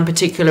 like, one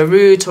particular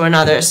route or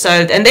another.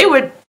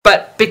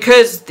 But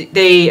because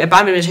the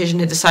Obama administration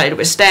had decided it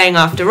was staying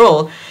after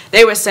all,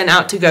 they were sent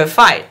out to go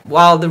fight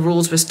while the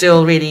rules were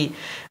still really,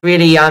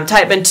 really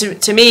tight. But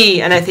to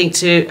me, and I think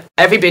to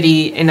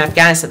everybody in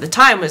Afghanistan at the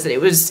time, was that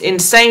it was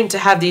insane to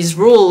have these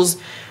rules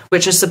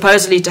which are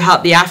supposedly to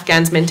help the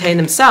Afghans maintain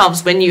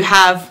themselves, when you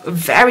have a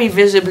very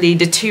visibly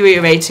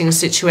deteriorating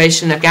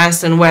situation in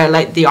Afghanistan where,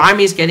 like, the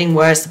army's getting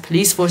worse, the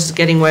police force is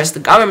getting worse, the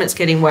government's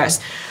getting worse.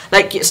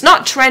 Like, it's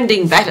not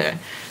trending better.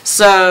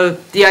 So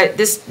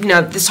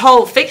this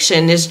whole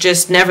fiction is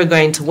just never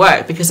going to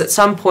work, because at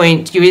some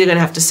point you're either going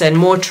to have to send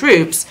more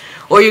troops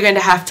or you're going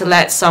to have to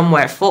let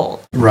somewhere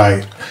fall.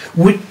 Right.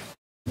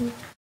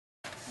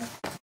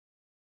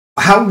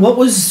 What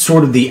was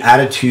sort of the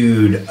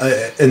attitude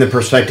and the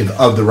perspective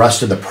of the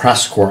rest of the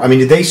press corps?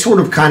 Did they sort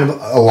of kind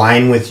of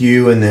align with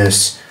you in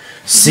this,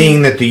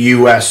 seeing that the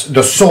U.S.,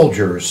 the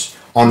soldiers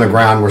on the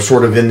ground were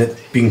sort of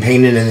being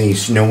painted in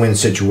these no-win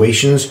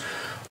situations?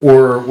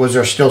 Or was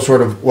there still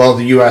sort of, well,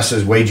 the U.S.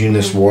 is waging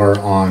this war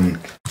on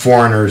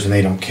foreigners and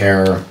they don't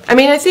care?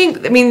 I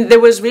think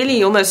there was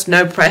really almost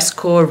no press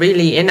corps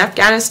really in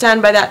Afghanistan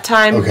by that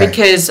time,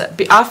 because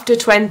after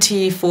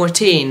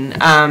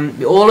 2014,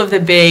 all of the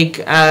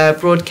big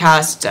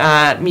broadcast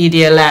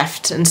media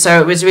left. And so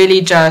it was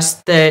really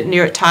just the New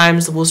York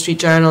Times, the Wall Street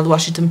Journal, the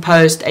Washington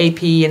Post,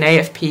 AP and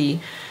AFP,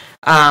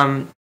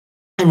 and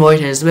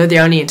Reuters were the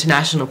only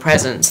international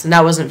presence, and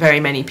that wasn't very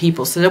many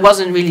people, so there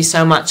wasn't really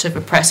so much of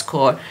a press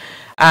corps.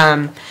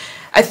 I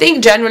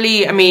think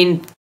generally,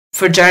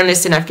 for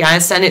journalists in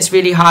Afghanistan, it's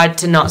really hard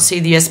to not see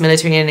the US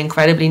military in an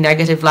incredibly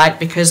negative light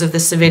because of the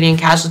civilian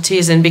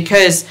casualties, and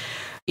because,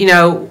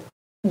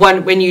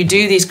 when you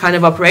do these kind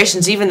of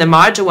operations, even the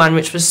Marja one,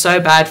 which was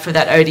so bad for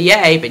that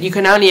ODA, but you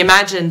can only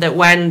imagine that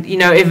when,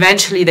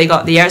 eventually they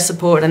got the air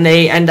support and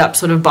they end up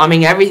sort of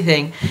bombing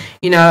everything,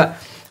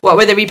 what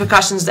were the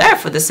repercussions there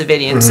for the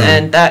civilians? Mm-hmm.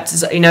 And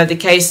that's, the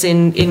case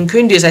in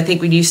Kunduz. I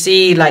think when you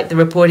see, like, the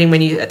reporting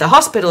when you at the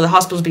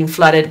hospital's being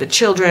flooded with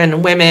children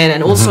and women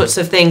and all sorts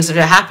of things that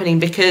are happening,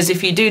 because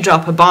if you do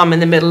drop a bomb in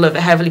the middle of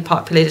a heavily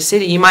populated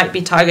city, you might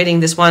be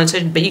targeting this one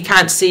city, but you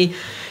can't see,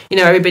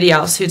 everybody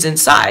else who's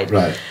inside.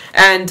 Right.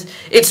 And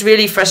it's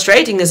really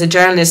frustrating as a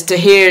journalist to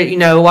hear,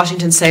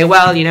 Washington say,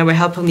 well, we're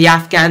helping the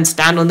Afghans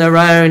stand on their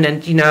own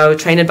and,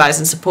 train, advise,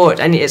 and support.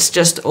 And it's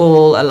just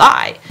all a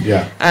lie.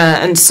 Yeah.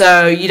 And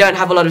so you don't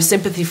have a lot of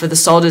sympathy for the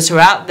soldiers who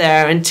are out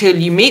there until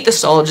you meet the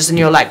soldiers and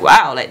you're like,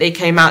 wow, like, they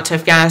came out to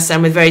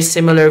Afghanistan with very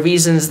similar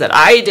reasons that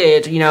I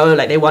did,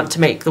 like they want to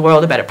make the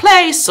world a better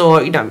place,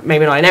 or,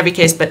 maybe not in every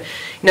case, but,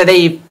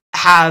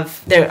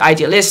 they're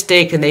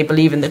idealistic and they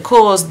believe in the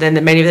cause. Then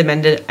many of them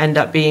end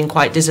up being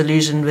quite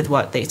disillusioned with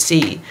what they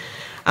see.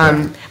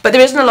 But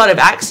there isn't a lot of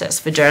access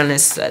for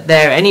journalists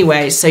there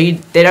anyway, so you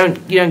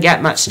don't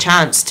get much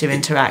chance to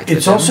interact with them.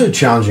 It's also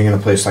challenging in a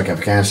place like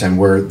Afghanistan,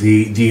 where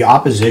the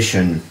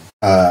opposition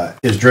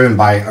is driven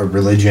by a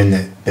religion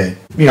that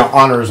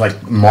honors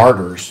like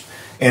martyrs.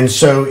 And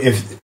so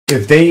if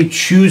they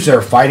choose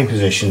their fighting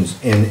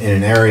positions in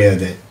an area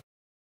that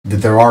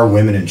there are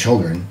women and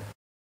children,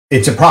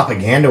 it's a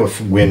propaganda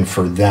win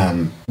for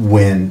them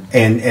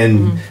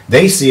and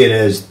they see it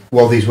as,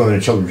 well, these women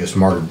and children just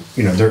martyred,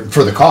 they're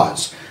for the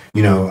cause,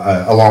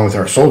 along with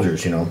our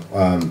soldiers,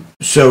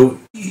 so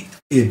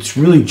it's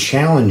really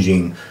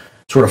challenging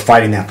sort of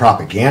fighting that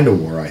propaganda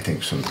war, I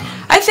think, sometimes.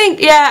 I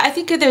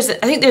think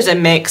there's a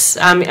mix.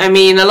 I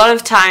mean, a lot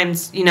of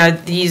times,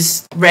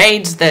 these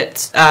raids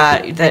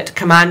that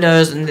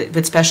commandos and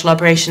with special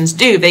operations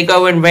do, they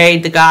go and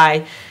raid the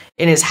guy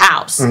in his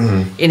house,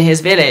 in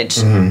his village,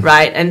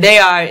 right? And they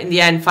are, in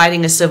the end,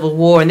 fighting a civil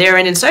war, and they're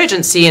an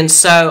insurgency. And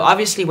so,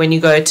 obviously, when you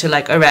go to,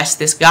 like, arrest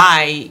this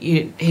guy,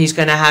 he's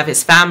going to have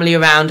his family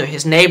around, or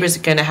his neighbors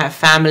are going to have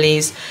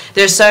families.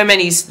 There's so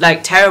many,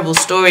 like, terrible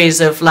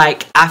stories of,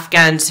 like,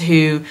 Afghans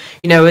who,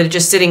 are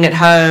just sitting at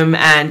home,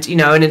 and,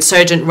 an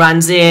insurgent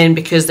runs in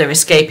because they're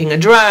escaping a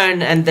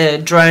drone, and the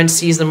drone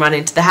sees them run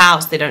into the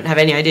house. They don't have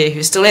any idea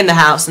who's still in the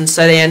house, and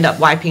so they end up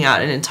wiping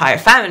out an entire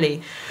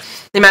family.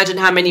 Imagine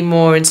how many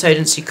more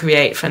insurgents you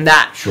create from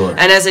that. Sure.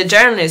 And as a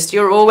journalist,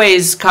 you're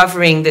always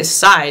covering this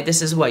side.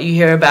 This is what you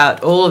hear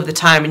about all of the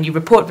time, and you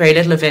report very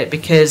little of it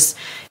because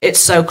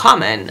it's so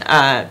common.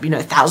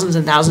 Thousands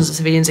and thousands of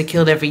civilians are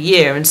killed every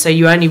year, and so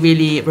you only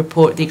really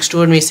report the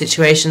extraordinary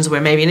situations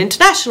where maybe an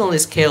international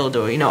is killed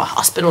or, a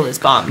hospital is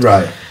bombed.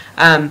 Right.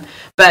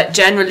 But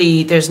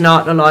generally, there's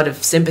not a lot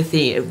of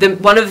sympathy.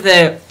 One of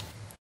the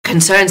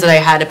concerns that I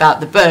had about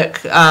the book,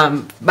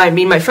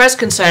 my first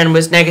concern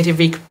was negative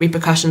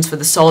repercussions for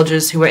the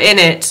soldiers who were in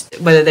it,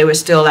 whether they were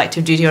still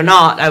active duty or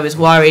not. I was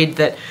worried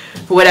that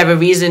for whatever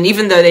reason,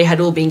 even though they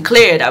had all been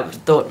cleared, I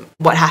thought,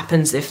 what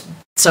happens if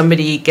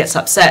somebody gets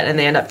upset and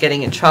they end up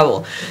getting in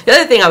trouble? The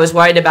other thing I was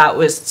worried about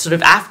was sort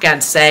of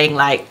Afghans saying,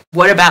 like,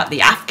 what about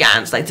the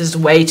Afghans? Like, this is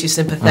way too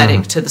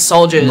sympathetic to the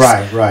soldiers.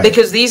 Right.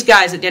 Because these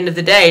guys, at the end of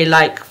the day,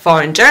 like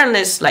foreign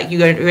journalists, like,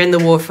 you're in the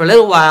war for a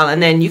little while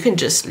and then you can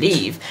just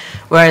leave.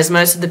 Whereas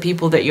most of the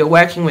people that you're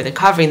working with and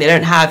covering, they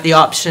don't have the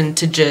option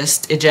to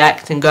just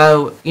eject and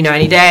go,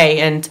 any day.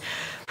 And,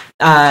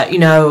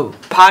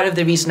 part of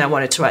the reason I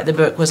wanted to write the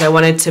book was I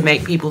wanted to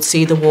make people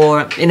see the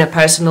war in a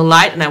personal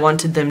light, and I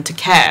wanted them to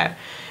care.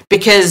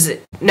 Because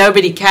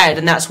nobody cared,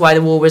 and that's why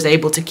the war was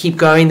able to keep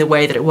going the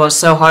way that it was,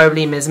 so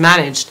horribly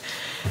mismanaged.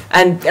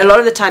 And a lot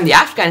of the time, the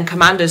Afghan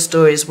commando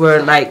stories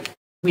were like,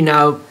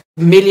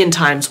 million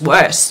times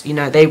worse.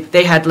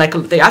 They had, like,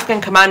 the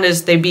Afghan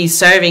commanders, they'd be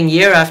serving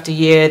year after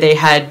year. They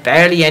had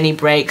barely any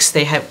breaks.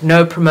 They had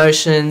no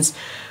promotions,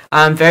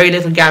 very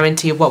little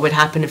guarantee of what would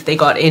happen if they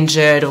got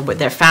injured or what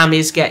their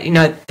families get.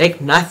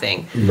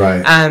 Nothing.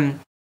 Right.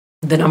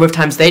 The number of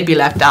times they'd be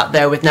left out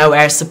there with no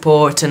air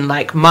support and,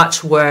 like,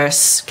 much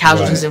worse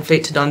casualties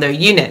inflicted on their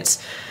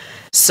units.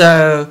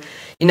 So,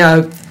 you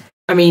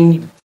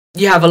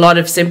have a lot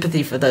of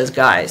sympathy for those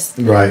guys.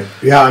 Right.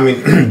 Yeah,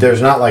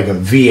 there's not like a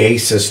VA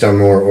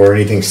system or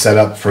anything set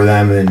up for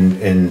them,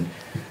 and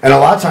a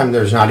lot of time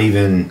there's not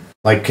even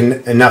like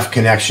enough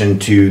connection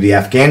to the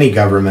Afghani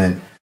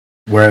government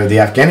where the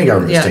Afghani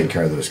government is taking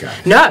care of those guys.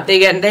 No,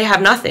 they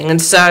have nothing.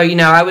 And so,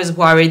 I was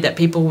worried that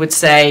people would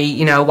say,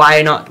 why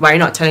are you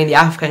not telling the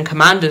Afghan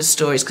commanders'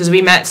 stories? Because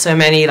we met so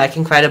many, like,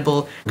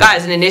 incredible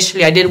guys. And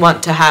initially I did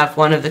want to have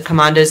one of the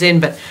commanders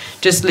in, but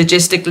just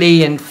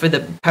logistically and for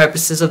the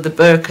purposes of the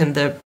book and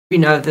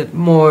the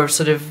more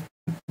sort of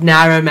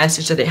narrow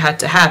message that it had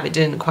to have, it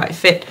didn't quite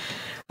fit.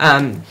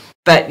 But,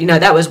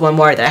 that was one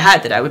worry that I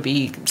had, that I would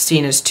be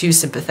seen as too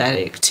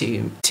sympathetic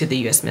to the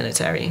U.S.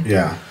 military.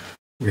 Yeah.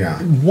 Yeah.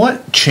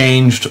 What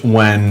changed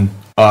when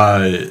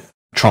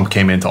Trump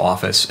came into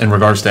office in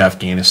regards to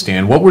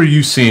Afghanistan? What were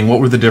you seeing? What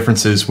were the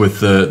differences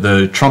with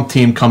the Trump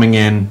team coming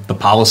in, the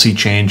policy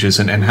changes,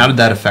 and how did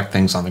that affect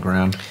things on the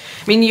ground?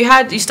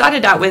 You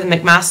started out with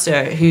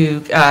McMaster,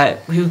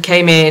 who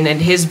came in,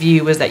 and his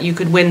view was that you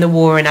could win the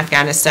war in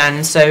Afghanistan.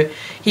 And so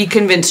he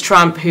convinced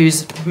Trump,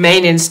 whose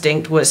main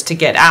instinct was to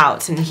get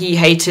out, and he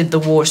hated the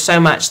war so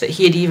much that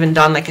he had even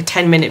done like a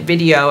 10-minute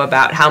video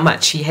about how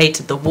much he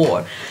hated the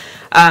war.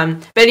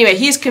 But anyway,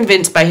 he's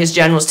convinced by his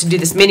generals to do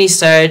this mini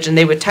surge, and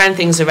they would turn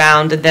things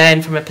around, and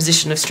then from a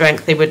position of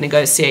strength they would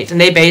negotiate. And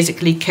they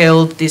basically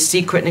killed this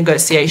secret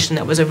negotiation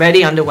that was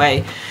already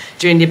underway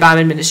during the Obama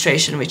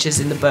administration, which is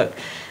in the book.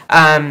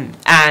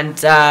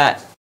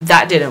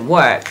 That didn't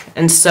work.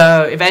 And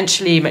so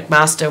eventually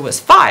McMaster was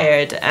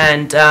fired,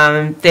 and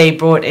they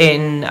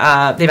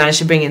managed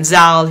to bring in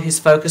Zal, whose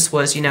focus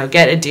was,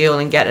 get a deal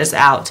and get us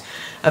out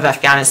of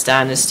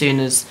Afghanistan as soon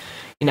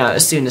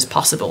as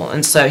possible.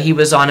 And so he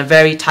was on a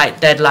very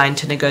tight deadline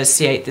to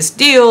negotiate this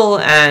deal,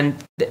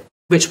 and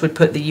which would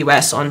put the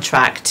US on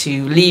track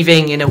to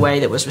leaving in a way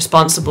that was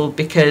responsible,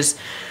 because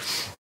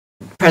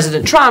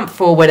President Trump,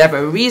 for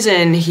whatever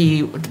reason,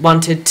 he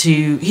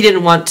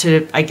didn't want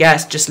to, I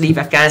guess, just leave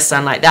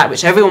Afghanistan like that,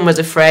 which everyone was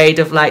afraid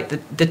of, like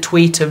the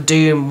tweet of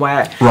doom,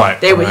 where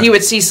he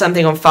would see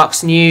something on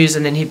Fox News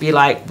and then he'd be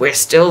like, we're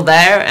still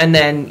there, and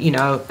then,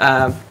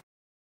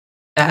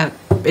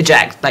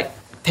 eject, like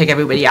take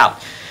everybody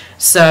out.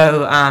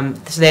 So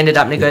they ended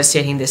up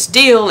negotiating this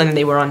deal, and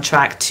they were on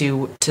track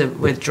to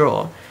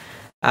withdraw.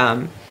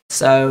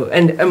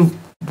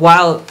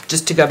 While,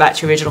 just to go back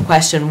to your original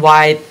question,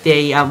 why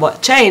they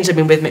what changed? I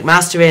mean, with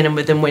McMaster in and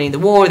with them winning the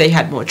war, they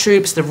had more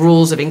troops. The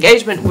rules of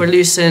engagement were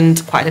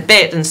loosened quite a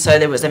bit, and so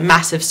there was a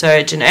massive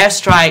surge in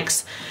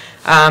airstrikes.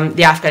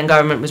 The Afghan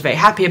government was very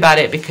happy about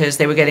it because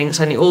they were getting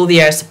suddenly all the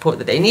air support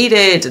that they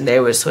needed, and they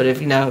were sort of,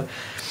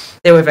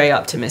 they were very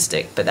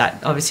optimistic, but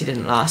that obviously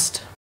didn't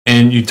last.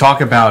 And you talk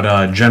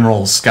about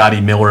General Scotty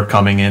Miller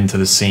coming into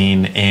the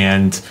scene,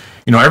 and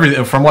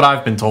from what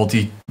I've been told,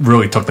 he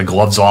really took the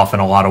gloves off in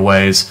a lot of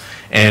ways.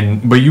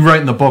 But you write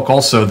in the book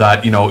also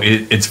that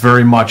it's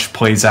very much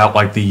plays out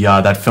like the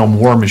that film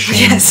War Machine,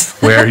 yes.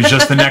 Where he's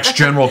just the next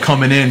general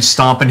coming in,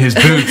 stomping his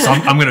boots.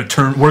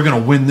 We're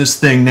gonna win this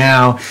thing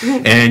now.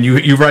 And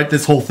you write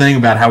this whole thing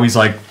about how he's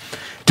like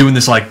doing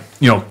this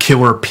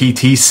killer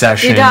PT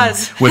session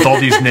with all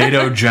these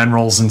NATO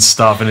generals and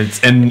stuff,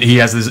 and he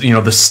has this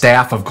the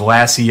staff of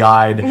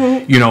glassy-eyed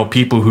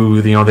people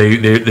who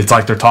it's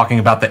like they're talking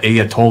about the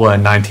Ayatollah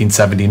in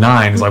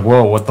 1979. It's like,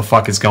 whoa, what the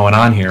fuck is going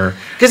on here?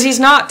 Because he's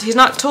not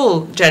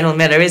tall, General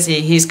Miller, is he?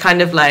 He's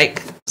kind of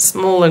like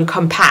small and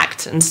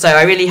compact, and so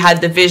I really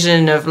had the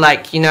vision of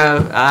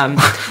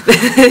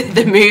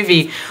the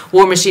movie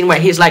War Machine, where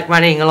he's like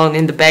running along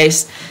in the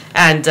base.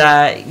 And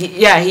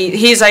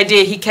his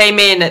idea, he came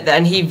in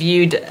and he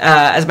viewed,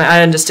 as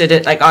I understood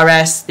it, like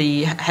RS,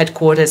 the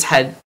headquarters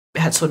had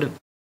sort of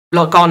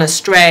gone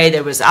astray.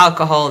 There was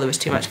alcohol, there was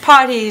too much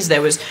parties,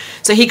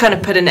 so he kind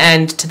of put an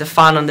end to the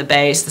fun on the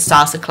base, the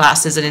salsa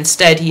classes, and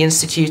instead he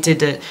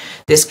instituted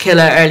this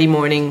killer early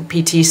morning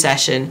PT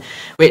session,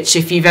 which,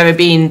 if you've ever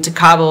been to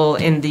Kabul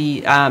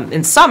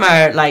in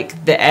summer,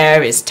 like, the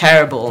air is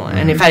terrible.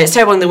 And in fact, it's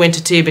terrible in the winter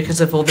too because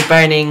of all the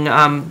burning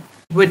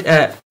wood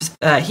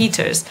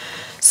heaters.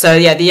 So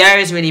yeah, the air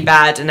is really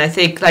bad, and I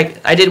think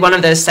I did one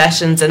of those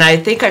sessions, and I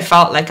think I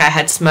felt like I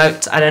had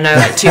smoked 2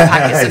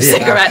 packets of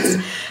cigarettes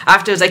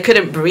afterwards. I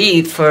couldn't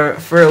breathe for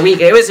a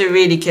week. It was a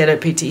really killer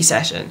PT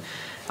session.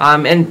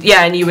 And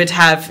he would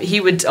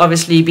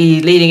obviously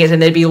be leading it, and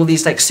there'd be all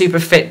these super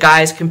fit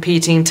guys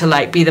competing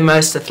to be the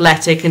most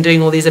athletic and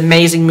doing all these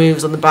amazing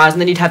moves on the bars, and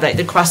then you'd have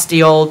the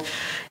crusty old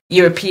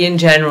European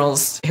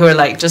generals who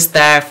are just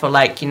there for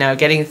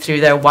getting through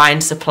their wine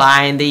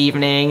supply in the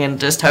evening and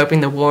just hoping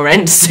the war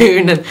ends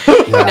soon, and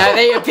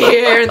they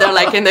appear and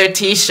they're in their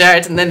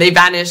t-shirts, and then they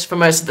vanish for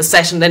most of the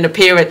session, then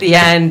appear at the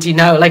end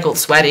all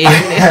sweaty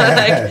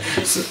and,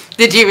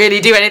 did you really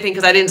do anything,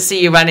 because I didn't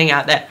see you running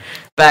out there.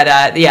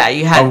 But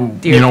you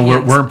had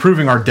we're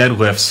improving our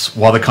deadlifts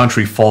while the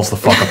country falls the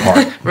fuck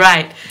apart.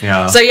 Right.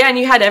 Yeah. So and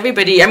you had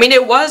everybody. I mean,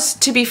 it was,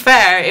 to be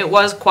fair, it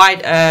was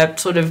quite a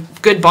sort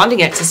of good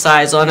bonding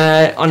exercise on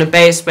a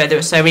base where there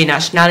were so many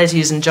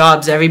nationalities and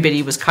jobs.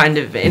 Everybody was kind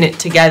of in it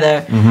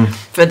together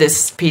for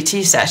this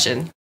PT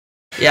session.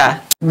 Yeah.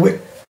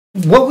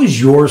 What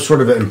was your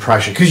sort of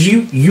impression? Because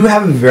you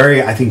have a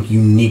very, I think,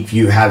 unique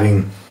view,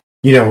 having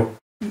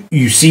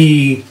you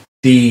see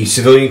the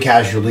civilian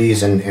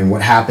casualties and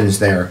what happens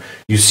there.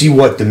 You see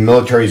what the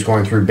military is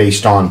going through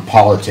based on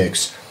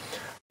politics.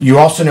 You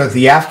also know that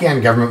the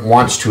Afghan government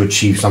wants to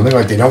achieve something.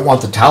 They don't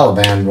want the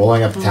Taliban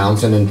rolling up the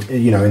towns and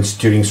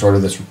instituting sort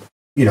of this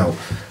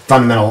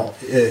fundamental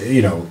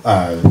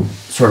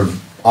sort of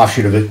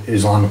offshoot of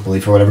Islamic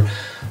belief or whatever.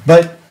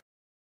 But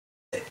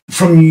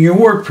from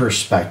your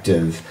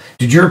perspective,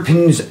 did your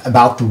opinions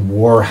about the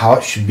war, how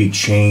it should be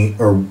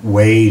changed or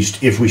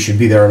waged, if we should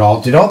be there at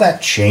all, did all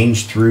that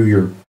change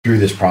through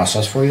this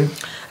process for you?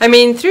 I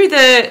mean, through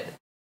the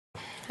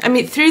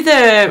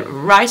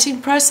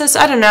writing process,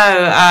 I don't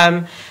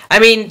know.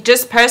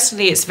 Just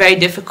personally, it's very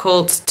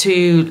difficult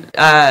to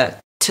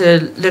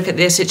look at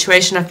the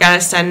situation in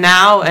Afghanistan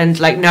now and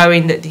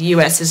knowing that the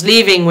US is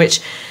leaving, which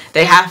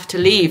they have to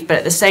leave, but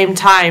at the same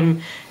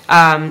time,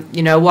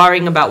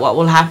 worrying about what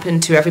will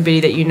happen to everybody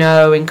that you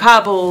know in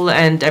Kabul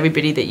and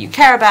everybody that you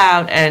care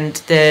about,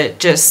 and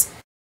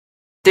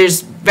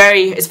it's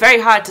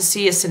very hard to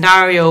see a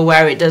scenario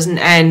where it doesn't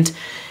end,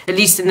 at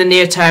least in the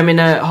near term, in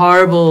a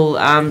horrible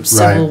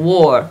civil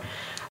war.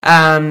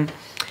 I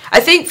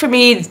think for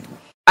me,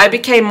 I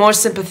became more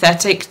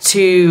sympathetic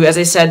to, as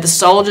I said, the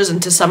soldiers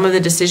and to some of the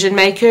decision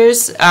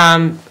makers,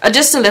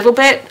 just a little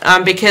bit,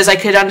 because I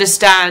could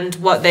understand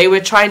what they were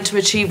trying to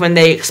achieve when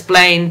they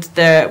explained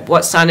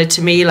what sounded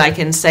to me like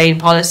insane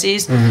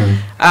policies.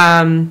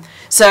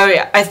 So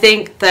I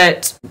think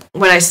that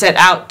when I set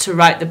out to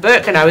write the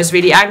book, and I was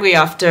really angry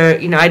after,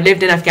 I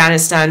lived in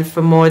Afghanistan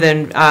for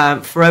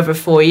for over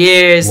 4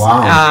 years.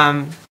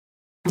 Wow.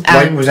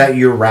 Was that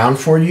year round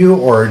for you,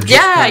 or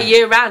just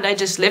year round? I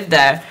just lived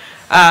there.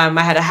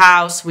 I had a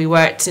house. We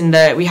worked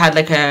we had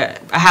a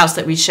house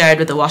that we shared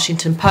with the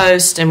Washington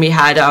Post, and we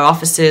had our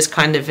offices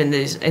kind of in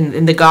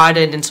the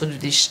garden, in sort of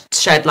this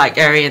shed-like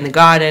area in the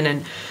garden,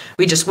 and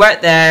we just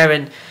worked there.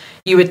 And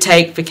you would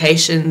take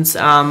vacations,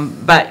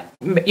 but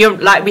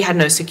we had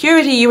no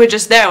security. You were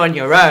just there on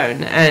your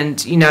own,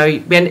 and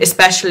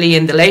especially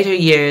in the later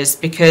years,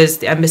 because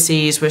the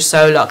embassies were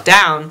so locked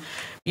down,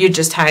 you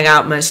just hang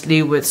out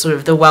mostly with sort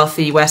of the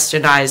wealthy,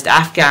 westernized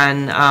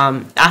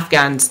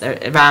Afghans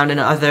around, and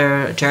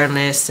other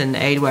journalists and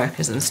aid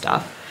workers and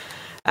stuff.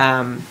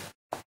 And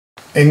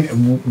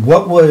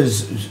what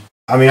was,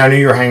 I mean, I know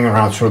you're hanging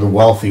around sort of the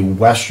wealthy,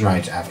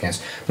 westernized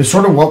Afghans, but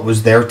sort of what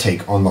was their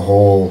take on the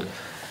whole,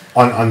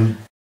 on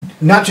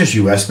not just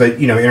U.S., but,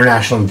 you know,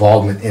 international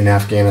involvement in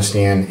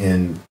Afghanistan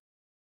in...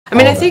 I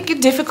mean, I think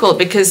it's difficult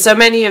because so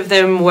many of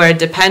them were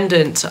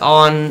dependent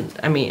on,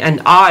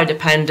 and are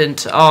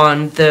dependent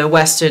on the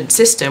Western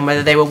system,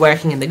 whether they were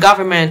working in the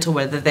government or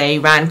whether they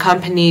ran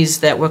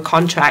companies that were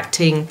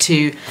contracting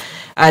to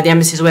the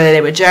embassies, whether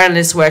they were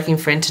journalists working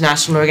for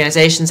international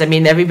organizations. I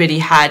mean, everybody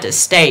had a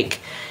stake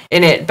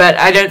in it, but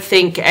I don't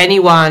think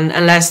anyone,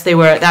 unless they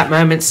were at that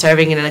moment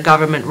serving in a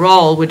government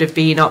role, would have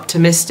been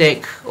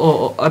optimistic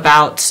or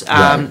about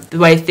the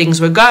way things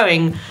were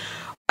going.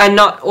 And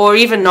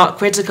even not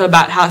critical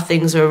about how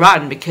things were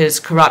run, because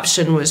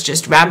corruption was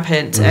just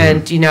rampant.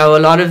 And, you know, a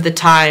lot of the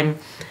time,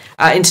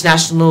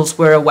 internationals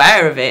were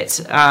aware of it,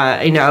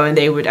 you know, and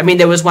they would,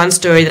 there was one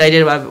story that I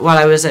did while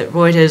I was at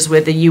Reuters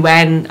with the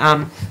UN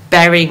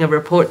burying a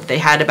report that they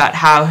had about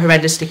how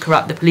horrendously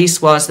corrupt the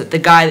police was, that the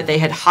guy that they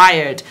had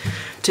hired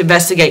to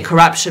investigate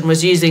corruption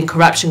was using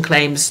corruption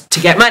claims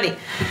to get money.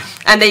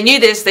 And they knew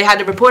this, they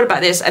had a report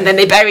about this, and then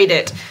they buried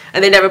it,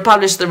 and they never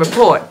published the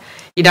report.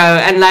 You know,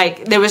 and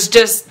like there was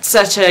just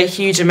such a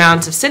huge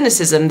amount of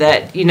cynicism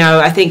that, you know,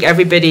 I think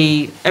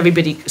everybody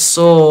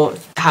saw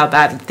how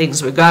bad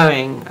things were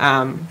going.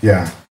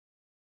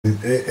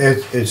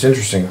 It's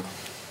interesting.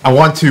 I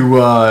want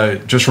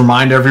to just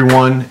remind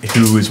everyone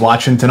who is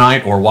watching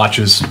tonight or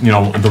watches, you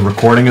know, the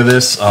recording of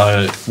this.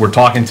 We're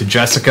talking to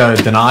Jessica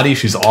Donati.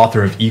 She's the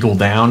author of Eagle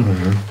Down.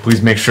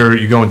 Please make sure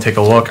you go and take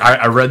a look.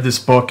 I read this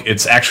book.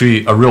 It's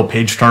actually a real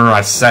page turner.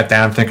 I sat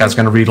down, think I was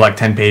going to read like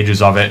 10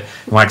 pages of it.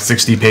 And like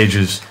 60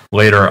 pages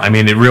later, I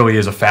mean, it really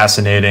is a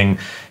fascinating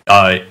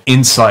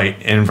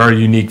insight and very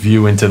unique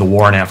view into the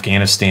war in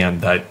Afghanistan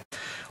that,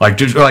 like,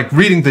 just like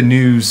reading the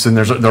news, and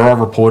there are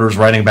reporters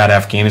writing about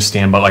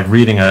Afghanistan, but like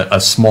reading a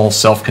small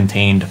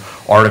self-contained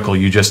article,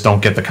 you just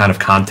don't get the kind of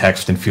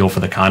context and feel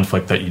for the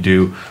conflict that you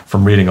do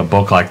from reading a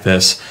book like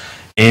this.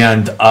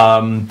 And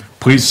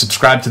please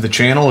subscribe to the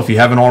channel if you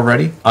haven't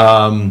already.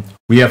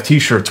 We have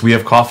T-shirts, we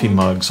have coffee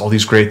mugs, all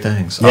these great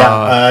things.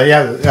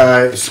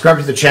 Subscribe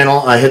to the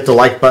channel. Hit the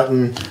like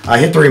button.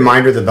 Hit the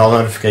reminder, the bell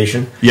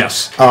notification.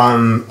 Yes.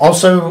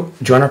 Also,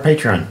 join our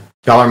Patreon.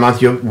 $1 a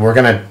month. We're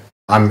gonna.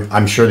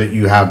 I'm sure that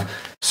you have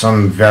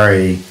some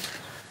very...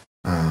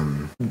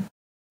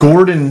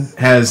 Gordon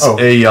has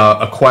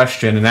a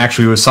question, and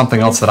actually it was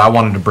something else that I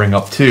wanted to bring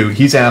up too.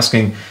 He's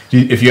asking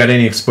if you had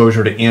any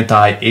exposure to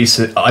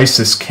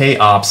anti-ISIS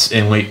K-ops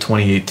in late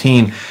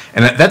 2018,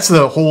 and that's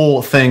the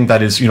whole thing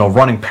that is, you know,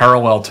 running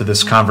parallel to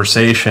this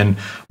conversation,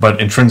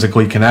 but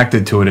intrinsically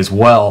connected to it as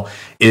well,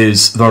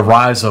 is the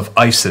rise of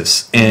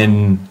ISIS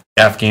in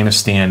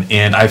Afghanistan.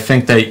 And I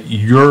think that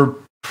you're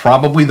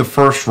probably the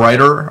first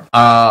writer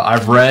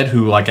I've read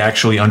who like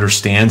actually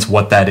understands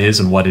what that is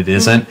and what it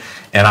isn't,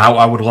 and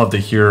I would love to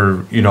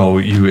hear, you know,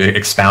 you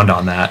expound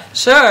on that.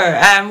 Sure.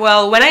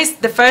 Well,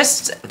 the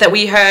first that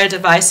we heard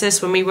of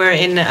ISIS when we were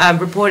in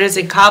reporters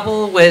in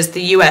Kabul was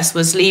the US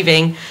was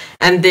leaving,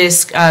 and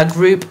this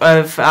group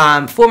of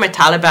former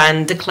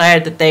Taliban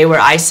declared that they were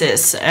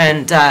ISIS,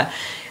 and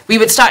we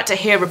would start to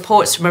hear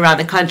reports from around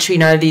the country, you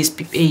know, these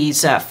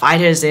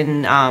fighters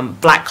in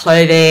black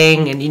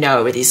clothing and, you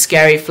know, with these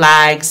scary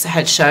flags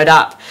had showed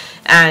up.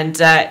 And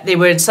they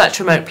were in such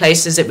remote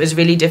places, it was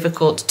really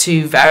difficult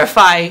to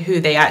verify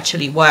who they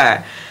actually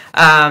were.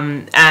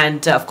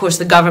 And of course,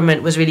 the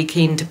government was really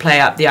keen to play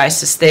up the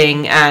ISIS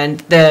thing.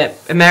 And the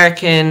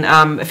American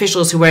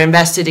officials who were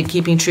invested in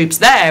keeping troops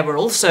there were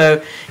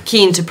also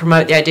keen to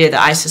promote the idea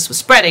that ISIS was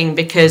spreading,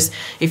 because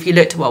if you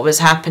looked at what was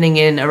happening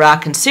in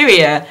Iraq and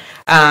Syria,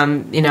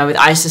 you know, with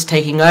ISIS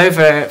taking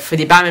over for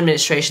the Obama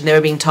administration, they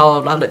were being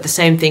told, well, look, the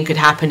same thing could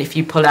happen if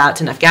you pull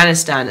out in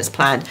Afghanistan as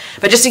planned.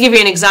 But just to give you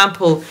an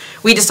example,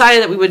 we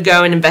decided that we would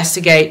go and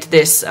investigate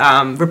this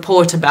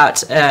report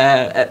about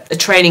a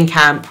training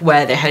camp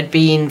where there had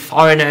been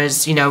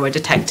foreigners, you know, were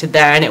detected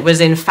there, and it was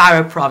in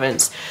Farah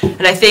province.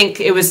 And I think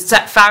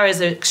Farah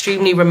is an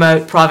extremely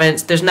remote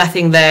province. There's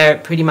nothing there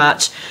pretty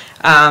much.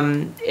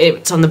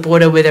 It's on the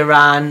border with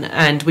Iran,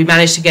 and we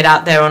managed to get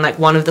out there on like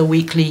one of the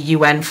weekly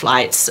UN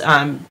flights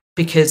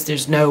because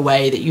there's no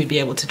way that you'd be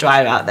able to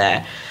drive out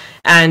there.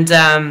 And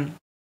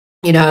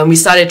you know, and we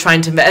started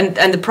trying to,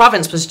 and the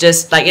province was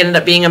just like, ended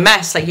up being a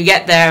mess. Like, you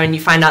get there and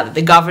you find out that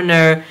the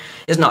governor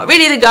is not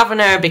really the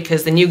governor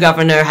because the new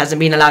governor hasn't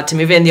been allowed to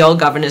move in. The old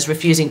governor is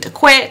refusing to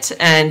quit.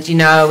 And, you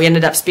know, we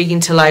ended up speaking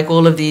to like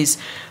all of these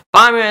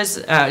farmers,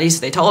 at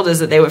least they told us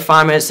that they were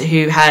farmers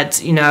who had,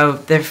 you know,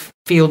 their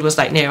field was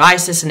like near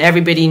ISIS, and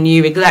everybody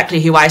knew exactly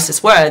who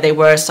ISIS were. They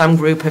were some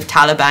group of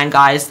Taliban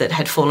guys that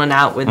had fallen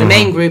out with the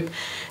main group.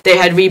 They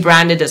had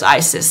rebranded as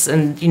ISIS,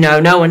 and, you know,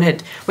 no one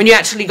had, when you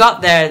actually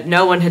got there,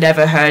 no one had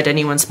ever heard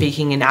anyone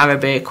speaking in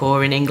Arabic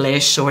or in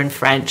English or in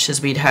French as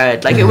we'd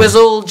heard. Like, it was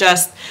all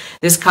just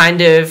this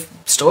kind of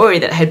story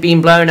that had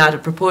been blown out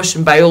of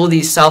proportion by all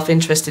these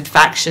self-interested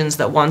factions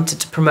that wanted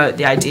to promote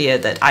the idea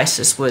that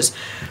ISIS was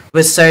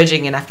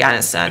surging in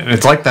Afghanistan. And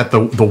it's like that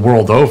the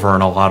world over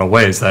in a lot of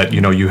ways, that,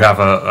 you know, you have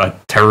a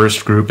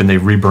terrorist group and they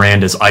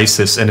rebrand as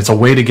ISIS, and it's a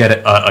way to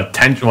get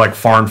attention, like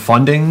foreign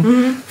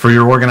funding for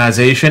your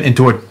organization, and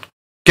to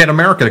get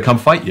America to come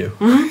fight you.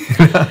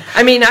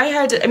 I mean,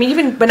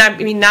 even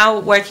when now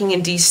working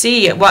in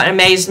DC, what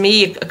amazed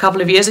me a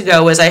couple of years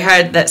ago was I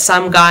heard that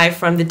some guy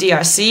from the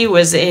DRC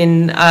was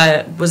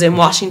in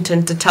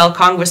Washington to tell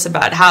Congress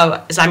about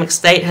how Islamic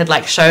State had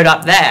like showed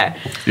up there.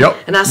 Yep.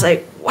 And I was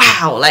like,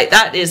 wow, like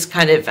that is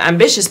kind of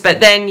ambitious.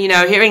 But then, you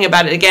know, hearing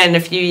about it again a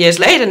few years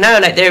later, no,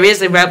 like there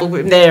is a rebel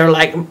group. They're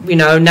like, you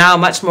know, now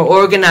much more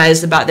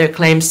organized about their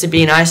claims to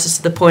be in ISIS,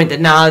 to the point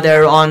that now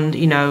they're on,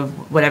 you know,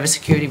 whatever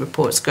security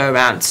reports go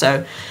around.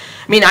 So,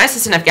 I mean,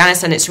 ISIS in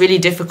Afghanistan, it's really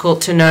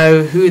difficult to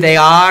know who they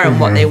are and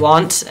what they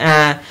want.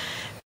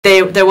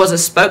 There was a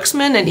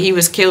spokesman, and he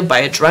was killed by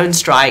a drone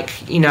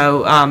strike, you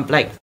know,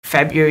 like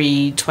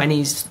February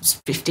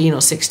 2015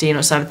 or 16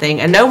 or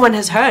something, and no one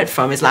has heard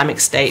from Islamic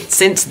State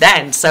since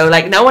then. So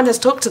like no one has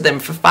talked to them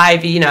for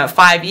 5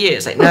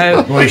 years. Like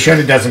no. Well, he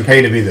surely doesn't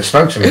pay to be the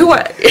spokesman.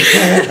 Well,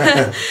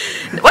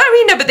 I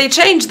mean, no, but they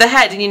changed the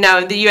head, and you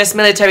know, the U.S.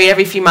 military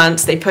every few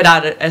months they put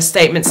out a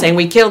statement saying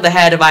we killed the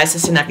head of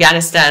ISIS in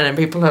Afghanistan, and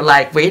people are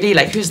like, really,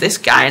 like who's this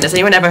guy? And has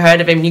anyone ever heard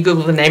of him? You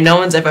Google the name, no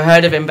one's ever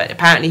heard of him, but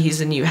apparently he's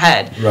the new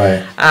head.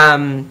 Right.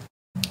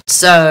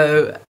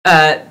 So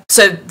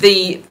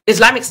the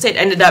Islamic State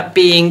ended up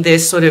being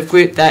this sort of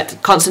group that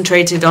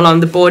concentrated along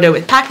the border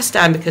with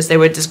Pakistan because they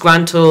were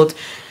disgruntled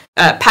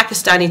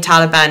Pakistani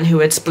Taliban who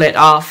had split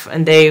off,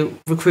 and they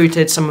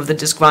recruited some of the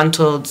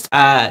disgruntled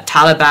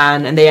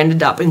Taliban, and they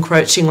ended up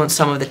encroaching on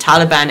some of the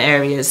Taliban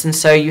areas. And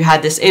so you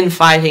had this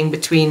infighting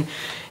between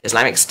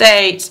Islamic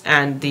State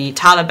and the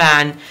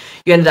Taliban.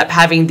 You ended up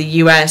having the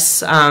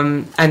US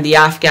and the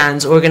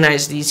Afghans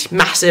organize these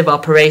massive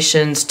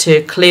operations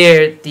to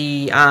clear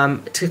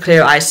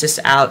ISIS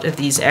out of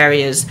these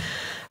areas.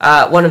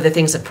 One of the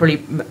things that probably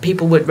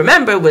people would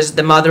remember was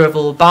the mother of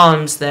all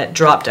bombs that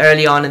dropped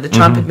early on in the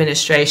Trump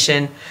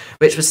administration,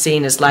 which was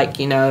seen as like,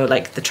 you know,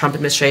 like the Trump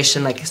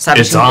administration, like it's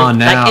on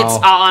now. Like it's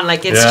on,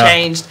 like it's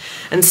changed.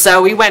 And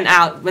so we went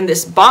out when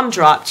this bomb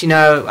dropped, you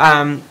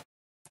know,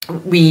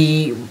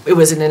 it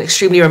was in an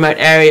extremely remote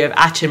area of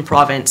Achin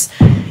province.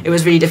 It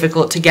was really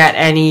difficult to get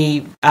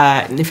any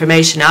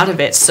information out of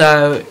it.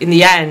 So in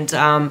the end,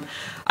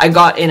 I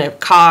got in a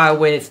car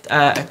with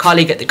a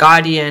colleague at The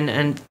Guardian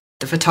and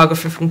the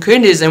photographer from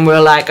Kunduz, and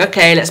we're like,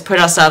 okay, let's put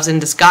ourselves in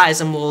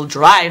disguise and we'll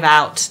drive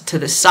out to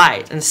the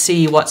site and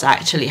see what's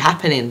actually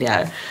happening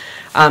there.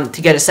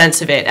 To get a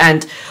sense of it.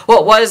 And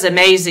what was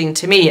amazing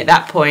to me at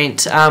that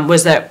point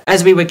was that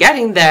as we were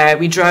getting there,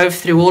 we drove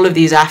through all of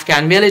these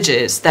Afghan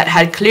villages that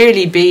had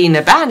clearly been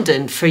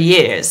abandoned for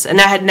years, and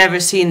I had never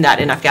seen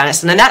that in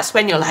Afghanistan. And that's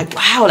when you're like,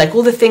 wow, like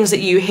all the things that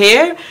you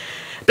hear,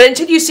 but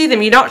until you see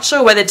them, you're not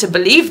sure whether to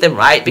believe them,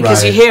 right?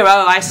 Because you hear,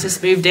 oh,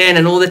 ISIS moved in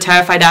and all the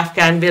terrified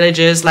Afghan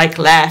villagers like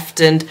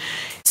left, and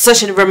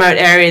such a remote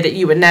area that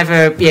you would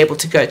never be able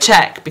to go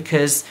check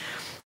because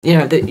you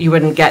know, that you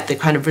wouldn't get the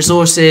kind of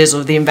resources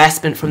or the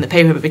investment from the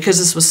paper. But because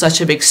this was such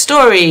a big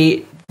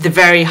story, the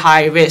very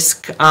high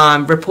risk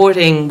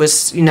reporting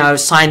was, you know,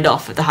 signed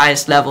off at the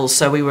highest levels.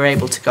 So we were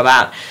able to go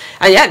out.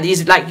 And yeah,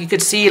 these, like, you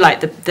could see, like,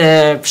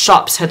 the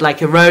shops had,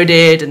 like,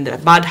 eroded and the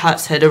mud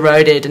huts had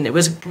eroded. And it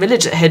was a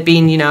village that had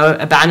been, you know,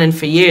 abandoned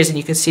for years. And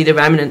you could see the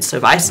remnants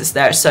of ISIS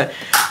there. So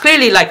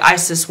clearly, like,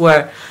 ISIS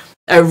were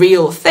a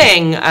real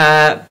thing.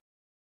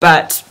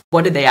 But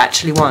what did they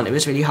actually want? It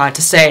was really hard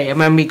to say. And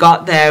when we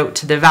got there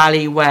to the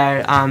valley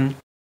where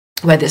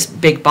this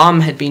big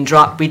bomb had been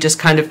dropped, we just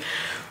kind of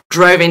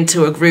drove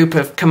into a group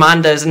of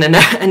commandos and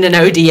an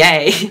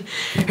ODA,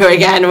 who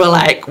again were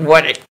like,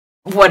 "What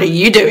are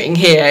you doing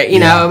here?" You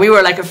know, and we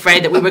were like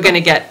afraid that we were going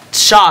to get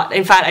shot.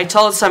 In fact, I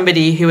told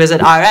somebody who was at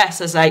RS,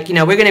 I was like, you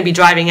know, we're going to be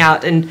driving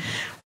out, and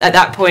at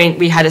that point,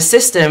 we had a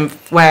system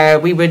where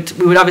we would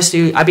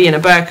obviously, I'd be in a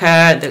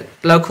burqa, the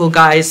local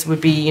guys would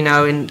be, you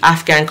know, in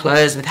Afghan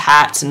clothes with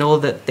hats and all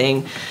that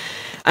thing.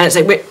 And it's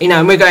like,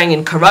 we're going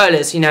in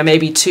Corollas, you know,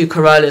 maybe 2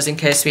 Corollas in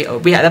case we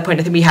at that point,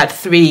 I think we had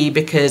 3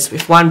 because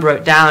if one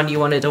broke down, you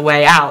wanted a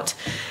way out.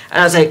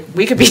 And I was like,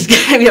 we could be,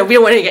 you know, we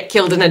don't want to get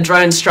killed in a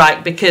drone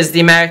strike because the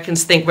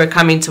Americans think we're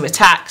coming to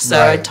attack. So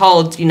I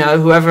told, you know,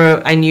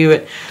 whoever I knew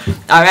at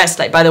RS,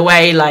 like, by the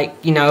way, like,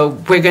 you know,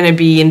 we're going to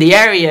be in the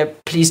area,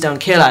 please don't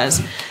kill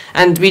us.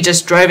 And we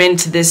just drove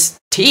into this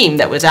team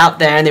that was out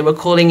there, and they were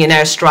calling in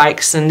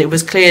airstrikes, and it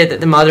was clear that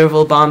the mother of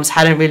all bombs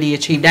hadn't really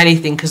achieved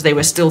anything because they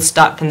were still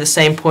stuck in the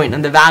same point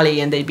in the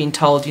valley, and they'd been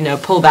told, you know,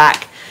 pull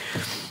back.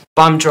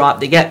 Bomb drop,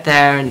 they get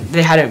there, and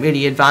they hadn't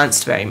really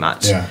advanced very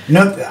much. Yeah.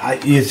 No,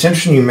 it's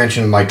interesting you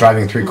mentioned, like,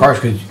 driving 3 cars,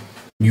 because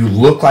you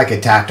look like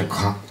a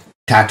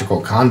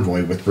tactical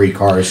convoy with 3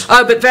 cars.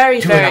 Oh, but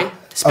very,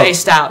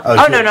 spaced out.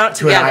 No, not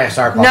together. An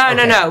ISR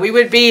clock. No. We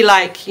would be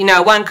like,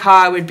 one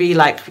car would be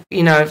like,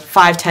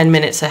 5-10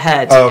 minutes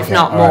ahead, if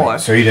not more.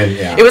 Right. So you didn't,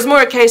 yeah. It was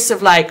more a case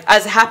of like,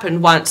 as it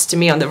happened once to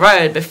me on the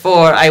road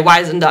before I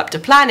wisened up to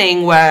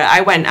planning, where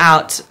I went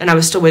out and I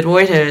was still with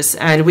Reuters,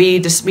 and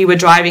we were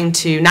driving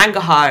to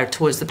Nangarhar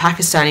towards the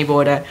Pakistani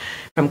border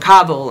from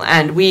Kabul,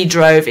 and we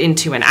drove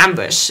into an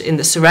ambush in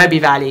the Sorobi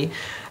Valley.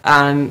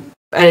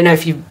 I don't know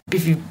if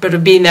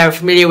you've been there or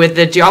familiar with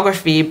the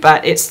geography,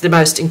 but it's the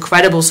most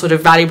incredible sort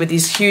of valley with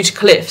these huge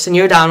cliffs, and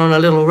you're down on a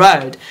little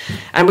road.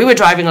 And we were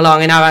driving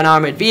along in our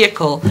unarmored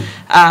vehicle,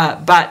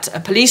 but a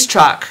police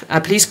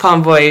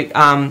convoy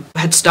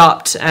had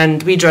stopped,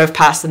 and we drove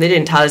past, and they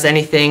didn't tell us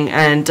anything.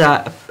 And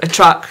a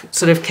truck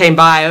sort of came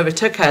by,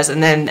 overtook us,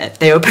 and then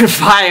they opened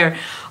fire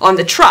on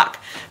the truck.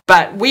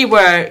 But we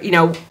were,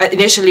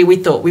 initially we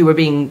thought we were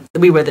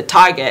the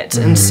target.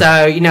 And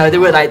so, there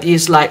were like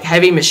these like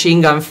heavy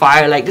machine gun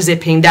fire, like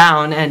zipping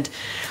down. And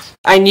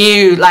I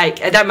knew,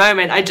 like, at that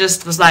moment, I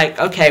just was like,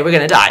 okay, we're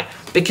going to die.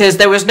 Because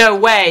there was no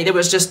way, there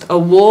was just a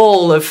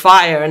wall of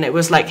fire, and it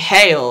was like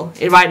hail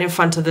right in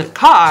front of the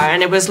car.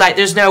 And it was like,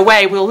 there's no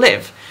way we'll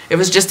live. It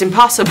was just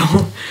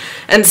impossible.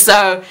 And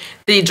so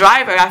the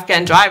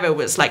Afghan driver,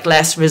 was like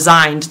less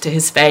resigned to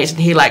his fate, and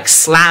he like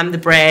slammed the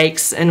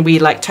brakes, and we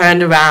like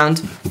turned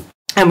around,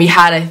 and we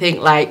had, I think,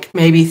 like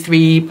maybe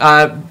 3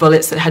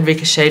 bullets that had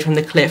ricocheted from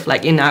the cliff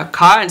like in our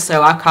car. And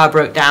so our car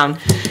broke down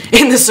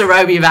in the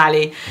Sorobi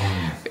Valley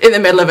in the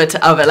middle of a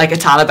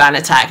Taliban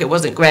attack. It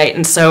wasn't great.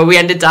 And so we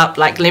ended up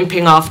like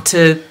limping off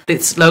to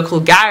this local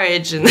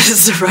garage in the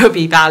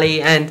Sorobi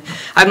Valley, and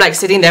I'm like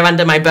sitting there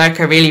under my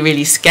burqa, really,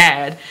 really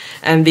scared.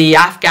 And the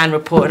Afghan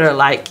reporter,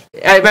 like,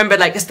 I remember,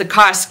 like, as the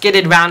car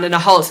skidded round in a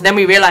halt, and then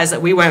we realized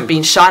that we weren't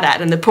being shot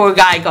at, and the poor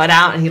guy got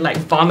out and he, like,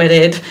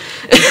 vomited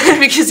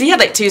because he had,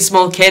 like, 2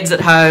 small kids at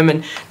home,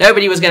 and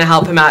nobody was going to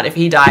help him out if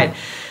he died.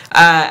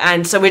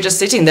 And so we're just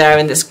sitting there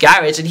in this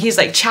garage, and he's,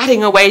 like,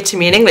 chatting away to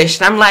me in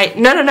English, and I'm like,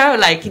 no,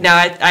 like,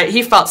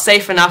 he felt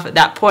safe enough at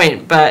that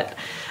point, but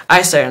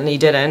I certainly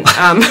didn't.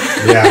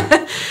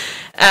 Yeah.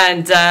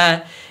 And,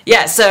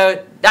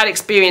 so that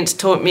experience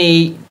taught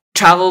me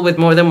travel with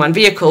more than one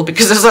vehicle,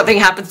 because if something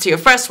happens to your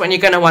first one, you're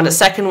going to want a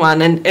second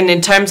one. And in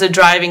terms of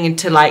driving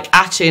into like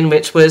Achin,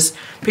 which was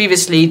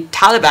previously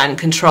Taliban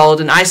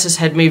controlled, and ISIS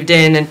had moved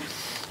in, and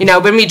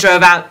when we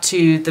drove out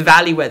to the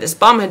valley where this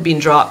bomb had been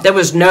dropped, there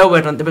was no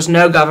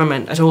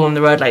government at all on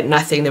the road, like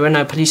nothing. There were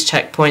no police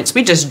checkpoints.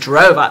 We just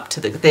drove up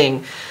to the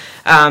thing.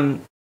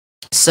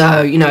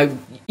 So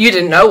you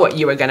didn't know what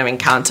you were going to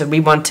encounter. We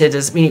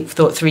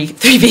thought three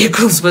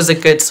vehicles was a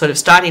good sort of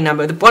starting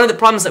number. One of the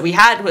problems that we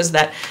had was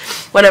that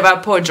one of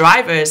our poor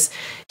drivers,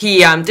 he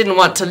didn't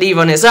want to leave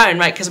on his own,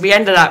 right? Because we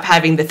ended up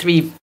having the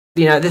 3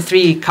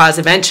 cars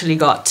eventually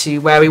got to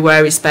where we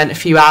were. We spent a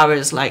few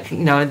hours, like,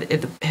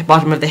 at the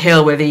bottom of the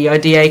hill, where the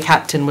ODA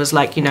captain was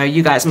like,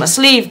 you guys must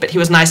leave. But he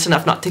was nice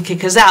enough not to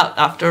kick us out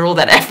after all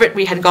that effort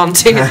we had gone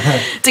to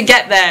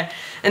get there.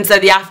 And so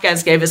the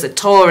Afghans gave us a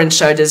tour and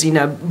showed us,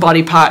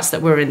 body parts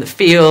that were in the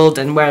field,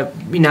 and where,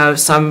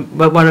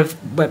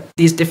 where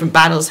these different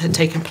battles had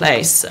taken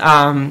place.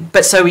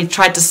 But so we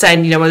tried to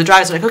send, one of the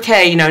drivers were like,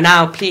 okay,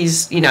 now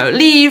please,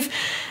 leave.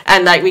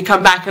 And like we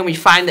come back and we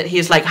find that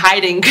he's like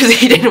hiding because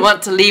he didn't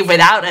want to leave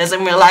without us.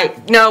 And we're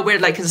like, no, we're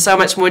like in so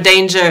much more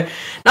danger,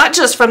 not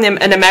just from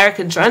an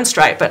American drone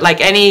strike, but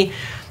like any,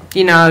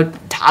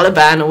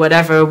 Taliban or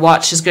whatever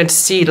watch is going to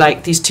see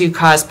like these 2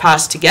 cars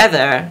pass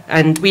together.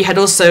 And we were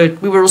also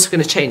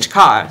going to change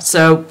car.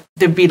 So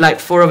there'd be like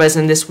 4 of us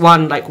in this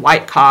one like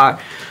white car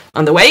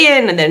on the way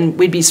in, and then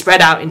we'd be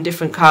spread out in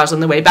different cars on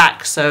the way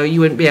back. So you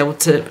wouldn't be able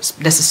to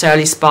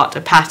necessarily spot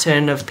a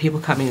pattern of people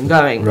coming and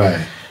going.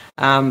 Right.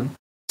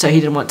 So he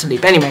didn't want to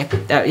leave. Anyway,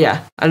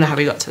 I don't know how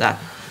we got to that.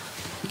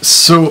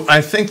 So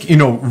I think,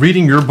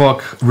 reading your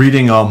book,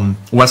 reading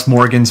Wes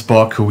Morgan's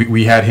book, who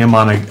we had him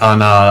on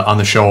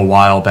the show a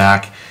while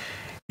back,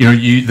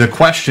 the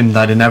question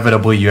that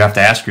inevitably you have to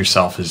ask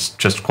yourself is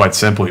just quite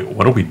simply,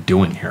 what are we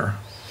doing here?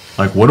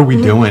 Like, what are we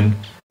doing?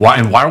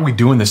 Why are we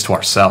doing this to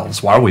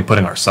ourselves? Why are we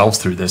putting ourselves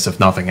through this, if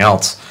nothing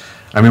else?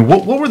 I mean,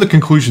 what were the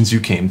conclusions you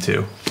came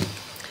to?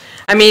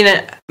 I mean,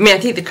 I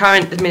think the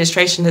current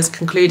administration has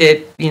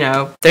concluded,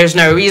 there's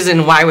no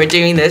reason why we're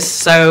doing this,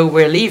 so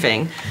we're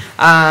leaving.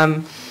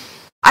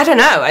 I don't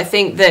know. I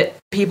think that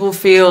people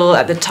feel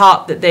at the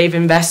top that they've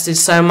invested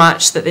so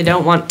much that they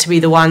don't want to be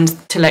the ones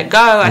to let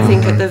go. I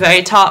think at the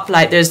very top,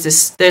 like there's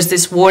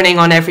this warning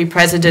on every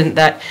president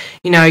that,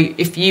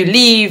 if you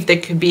leave,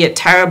 there could be a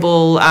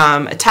terrible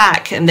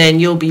attack, and then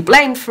you'll be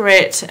blamed for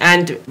it.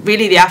 And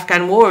really, the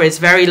Afghan war is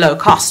very low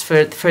cost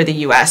for the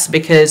US,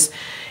 because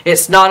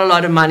it's not a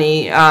lot of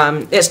money.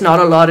 It's not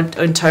a lot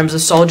in terms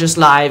of soldiers'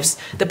 lives.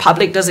 The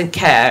public doesn't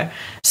care.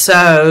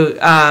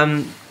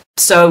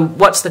 So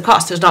what's the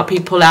cost? There's not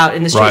people out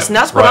in the streets. Right, and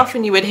that's what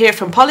often you would hear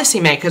from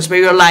policymakers, where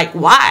you're like,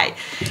 why?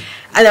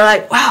 And they're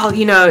like, well,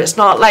 it's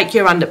not like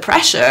you're under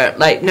pressure.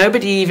 Like,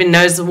 nobody even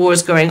knows the war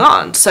is going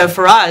on. So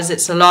for us,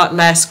 it's a lot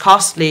less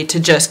costly to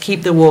just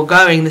keep the war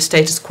going, the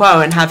status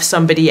quo, and have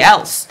somebody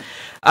else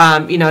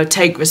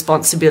take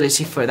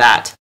responsibility for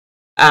that.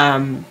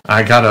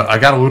 I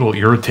got a little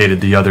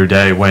irritated the other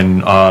day when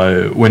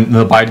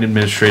the Biden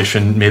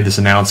administration made this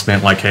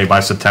announcement, like, hey, by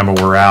September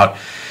we're out.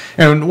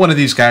 And one of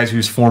these guys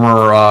who's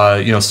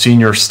former,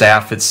 senior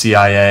staff at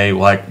CIA,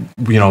 like,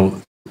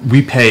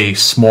 we pay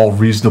small,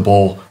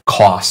 reasonable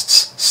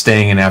costs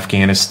staying in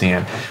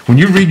Afghanistan. When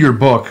you read your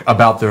book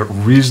about the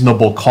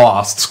reasonable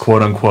costs,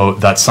 quote unquote,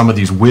 that some of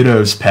these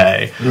widows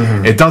pay,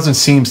 it doesn't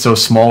seem so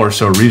small or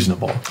so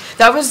reasonable.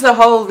 That was the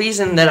whole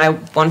reason that I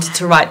wanted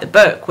to write the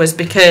book, was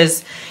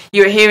because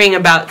you were hearing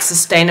about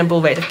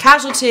sustainable rate of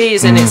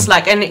casualties, and it's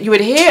like, and you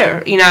would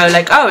hear,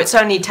 oh, it's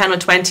only 10 or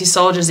 20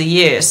 soldiers a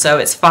year, so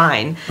it's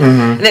fine.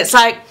 And it's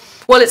like,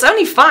 well, it's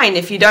only fine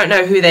if you don't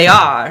know who they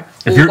are.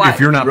 If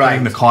you're not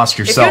paying the cost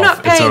yourself, if you're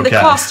not paying the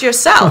cost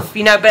yourself,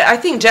 but I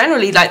think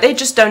generally, like, they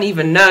just don't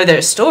even know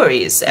their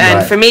stories.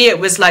 And for me, it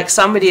was like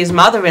somebody's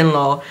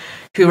mother-in-law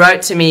who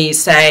wrote to me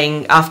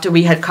saying, after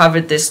we had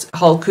covered this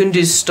whole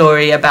Kunduz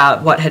story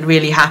about what had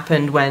really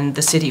happened when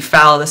the city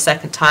fell the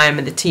second time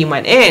and the team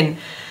went in,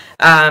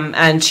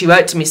 and she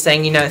wrote to me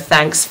saying,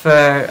 thanks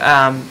for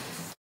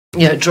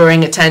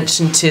drawing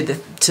attention to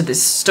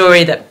this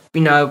story that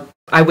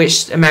I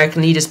wish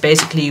American leaders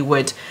basically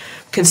would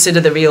consider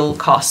the real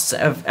costs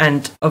of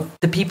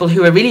the people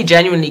who are really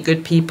genuinely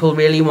good people,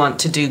 really want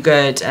to do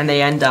good, and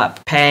they end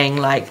up paying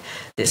like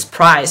this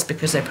price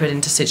because they're put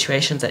into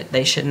situations that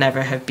they should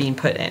never have been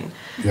put in.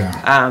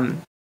 Yeah.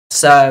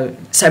 So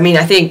I mean,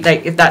 I think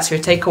like if that's your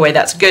takeaway,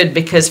 that's good,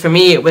 because for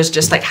me it was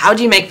just like, how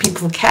do you make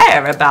people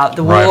care about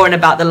the war and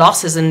about the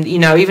losses? And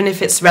even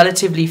if it's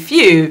relatively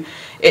few,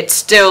 it's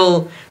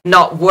still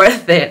not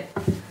worth it.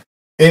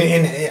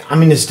 And I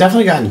mean, it's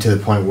definitely gotten to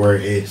the point where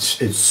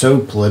it's so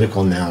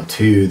political now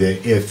too,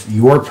 that if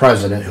your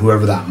president,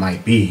 whoever that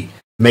might be,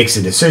 makes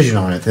a decision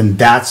on it, then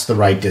that's the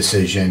right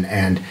decision.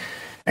 And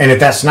if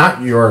that's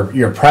not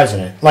your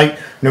president, like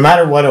no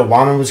matter what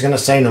Obama was going to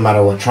say, no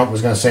matter what Trump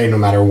was going to say, no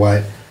matter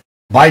what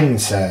Biden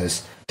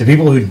says, the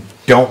people who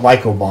don't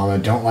like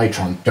Obama, don't like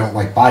Trump, don't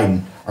like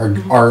Biden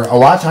are a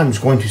lot of times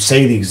going to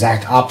say the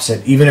exact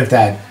opposite, even if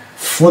that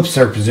flips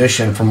their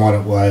position from what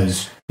it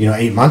was,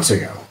 8 months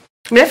ago.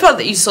 I mean, I felt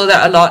that you saw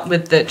that a lot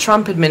with the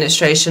Trump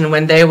administration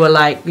when they were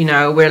like,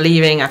 we're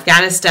leaving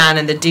Afghanistan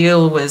and the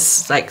deal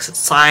was like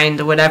signed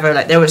or whatever.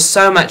 Like there was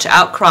so much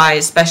outcry,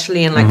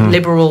 especially in like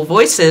liberal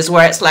voices,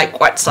 where it's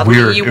like, what,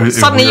 suddenly you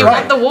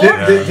want the war?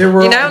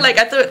 Like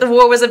I thought the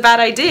war was a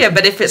bad idea,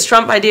 but if it's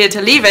Trump idea to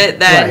leave it,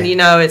 then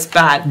it's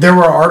bad. There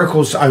were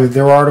articles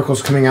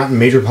coming out in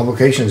major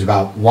publications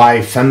about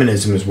why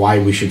feminism is why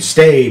we should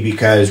stay,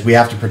 because we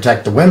have to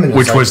protect the women.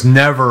 Which was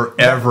never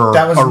ever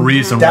a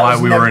reason why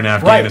we were in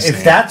Afghanistan.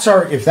 If that's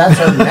our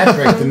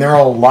metric, then there are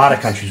a lot of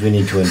countries we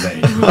need to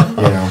invade.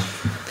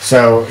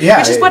 So yeah,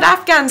 which is what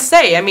Afghans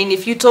say. I mean,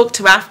 if you talk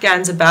to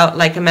Afghans about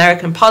like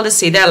American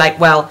policy, they're like,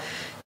 well,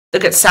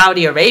 look at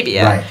Saudi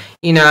Arabia,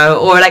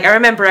 or like I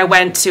remember I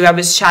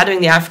was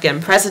shadowing the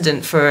Afghan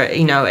president for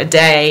a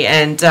day,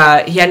 and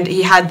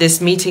he had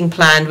this meeting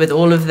planned with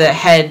all of the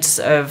heads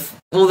of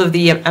all of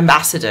the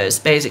ambassadors,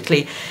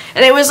 basically.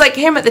 And it was like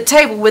him at the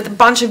table with a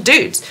bunch of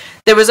dudes.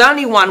 There was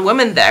only one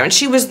woman there, and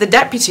she was the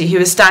deputy who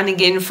was standing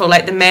in for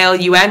like the male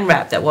UN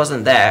rep that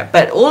wasn't there.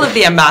 But all of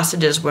the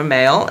ambassadors were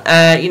male,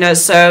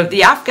 so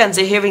the Afghans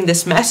are hearing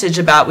this message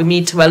about we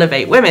need to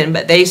elevate women,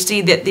 but they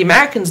see that the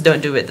Americans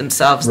don't do it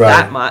themselves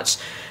that much.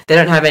 They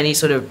don't have any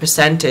sort of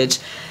percentage.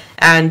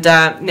 And,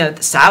 the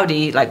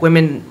Saudi, like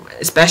women,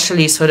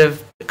 especially sort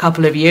of a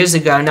couple of years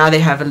ago, now they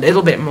have a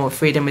little bit more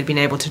freedom with being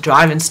able to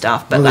drive and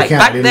stuff. But like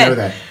back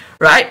then,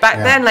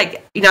 then,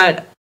 like,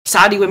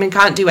 Saudi women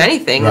can't do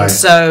anything. And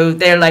so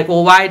they're like,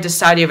 well, why does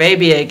Saudi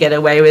Arabia get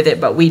away with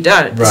it, but we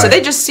don't? So they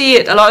just see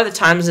it a lot of the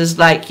times as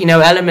like,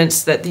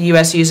 elements that the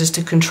US uses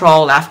to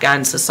control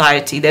Afghan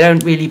society. They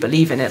don't really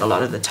believe in it a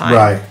lot of the time.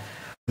 Right.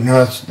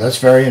 No, that's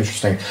very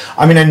interesting.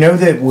 I mean, I know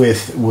that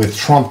with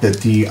Trump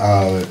that the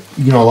a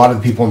lot of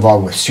the people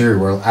involved with Syria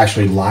were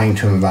actually lying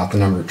to him about the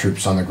number of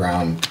troops on the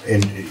ground,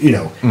 and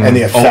and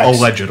the effects.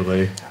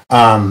 Allegedly.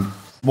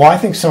 Well, I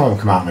think some of them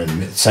come out and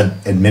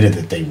admitted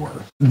that they were.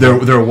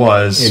 There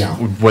was,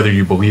 whether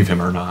you believe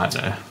him or not.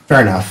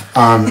 Fair enough.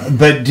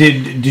 But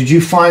did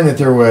you find that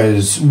there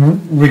was,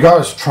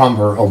 regardless of Trump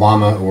or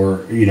Obama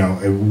or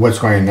what's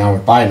going on now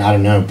with Biden, I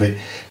don't know, but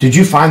did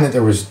you find that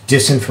there was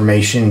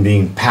disinformation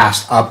being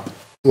passed up,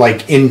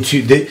 like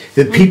into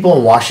that people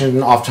in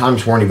Washington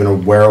oftentimes weren't even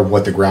aware of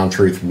what the ground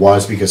truth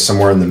was, because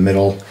somewhere in the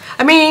middle?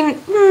 I mean,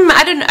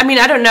 I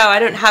don't know. I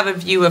don't have a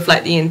view of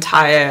like the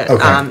entire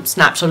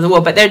snapshot of the war,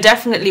 but there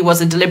definitely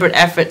was a deliberate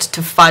effort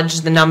to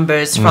fudge the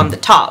numbers from the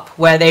top,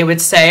 where they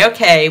would say,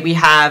 okay, we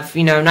have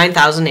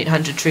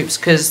 9,800 troops,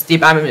 because the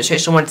Obama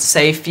administration wanted to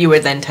say fewer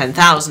than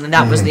 10,000, and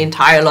that was the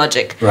entire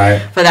logic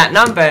for that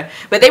number.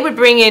 But they would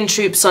bring in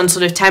troops on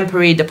sort of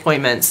temporary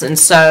deployments, and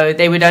so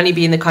they would only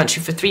be in the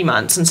country for 3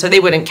 months, and so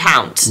they wouldn't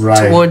count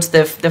towards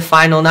the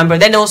final number.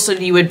 Then also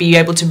you would be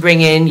able to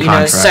bring in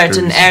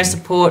certain air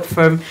support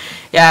from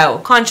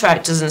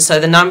contractors, and so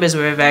the numbers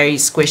were a very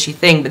squishy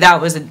thing, but that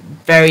was a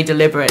very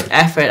deliberate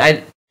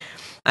effort.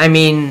 I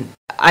mean,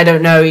 I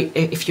don't know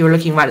if you were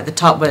looking right at the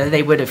top whether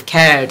they would have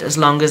cared as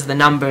long as the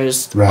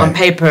numbers on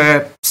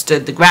paper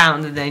stood the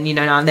ground, and then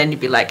now and then you'd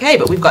be like, hey,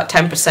 but we've got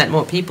 10%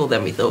 more people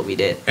than we thought we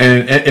did.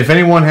 And if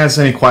anyone has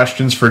any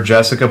questions for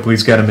Jessica,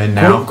 please get them in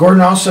now.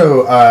 Gordon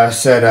also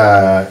said,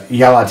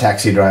 "Yalla,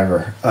 taxi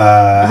driver.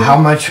 How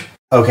much?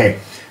 Okay,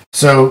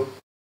 so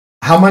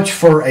how much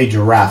for a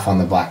giraffe on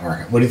the black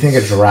market? What do you think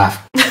a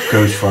giraffe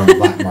goes for on the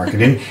black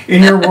market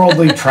in your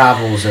worldly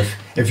travels?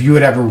 If you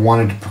had ever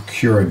wanted to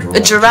procure a giraffe?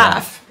 A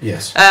giraffe?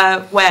 Yes.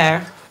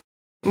 Where?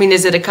 I mean,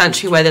 is it a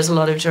country where there's a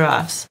lot of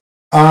giraffes?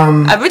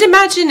 I would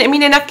imagine,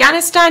 in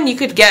Afghanistan, you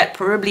could get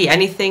probably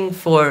anything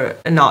for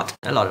not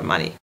a lot of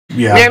money.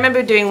 Yeah. I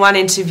remember doing one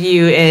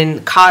interview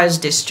in Kars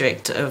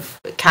district of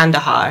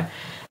Kandahar,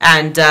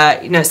 and,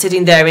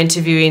 sitting there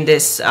interviewing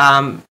this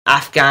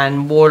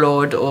Afghan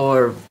warlord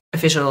or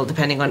official,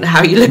 depending on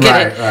how you look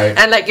at it. Right.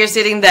 And you're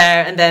sitting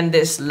there, and then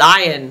this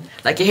lion,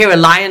 you hear a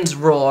lion's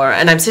roar,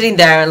 and I'm sitting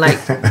there,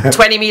 and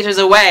 20 meters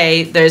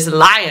away, there's a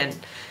lion,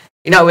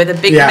 with a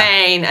big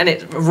mane, and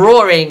it's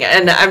roaring,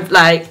 and I'm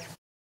like,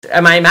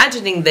 am I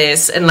imagining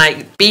this? And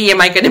B, am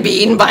I going to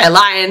be eaten by a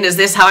lion? Is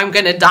this how I'm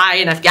going to die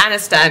in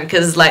Afghanistan?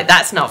 Because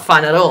that's not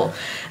fun at all.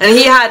 And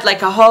he had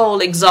a whole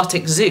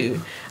exotic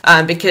zoo.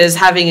 Because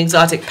having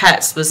exotic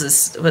pets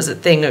was a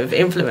thing of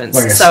influence.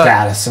 Like a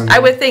status symbol. I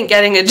would think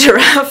getting a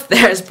giraffe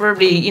there is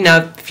probably,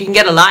 if you can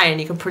get a lion,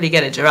 you can probably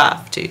get a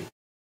giraffe too.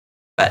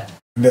 But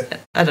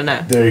I don't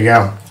know. There you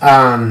go.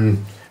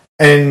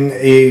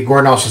 And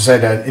Gordon also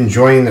said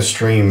enjoying the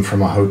stream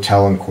from a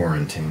hotel in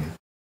quarantine.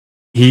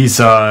 He's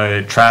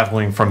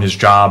traveling from his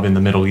job in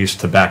the Middle East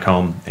to back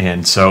home,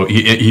 and so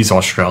he's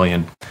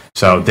Australian.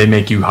 So they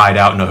make you hide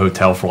out in a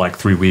hotel for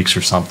 3 weeks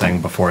or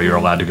something before you're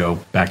allowed to go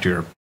back to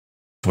your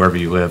wherever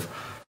you live.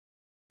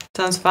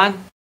 Sounds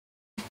fun.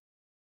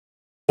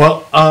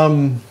 Well,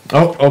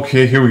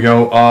 okay, here we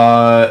go.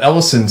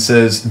 Ellison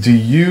says, do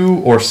you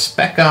or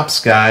Spec Ops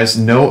guys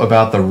know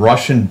about the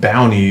Russian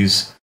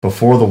bounties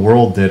before the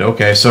world did?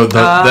 Okay, so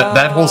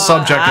that whole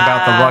subject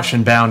about the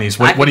Russian bounties.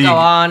 What do you go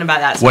on about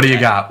that subject.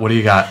 What do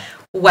you got?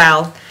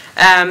 Well,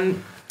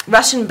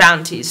 Russian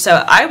bounties.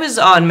 So I was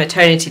on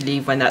maternity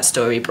leave when that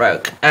story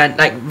broke, and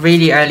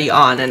really early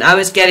on, and I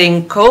was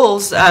getting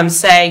calls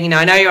saying,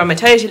 I know you're on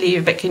maternity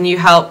leave, but can you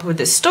help with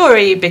this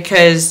story?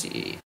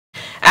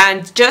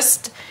 And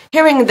just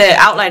hearing the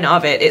outline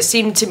of it, it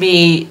seemed to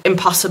me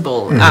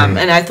impossible,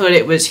 and I thought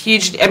it was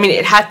huge.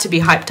 It had to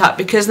be hyped up,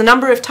 because the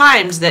number of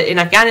times that in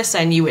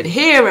Afghanistan you would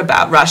hear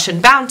about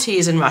Russian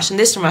bounties and Russian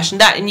this and Russian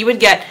that, and you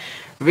would get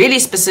really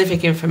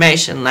specific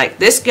information,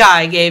 this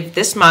guy gave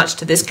this much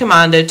to this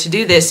commander to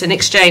do this in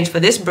exchange for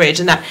this bridge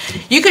and that.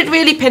 You could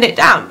really pin it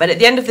down, but at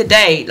the end of the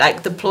day,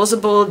 the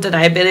plausible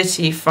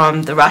deniability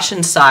from the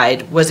Russian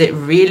side, was it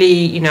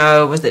really,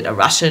 was it a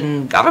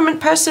Russian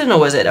government person, or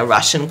was it a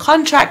Russian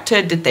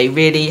contractor? Did they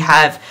really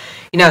have,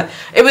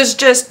 it was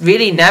just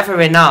really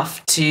never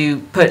enough to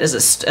put as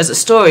a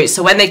story.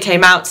 So when they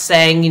came out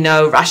saying,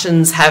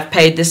 Russians have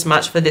paid this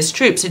much for this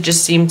troops, it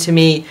just seemed to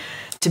me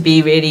to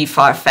be really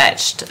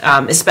far-fetched,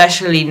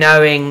 especially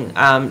knowing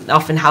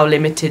often how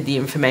limited the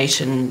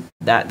information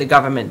that the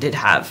government did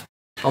have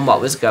on what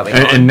was going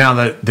on. And now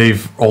that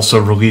they've also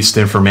released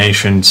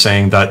information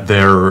saying that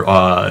they're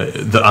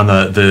on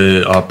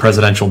the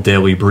presidential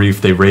daily brief,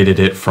 they rated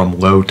it from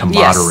low to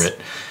moderate.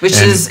 Yes, which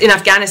is, in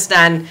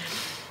Afghanistan,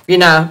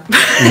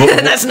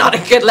 that's not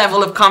a good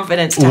level of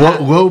confidence to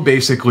have. Low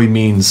basically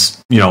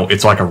means,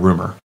 it's like a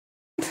rumor.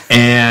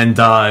 And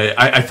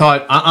I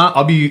thought,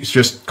 I'll be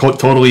just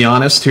totally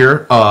honest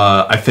here.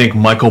 I think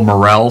Michael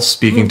Morell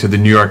speaking to the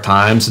New York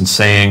Times and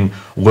saying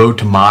low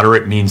to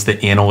moderate means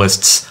that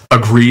analysts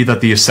agree that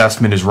the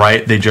assessment is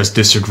right. They just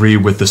disagree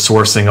with the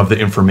sourcing of the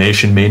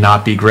information may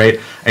not be great.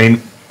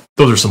 And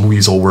those are some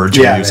weasel words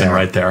you're using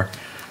right there.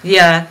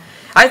 Yeah.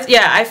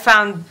 I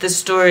found the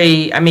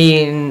story, I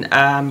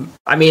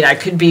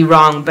could be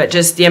wrong, but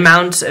just the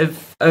amount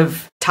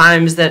of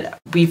times that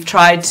we've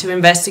tried to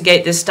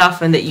investigate this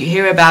stuff, and that you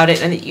hear about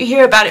it, and that you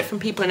hear about it from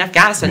people in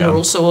Afghanistan who are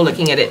also all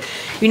looking at it.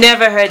 You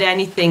never heard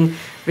anything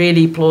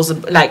really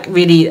plausible,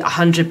 really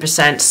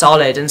 100%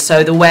 solid. And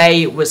so the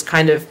way it was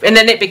and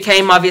then it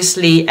became,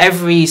 obviously,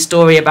 every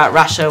story about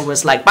Russia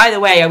was by the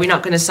way, are we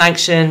not going to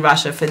sanction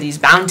Russia for these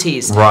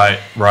bounties? Right.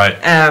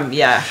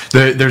 Yeah.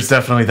 There's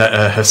definitely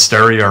that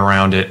hysteria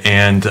around it.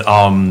 And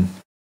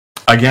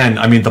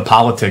again, the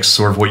politics,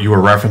 sort of what you were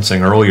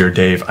referencing earlier,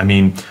 Dave.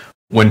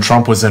 When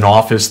Trump was in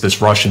office,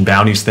 this Russian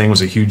bounties thing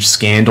was a huge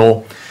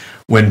scandal.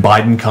 When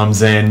Biden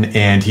comes in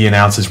and he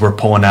announces we're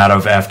pulling out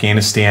of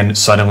Afghanistan,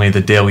 suddenly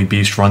the Daily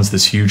Beast runs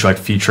this huge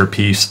feature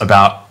piece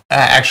about,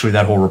 actually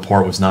that whole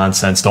report was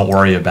nonsense, don't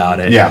worry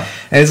about it. Yeah.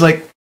 And it's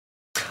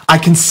I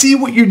can see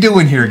what you're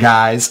doing here,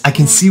 guys. I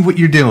can see what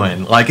you're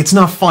doing. It's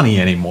not funny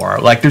anymore.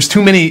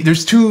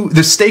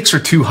 The stakes are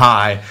too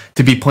high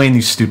to be playing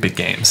these stupid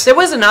games. There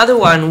was another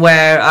one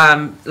where,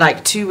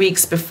 2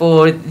 weeks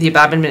before the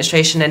Obama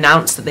administration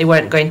announced that they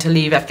weren't going to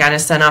leave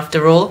Afghanistan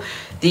after all,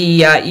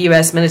 the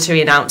U.S.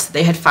 military announced that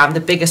they had found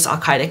the biggest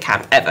Al-Qaeda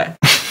camp ever.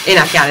 in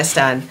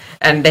Afghanistan,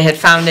 and they had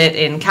found it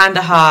in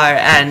Kandahar,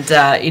 and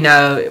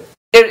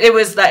it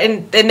was that.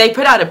 And they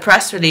put out a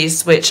press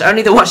release which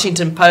only the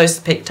Washington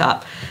Post picked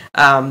up.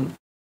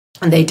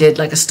 And they did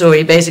like a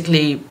story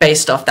basically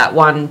based off that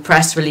one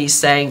press release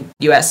saying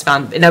US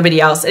found nobody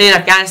else. And in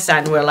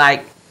Afghanistan, we're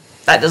like,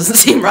 that doesn't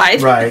seem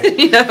right. Right.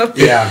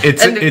 Yeah.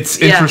 It's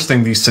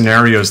interesting, these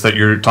scenarios that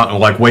you're talking,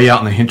 like way out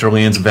in the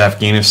hinterlands of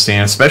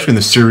Afghanistan, especially in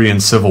the Syrian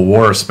civil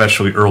war,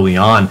 especially early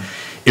on.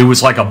 It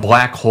was like a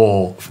black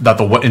hole that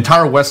the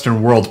entire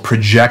Western world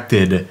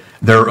projected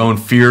their own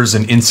fears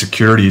and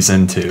insecurities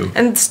into.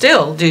 And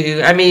still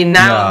do. I mean,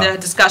 now the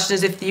discussion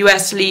is if the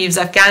US leaves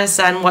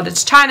Afghanistan, what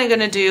is China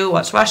going to do?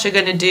 What's Russia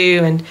going to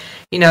do? And,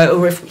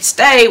 or if we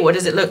stay, what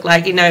does it look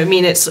like?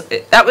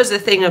 That was the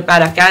thing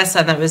about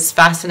Afghanistan that was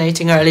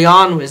fascinating early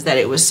on, was that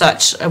it was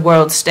such a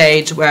world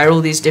stage where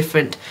all these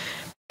different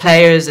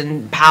players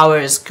and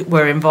powers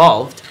were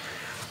involved.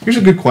 Here's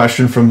a good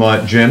question from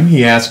Jim.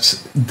 He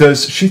asks,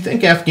 does she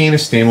think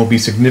Afghanistan will be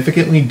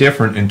significantly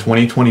different in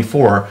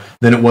 2024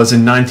 than it was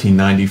in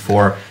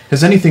 1994?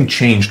 Has anything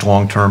changed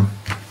long term?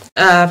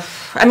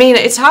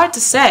 It's hard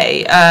to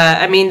say.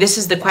 This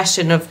is the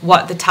question of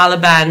what the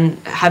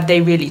Taliban, have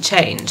they really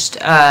changed?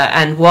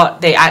 And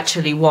what they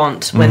actually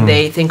want when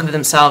they think of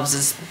themselves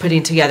as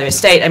putting together a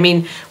state.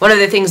 One of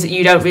the things that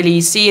you don't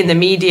really see in the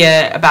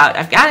media about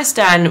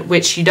Afghanistan,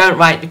 which you don't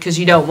write because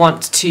you don't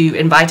want to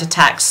invite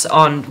attacks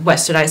on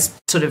westernized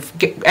sort of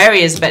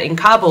areas, but in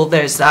Kabul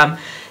there's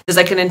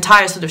like an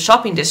entire sort of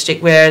shopping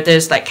district where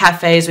there's like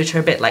cafes which are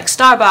a bit like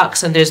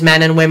Starbucks, and there's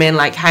men and women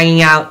like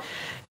hanging out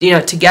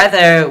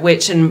together,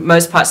 which in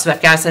most parts of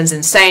Afghanistan is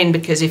insane,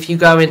 because if you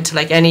go into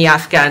like any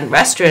Afghan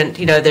restaurant,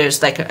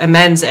 there's like a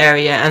men's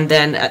area, and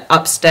then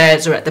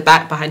upstairs or at the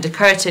back behind a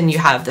curtain you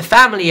have the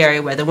family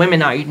area where the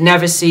women are. You'd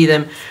never see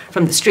them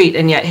from the street,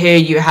 and yet here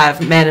you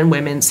have men and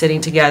women sitting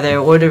together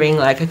ordering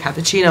like a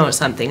cappuccino or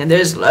something, and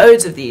there's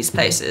loads of these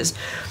places.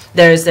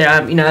 There's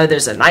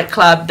there's a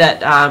nightclub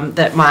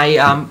that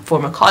my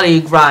former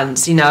colleague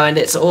runs, and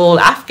it's all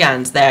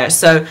Afghans there.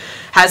 So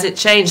has it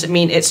changed?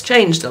 It's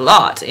changed a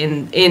lot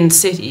in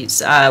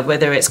cities,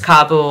 whether it's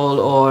Kabul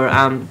or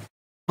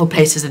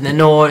places in the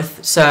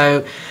north.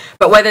 So,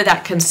 but whether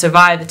that can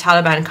survive the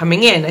Taliban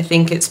coming in, I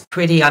think it's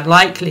pretty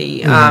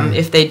unlikely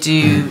if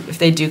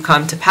they do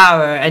come to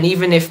power. And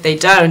even if they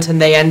don't,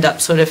 and they end up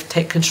sort of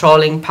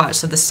controlling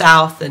parts of the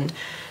south and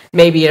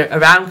maybe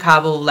around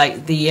Kabul,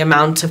 like the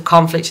amount of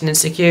conflict and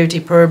insecurity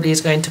probably is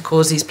going to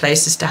cause these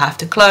places to have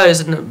to close,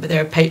 and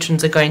their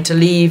patrons are going to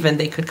leave, and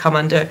they could come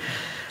under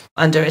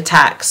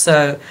attack.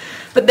 So,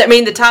 but the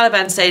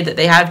Taliban say that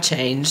they have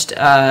changed,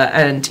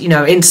 and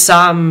in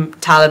some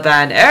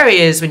Taliban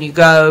areas, when you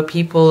go,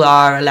 people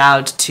are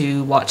allowed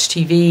to watch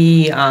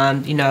TV.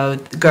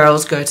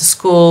 Girls go to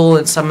school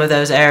in some of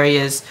those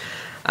areas.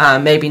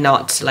 Maybe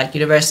not like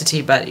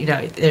university, but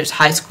there's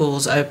high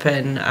schools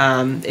open,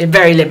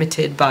 very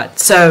limited. But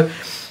so,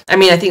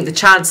 I think the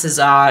chances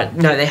are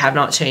no, they have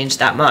not changed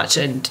that much,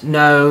 and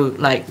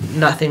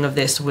nothing of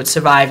this would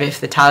survive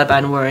if the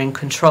Taliban were in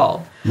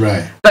control.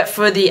 Right. But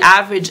for the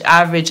average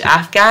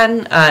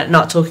Afghan,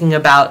 not talking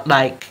about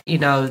the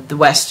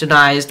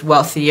westernized,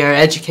 wealthier,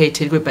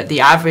 educated group, but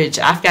the average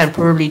Afghan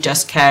probably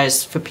just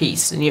cares for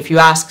peace. And if you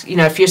ask,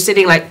 if you're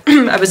sitting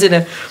I was in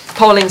a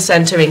polling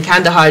center in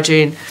Kandahar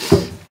during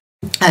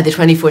the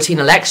 2014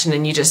 election,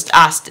 and you just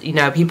asked,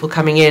 people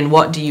coming in,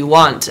 what do you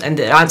want? And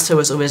the answer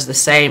was always the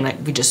same,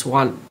 we just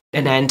want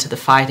an end to the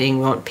fighting,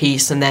 we want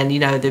peace. And then,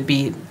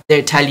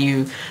 they'd tell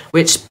you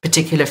which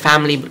particular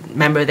family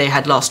member they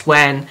had lost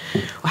when,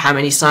 or how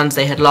many sons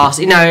they had lost.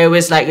 It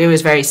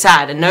was very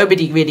sad, and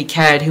nobody really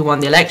cared who won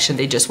the election.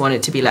 They just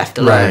wanted to be left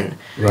alone.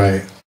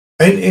 Right.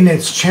 And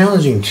it's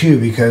challenging too,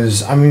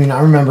 because I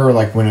remember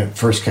when it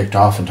first kicked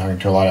off and talking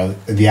to a lot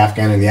of the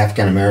Afghan and the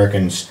Afghan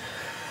Americans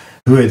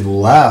who had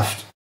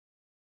left,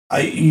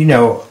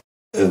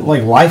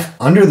 life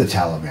under the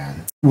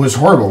Taliban was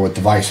horrible, with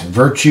the vice and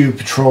virtue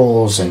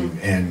patrols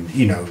and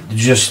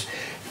just.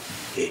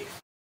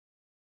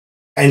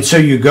 And so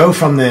you go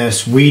from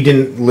this, we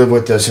didn't live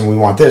with this and we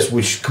want this,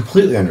 which is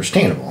completely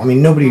understandable.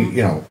 Nobody,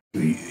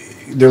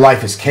 their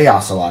life is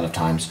chaos a lot of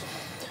times.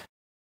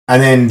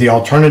 And then the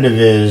alternative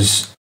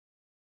is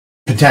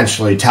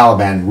potentially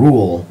Taliban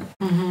rule,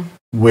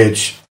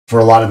 which for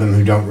a lot of them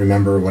who don't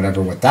remember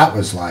what that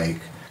was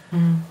like,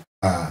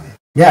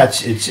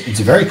 it's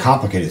a very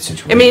complicated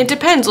situation. It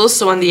depends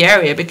also on the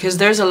area, because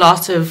there's a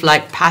lot of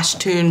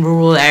Pashtun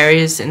rural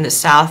areas in the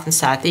south and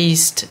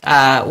southeast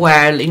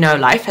where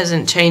life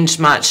hasn't changed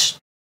much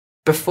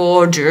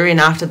before, during,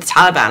 after the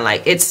Taliban.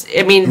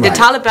 The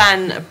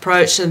Taliban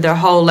approach and their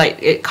whole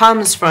it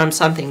comes from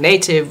something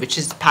native, which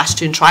is the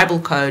Pashtun tribal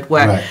code,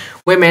 where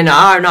women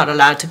are not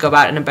allowed to go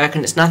out in a burqa,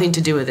 and it's nothing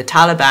to do with the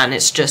Taliban,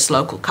 it's just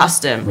local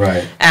custom.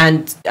 Right.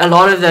 And a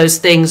lot of those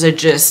things are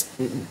just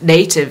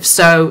native.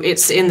 So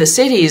it's in the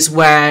cities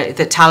where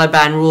the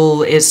Taliban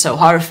rule is so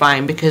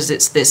horrifying, because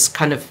it's this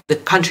kind of the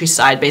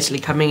countryside basically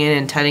coming in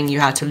and telling you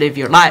how to live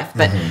your life.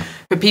 But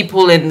for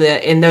people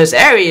in those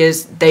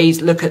areas, they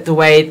look at the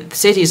way the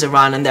cities are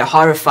run and they're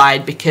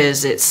horrified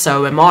because it's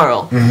so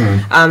immoral.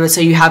 And so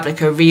you have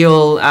like a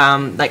real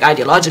like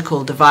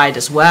ideological divide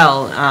as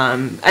well,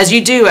 as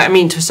you do, I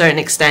mean, to a certain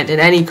extent in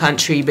any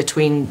country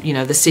between, you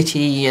know, the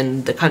city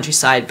and the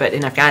countryside. But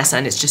in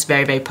Afghanistan, it's just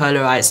very, very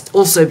polarized.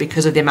 Also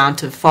because of the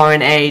amount of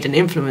foreign aid and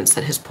influence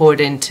that has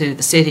poured into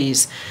the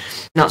cities,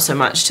 not so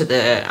much to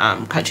the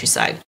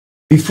countryside.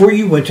 Before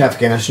you went to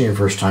Afghanistan your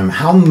first time,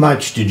 how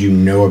much did you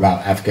know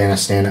about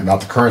Afghanistan,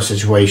 about the current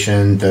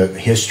situation, the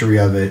history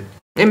of it?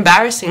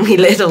 Embarrassingly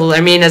little.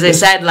 I mean, as I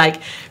said,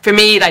 like, for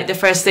me, like, the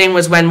first thing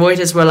was when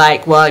Reuters were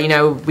like, well, you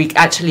know, we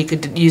actually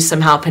could use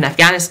some help in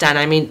Afghanistan.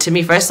 I mean, to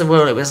me, first of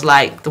all, it was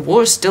like, the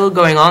war's still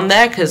going on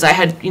there, because I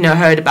had, you know,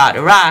 heard about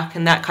Iraq,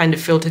 and that kind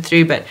of filtered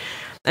through. But,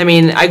 I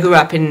mean, I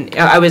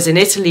was in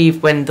Italy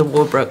when the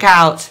war broke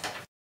out.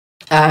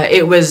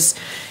 It was,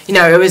 you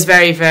know, it was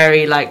very,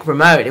 very, like,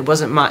 remote. It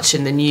wasn't much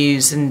in the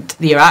news, and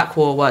the Iraq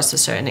war was to a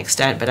certain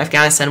extent, but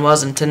Afghanistan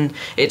wasn't, and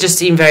it just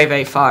seemed very,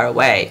 very far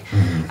away.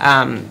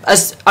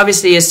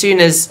 Obviously, as soon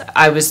as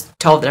I was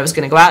told that I was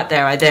going to go out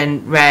there, I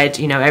then read,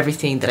 you know,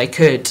 everything that I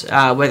could,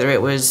 whether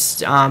it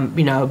was,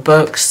 you know,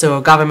 books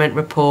or government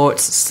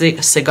reports,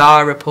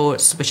 cigar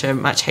reports, which are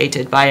much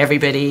hated by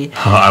everybody.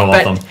 I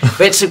love them.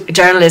 Which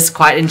journalists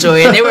quite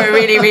enjoy, and they were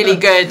really, really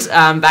good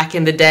back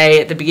in the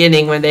day at the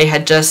beginning when they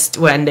had just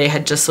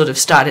sort of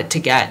started to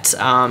get,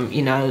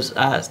 you know,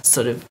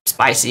 sort of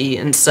spicy.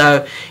 And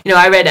so, you know,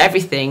 I read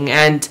everything,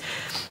 and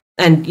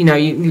you know,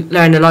 you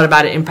learn a lot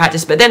about it in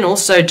practice, but then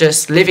also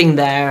just living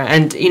there.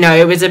 And, you know,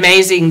 it was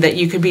amazing that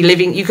you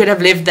could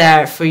have lived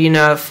there for, you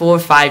know, 4 or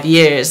 5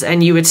 years,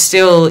 and you would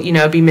still, you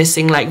know, be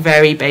missing like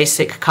very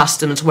basic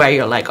customs where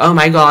you're like, oh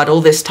my God,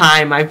 all this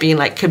time I've been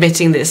like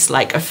committing this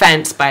like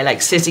offense by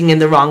like sitting in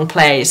the wrong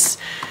place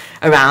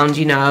around,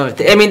 you know,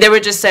 I mean, there were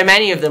just so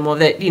many of them, or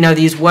that, you know,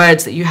 these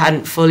words that you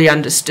hadn't fully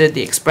understood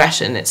the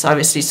expression. It's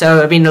obviously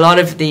so, I mean, a lot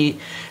of the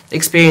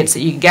experience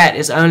that you get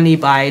is only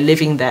by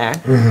living there.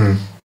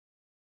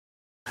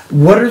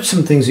 What are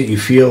some things that you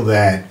feel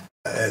that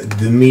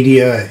the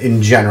media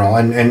in general,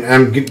 and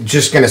I'm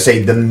just going to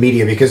say the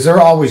media, because there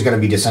are always going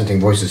to be dissenting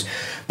voices,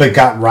 but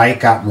got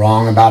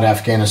wrong about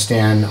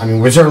Afghanistan? I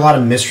mean, was there a lot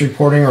of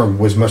misreporting, or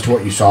was most of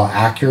what you saw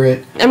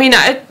accurate? I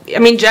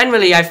mean,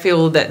 generally, I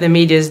feel that the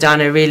media's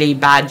done a really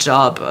bad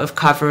job of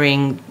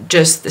covering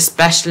just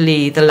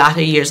especially the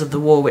latter years of the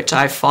war, which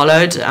I've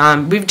followed.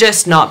 We've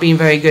just not been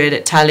very good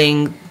at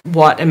telling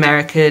what the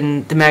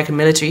American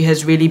military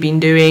has really been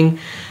doing.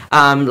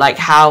 Like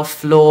how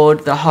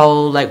flawed the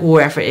whole like war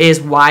effort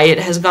is, why it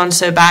has gone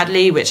so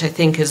badly, which I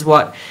think is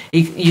what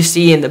you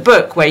see in the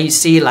book, where you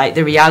see like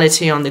the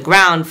reality on the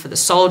ground for the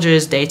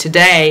soldiers day to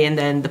day, and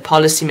then the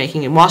policy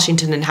making in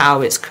Washington and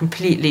how it's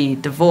completely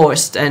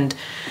divorced. And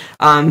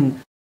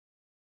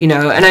you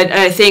know, and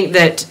I think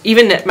that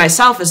even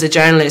myself as a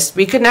journalist,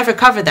 we could never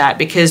cover that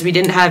because we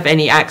didn't have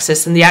any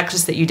access, and the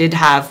access that you did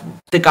have,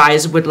 the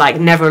guys would like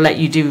never let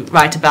you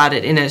write about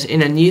it in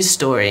a news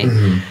story.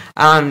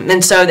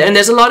 And so, and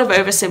there's a lot of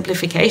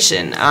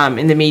oversimplification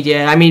in the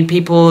media. I mean,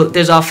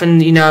 there's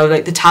often, you know,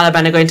 like the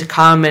Taliban are going to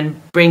come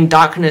and bring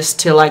darkness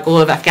to like all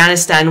of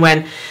Afghanistan,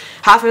 when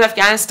half of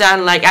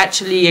Afghanistan like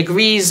actually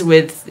agrees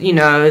with, you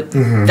know,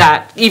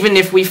 that even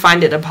if we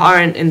find it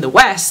abhorrent in the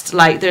West,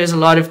 like there's a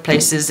lot of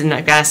places in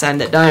Afghanistan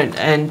that don't.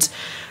 And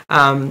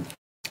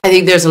I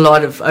think there's a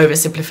lot of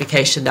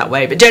oversimplification that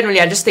way. But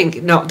generally, I just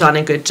think not done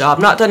a good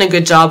job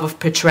of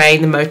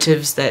portraying the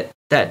motives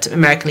that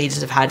American leaders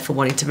have had for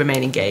wanting to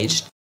remain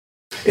engaged.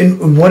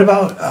 And what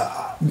about,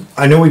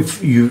 I know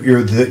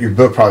your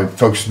book probably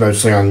focused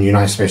mostly on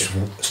United States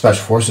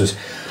Special Forces,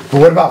 but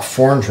what about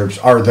foreign troops?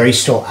 Are they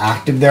still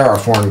active there? Are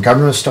foreign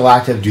governments still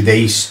active? Do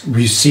they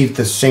receive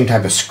the same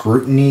type of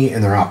scrutiny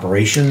in their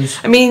operations?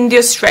 I mean, the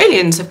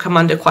Australians have come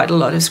under quite a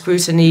lot of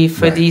scrutiny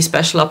for the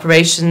special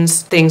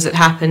operations things that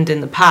happened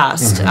in the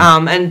past.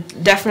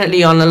 And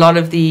definitely on a lot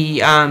of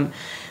the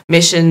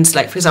missions,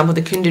 like, for example,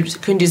 the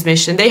Kunduz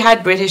mission, they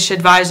had British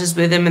advisors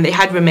with them, and they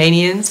had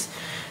Romanians.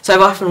 So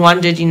I've often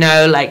wondered, you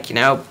know, like, you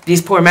know,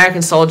 these poor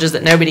American soldiers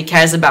that nobody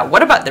cares about,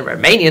 what about the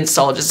Romanian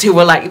soldiers who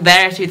were, like,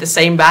 there through the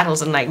same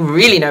battles, and, like,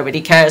 really nobody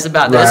cares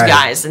about those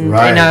guys? And, you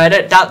know, I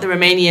don't doubt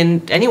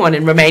anyone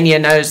in Romania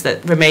knows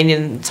that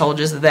Romanian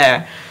soldiers are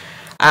there.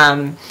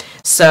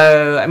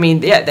 So, I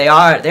mean, yeah, they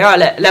are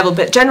level,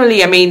 but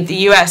generally, I mean,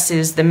 the US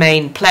is the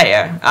main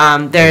player.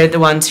 They're the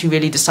ones who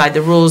really decide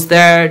the rules.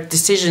 Their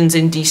decisions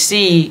in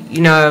DC,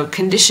 you know,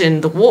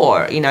 condition the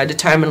war, you know,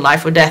 determine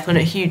life or death on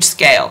a huge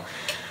scale.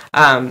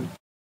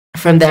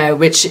 From there,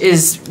 which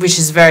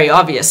is very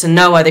obvious, and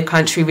no other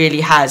country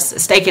really has a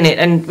stake in it,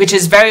 and which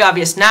is very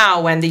obvious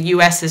now when the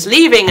US is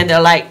leaving and they're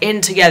like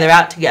in together,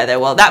 out together.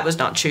 Well, that was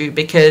not true,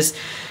 because,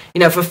 you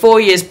know, for 4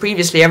 years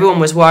previously, everyone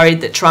was worried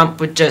that Trump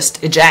would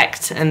just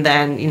eject, and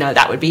then, you know,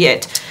 that would be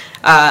it.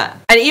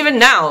 And even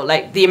now,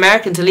 like, the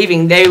Americans are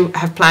leaving, they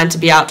have planned to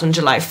be out on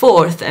July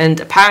 4th, and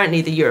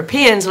apparently the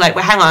Europeans are like,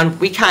 well, hang on,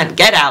 we can't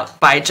get out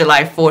by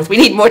July 4th. We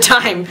need more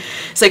time.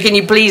 So can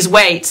you please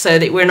wait so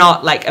that we're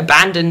not, like,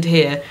 abandoned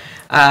here?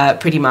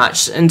 pretty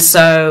much. And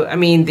so, I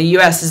mean, the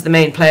US is the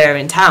main player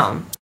in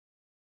town.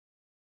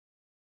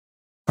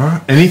 All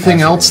right.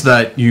 Anything else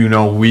that,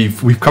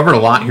 we've covered a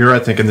lot here, I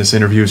think, in this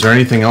interview. Is there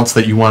anything else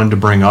that you wanted to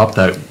bring up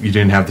that you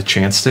didn't have the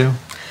chance to?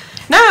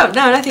 No,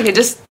 nothing.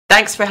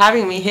 Thanks for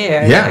having me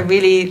here. Yeah. I'm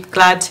really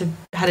glad to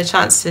had a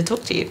chance to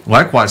talk to you.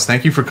 Likewise.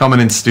 Thank you for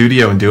coming in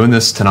studio and doing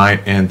this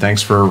tonight, and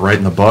thanks for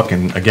writing the book.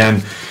 And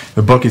again,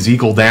 the book is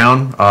Eagle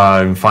Down. You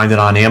can find it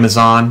on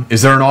Amazon.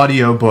 Is there an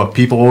audio book?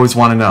 People always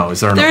want to know.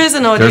 There is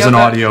an audio book. There's an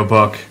audio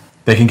book.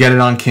 They can get it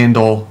on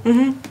Kindle.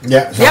 Mm-hmm.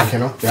 Yeah, it's on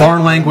Kindle. Yeah.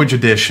 Foreign language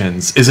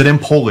editions. Is it in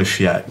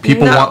Polish yet?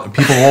 People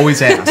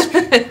always ask.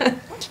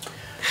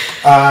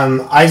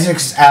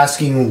 Isaac's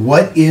asking,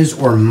 what is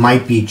or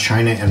might be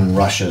China and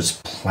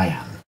Russia's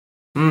plan?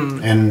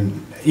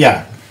 And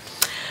yeah.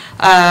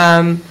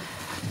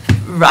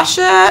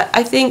 Russia,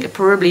 I think,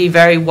 probably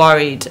very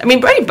worried. I mean,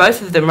 probably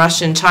both of them,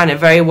 Russia and China,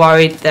 very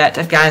worried that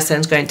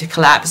Afghanistan's going to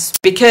collapse,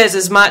 because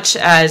as much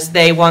as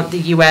they want the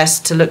US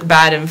to look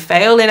bad and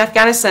fail in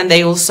Afghanistan,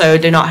 they also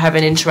do not have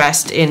an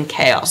interest in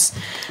chaos,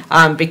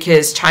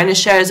 because China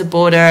shares a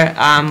border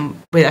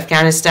with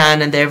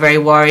Afghanistan, and they're very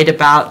worried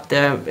about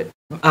the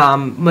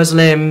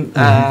Muslim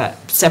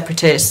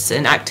separatists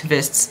and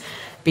activists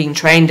being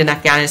trained in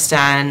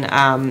Afghanistan,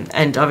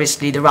 and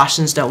obviously the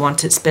Russians don't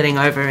want it spilling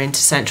over into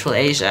Central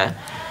Asia.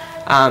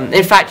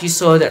 In fact, you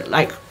saw that,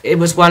 like, it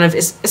was one of,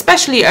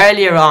 especially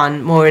earlier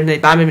on, more in the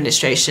Obama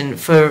administration,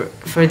 for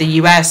the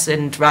US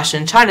and Russia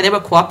and China, they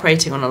were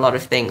cooperating on a lot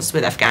of things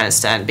with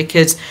Afghanistan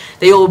because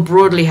they all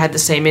broadly had the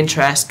same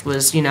interest,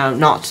 was,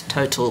 not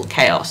total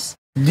chaos.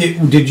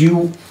 Did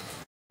you,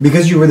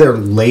 because you were there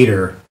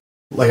later,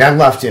 like I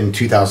left in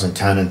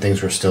 2010 and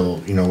things were still,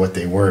 what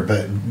they were,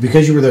 but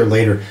because you were there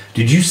later,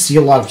 did you see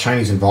a lot of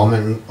Chinese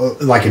involvement,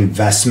 like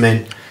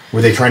investment?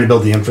 Were they trying to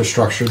build the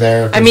infrastructure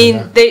there? I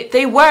mean,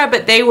 they were,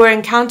 but they were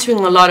encountering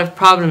a lot of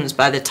problems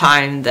by the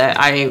time that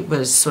I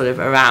was sort of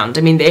around.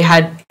 I mean, they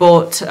had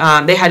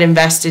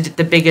invested into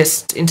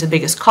the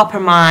biggest copper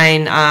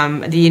mine.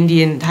 The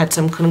Indian had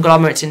some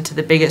conglomerate into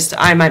the biggest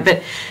iron mine,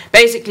 but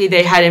basically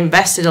they had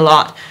invested a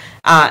lot.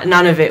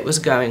 None of it was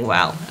going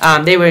well.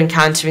 They were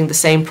encountering the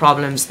same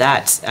problems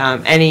that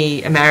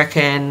any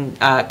American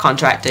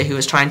contractor who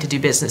was trying to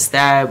do business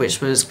there, which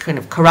was kind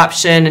of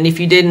corruption. And if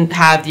you didn't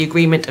have the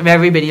agreement of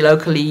everybody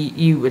locally,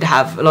 you would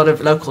have a lot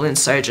of local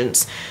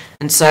insurgents.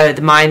 And so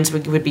the mines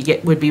would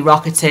be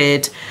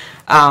rocketed.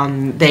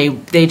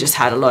 They just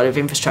had a lot of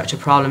infrastructure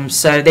problems.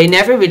 So they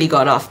never really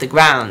got off the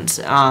ground.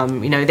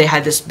 They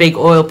had this big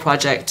oil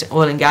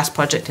and gas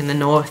project in the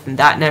north, and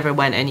that never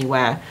went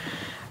anywhere.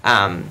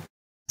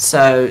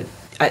 So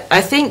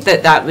I think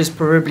that was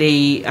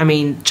probably,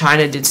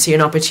 China did see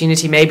an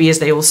opportunity, maybe as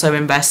they also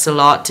invest a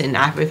lot in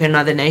Africa and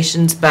other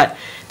nations, but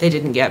they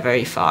didn't get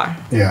very far.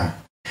 Yeah.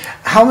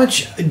 How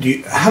much do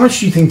you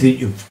think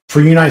that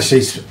for United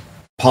States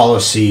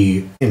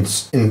policy in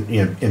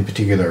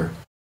particular,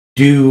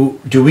 do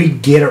we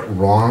get it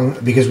wrong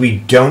because we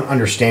don't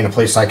understand a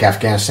place like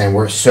Afghanistan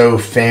where it's so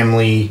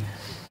family,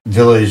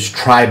 village,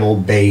 tribal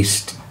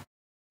based?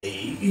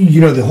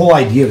 The whole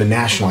idea of a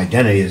national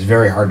identity is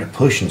very hard to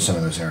push in some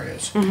of those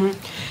areas. Mm-hmm.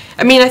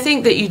 I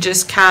think that you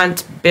just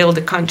can't build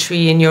a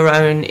country in your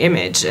own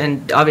image.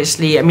 And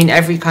obviously,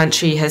 every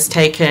country has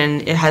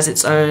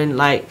its own,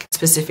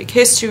 specific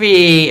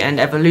history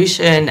and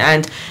evolution.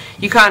 And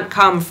you can't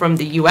come from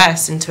the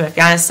US into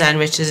Afghanistan,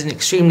 which is an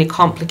extremely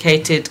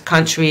complicated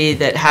country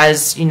that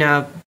has,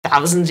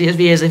 thousands of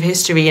years of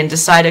history, and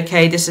decide,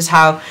 okay, this is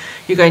how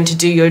you're going to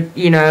do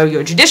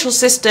your judicial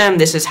system.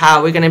 This is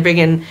how we're going to bring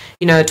in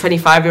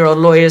 25-year-old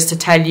lawyers to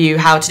tell you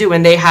how to do.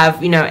 And they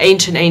have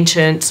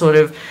ancient sort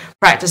of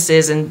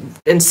practices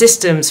and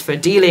systems for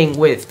dealing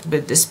with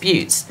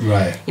disputes.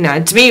 Right.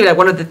 To me,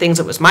 one of the things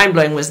that was mind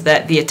blowing was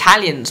that the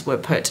Italians were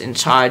put in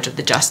charge of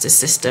the justice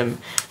system.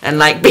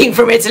 And being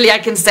from Italy, I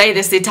can say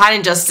this: the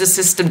Italian justice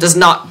system does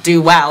not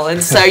do well.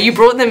 And so you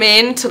brought them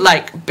in to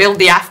build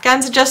the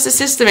Afghan justice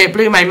system. It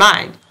blew my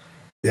mind.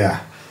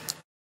 Yeah,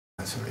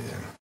 that's amazing.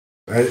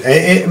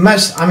 It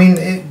must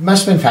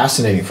have been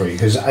fascinating for you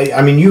because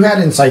you had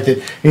insight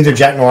that neither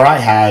Jack nor I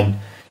had.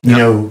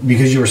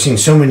 Because you were seeing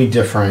so many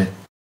different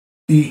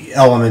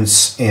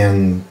elements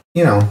and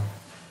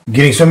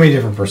getting so many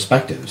different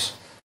perspectives.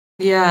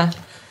 Yeah.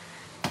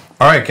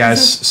 All right,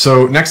 guys.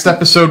 So next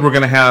episode, we're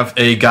going to have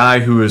a guy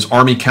who is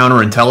Army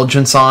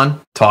counterintelligence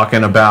on,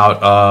 talking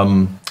about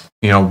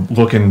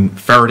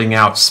ferreting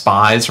out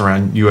spies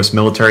around U.S.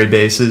 military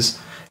bases.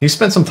 He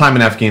spent some time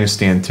in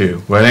Afghanistan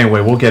too. But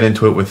anyway, we'll get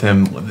into it with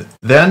him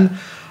then.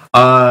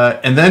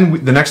 And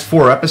then the next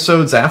 4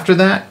 episodes after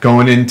that,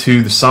 going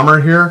into the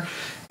summer here,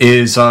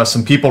 is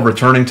some people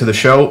returning to the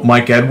show.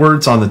 Mike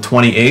Edwards on the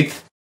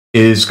 28th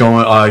is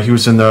going. He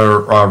was in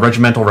the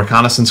Regimental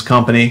Reconnaissance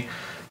Company.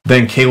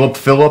 Then Caleb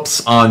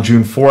Phillips on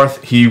June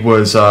 4th. He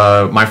was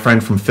my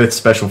friend from 5th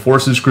Special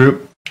Forces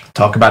Group.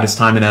 Talk about his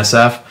time in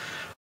SF.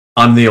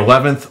 On the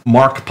 11th,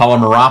 Mark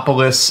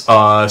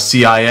Polymeropoulos,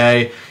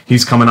 CIA.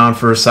 He's coming on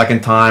for a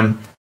second time.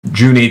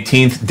 June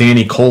 18th,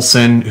 Danny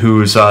Coulson,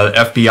 who's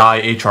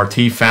FBI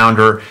HRT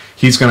founder,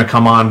 he's going to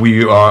come on.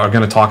 We are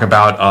going to talk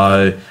about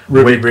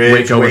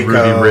Waco and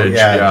Ruby Ridge.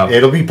 Yeah.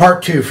 It'll be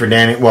part 2 for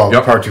Danny. Well,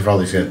 part 2 for all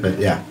these guys, but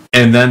yeah.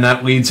 And then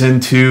that leads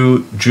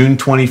into June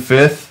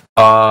 25th,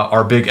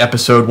 our big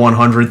episode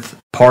 100th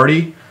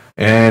party.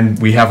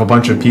 And we have a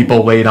bunch of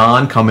people laid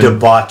on coming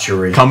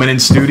in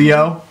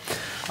studio.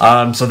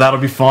 So that'll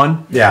be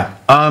fun. Yeah.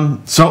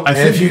 So I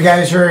think if you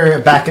guys are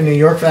back in New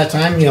York for that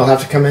time, you'll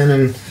have to come in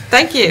and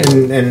thank you.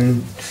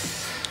 And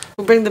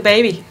we'll bring the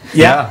baby.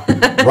 Yeah.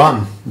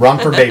 Rum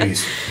for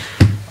babies.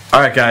 All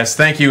right, guys.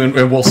 Thank you,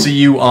 and we'll see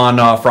you on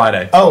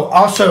Friday. Oh,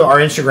 also our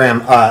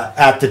Instagram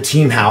at the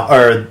Team House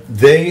or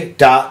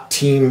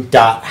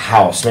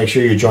the.team.house. Make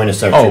sure you join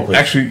us there. Oh,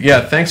 actually, yeah.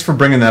 Thanks for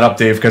bringing that up,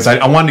 Dave. Because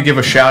I wanted to give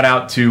a shout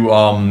out to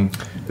a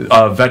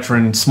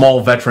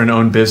small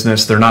veteran-owned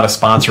business. They're not a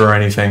sponsor or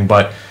anything,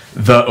 but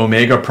the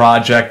Omega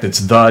Project. It's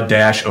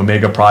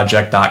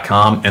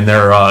the-omegaproject.com, and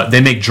they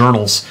make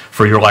journals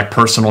for your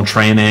personal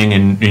training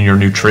and your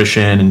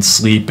nutrition and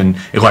sleep, and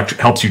it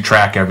helps you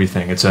track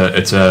everything. It's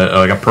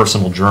a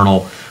personal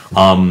journal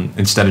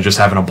instead of just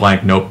having a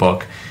blank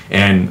notebook.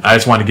 And I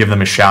just want to give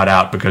them a shout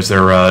out because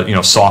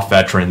they're soft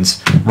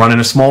veterans running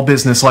a small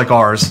business like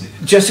ours.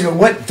 Jessica,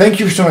 thank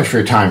you so much for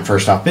your time.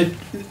 First off, but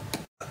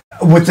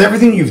with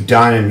everything you've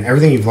done and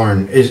everything you've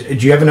learned, do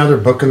you have another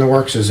book in the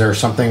works? Is there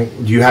something?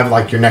 Do you have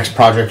your next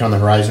project on the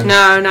horizon?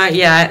 No, not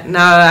yet.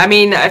 No, I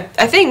mean,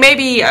 I think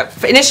maybe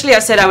initially I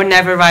said I would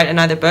never write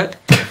another book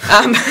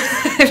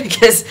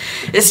because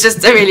it's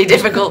just a really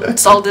difficult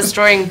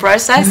soul-destroying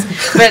process.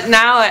 But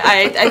now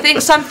I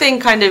think something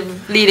kind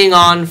of leading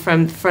on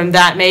from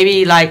that,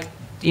 maybe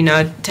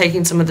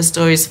taking some of the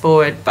stories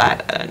forward.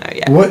 But I don't know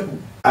yet. What?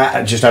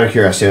 Just out of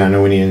curiosity, I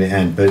know we need to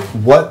end, but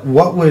what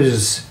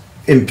was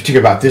in particular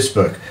about this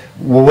book,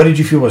 what did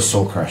you feel was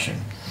soul crushing?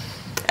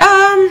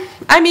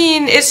 I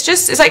mean, it's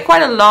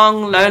quite a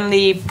long,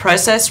 lonely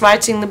process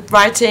writing,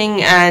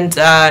 and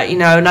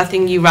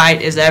nothing you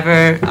write is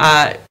ever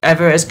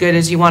as good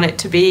as you want it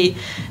to be.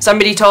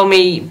 Somebody told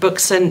me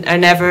books are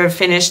never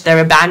finished; they're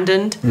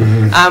abandoned,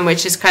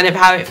 which is kind of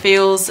how it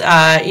feels.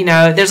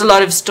 There's a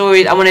lot of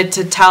stories. I wanted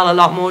to tell a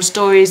lot more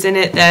stories in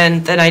it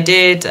than I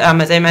did,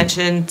 as I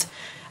mentioned.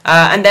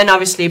 And then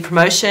obviously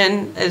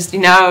promotion is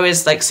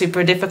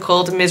super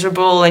difficult and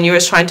miserable, and you're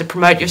always trying to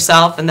promote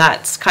yourself, and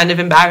that's kind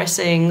of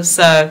embarrassing.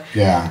 So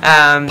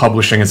yeah,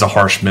 publishing is a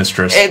harsh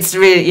mistress. It's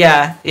really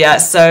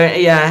So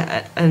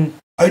and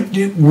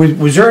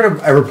was there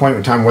ever a point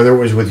in time, whether it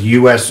was with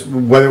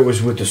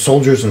the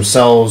soldiers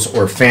themselves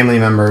or family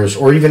members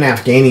or even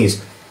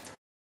Afghanis,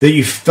 that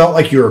you felt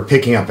like you were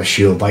picking up a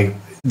shield,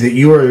 that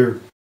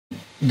you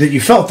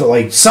felt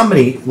that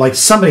somebody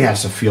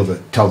has to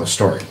tell the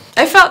story?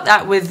 I felt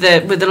that with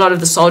a lot of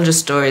the soldier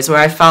stories, where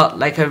I felt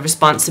like a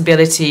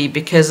responsibility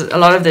because a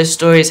lot of those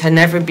stories had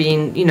never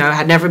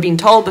been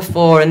told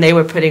before, and they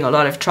were putting a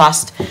lot of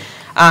trust,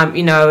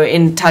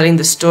 in telling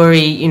the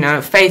story,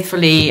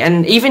 faithfully.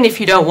 And even if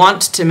you don't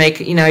want to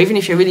make, even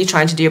if you're really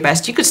trying to do your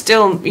best, you could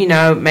still,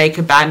 make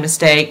a bad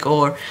mistake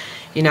or,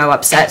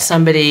 upset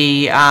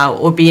somebody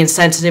or be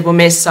insensitive or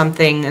miss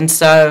something. And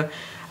so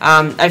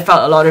I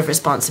felt a lot of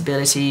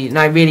responsibility, and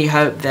I really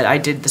hope that I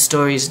did the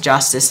stories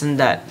justice and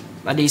that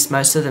at least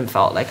most of them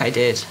felt like I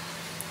did.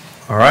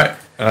 All right.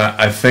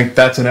 I think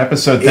that's an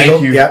episode.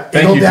 Thank you. Yep.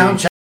 Thank you. Down.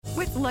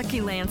 With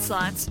Lucky Land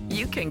Slots,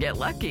 you can get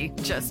lucky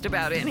just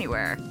about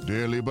anywhere.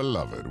 Dearly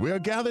beloved, we are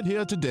gathered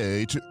here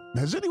today to...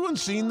 Has anyone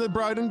seen the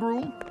bride and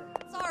groom?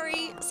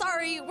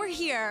 Sorry, we're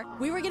here.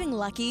 We were getting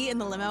lucky in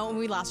the limo and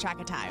we lost track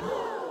of time.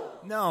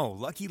 No,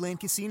 Lucky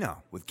Land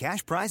Casino, with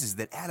cash prizes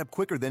that add up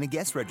quicker than a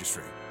guest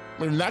registry.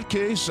 In that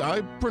case,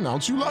 I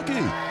pronounce you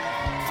lucky.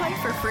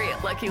 Play for free at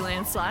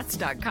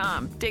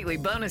LuckyLandSlots.com. Daily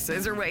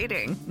bonuses are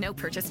waiting. No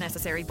purchase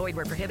necessary. Void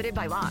where prohibited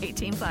by law.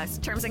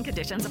 18+. Terms and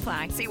conditions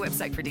apply. See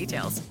website for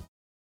details.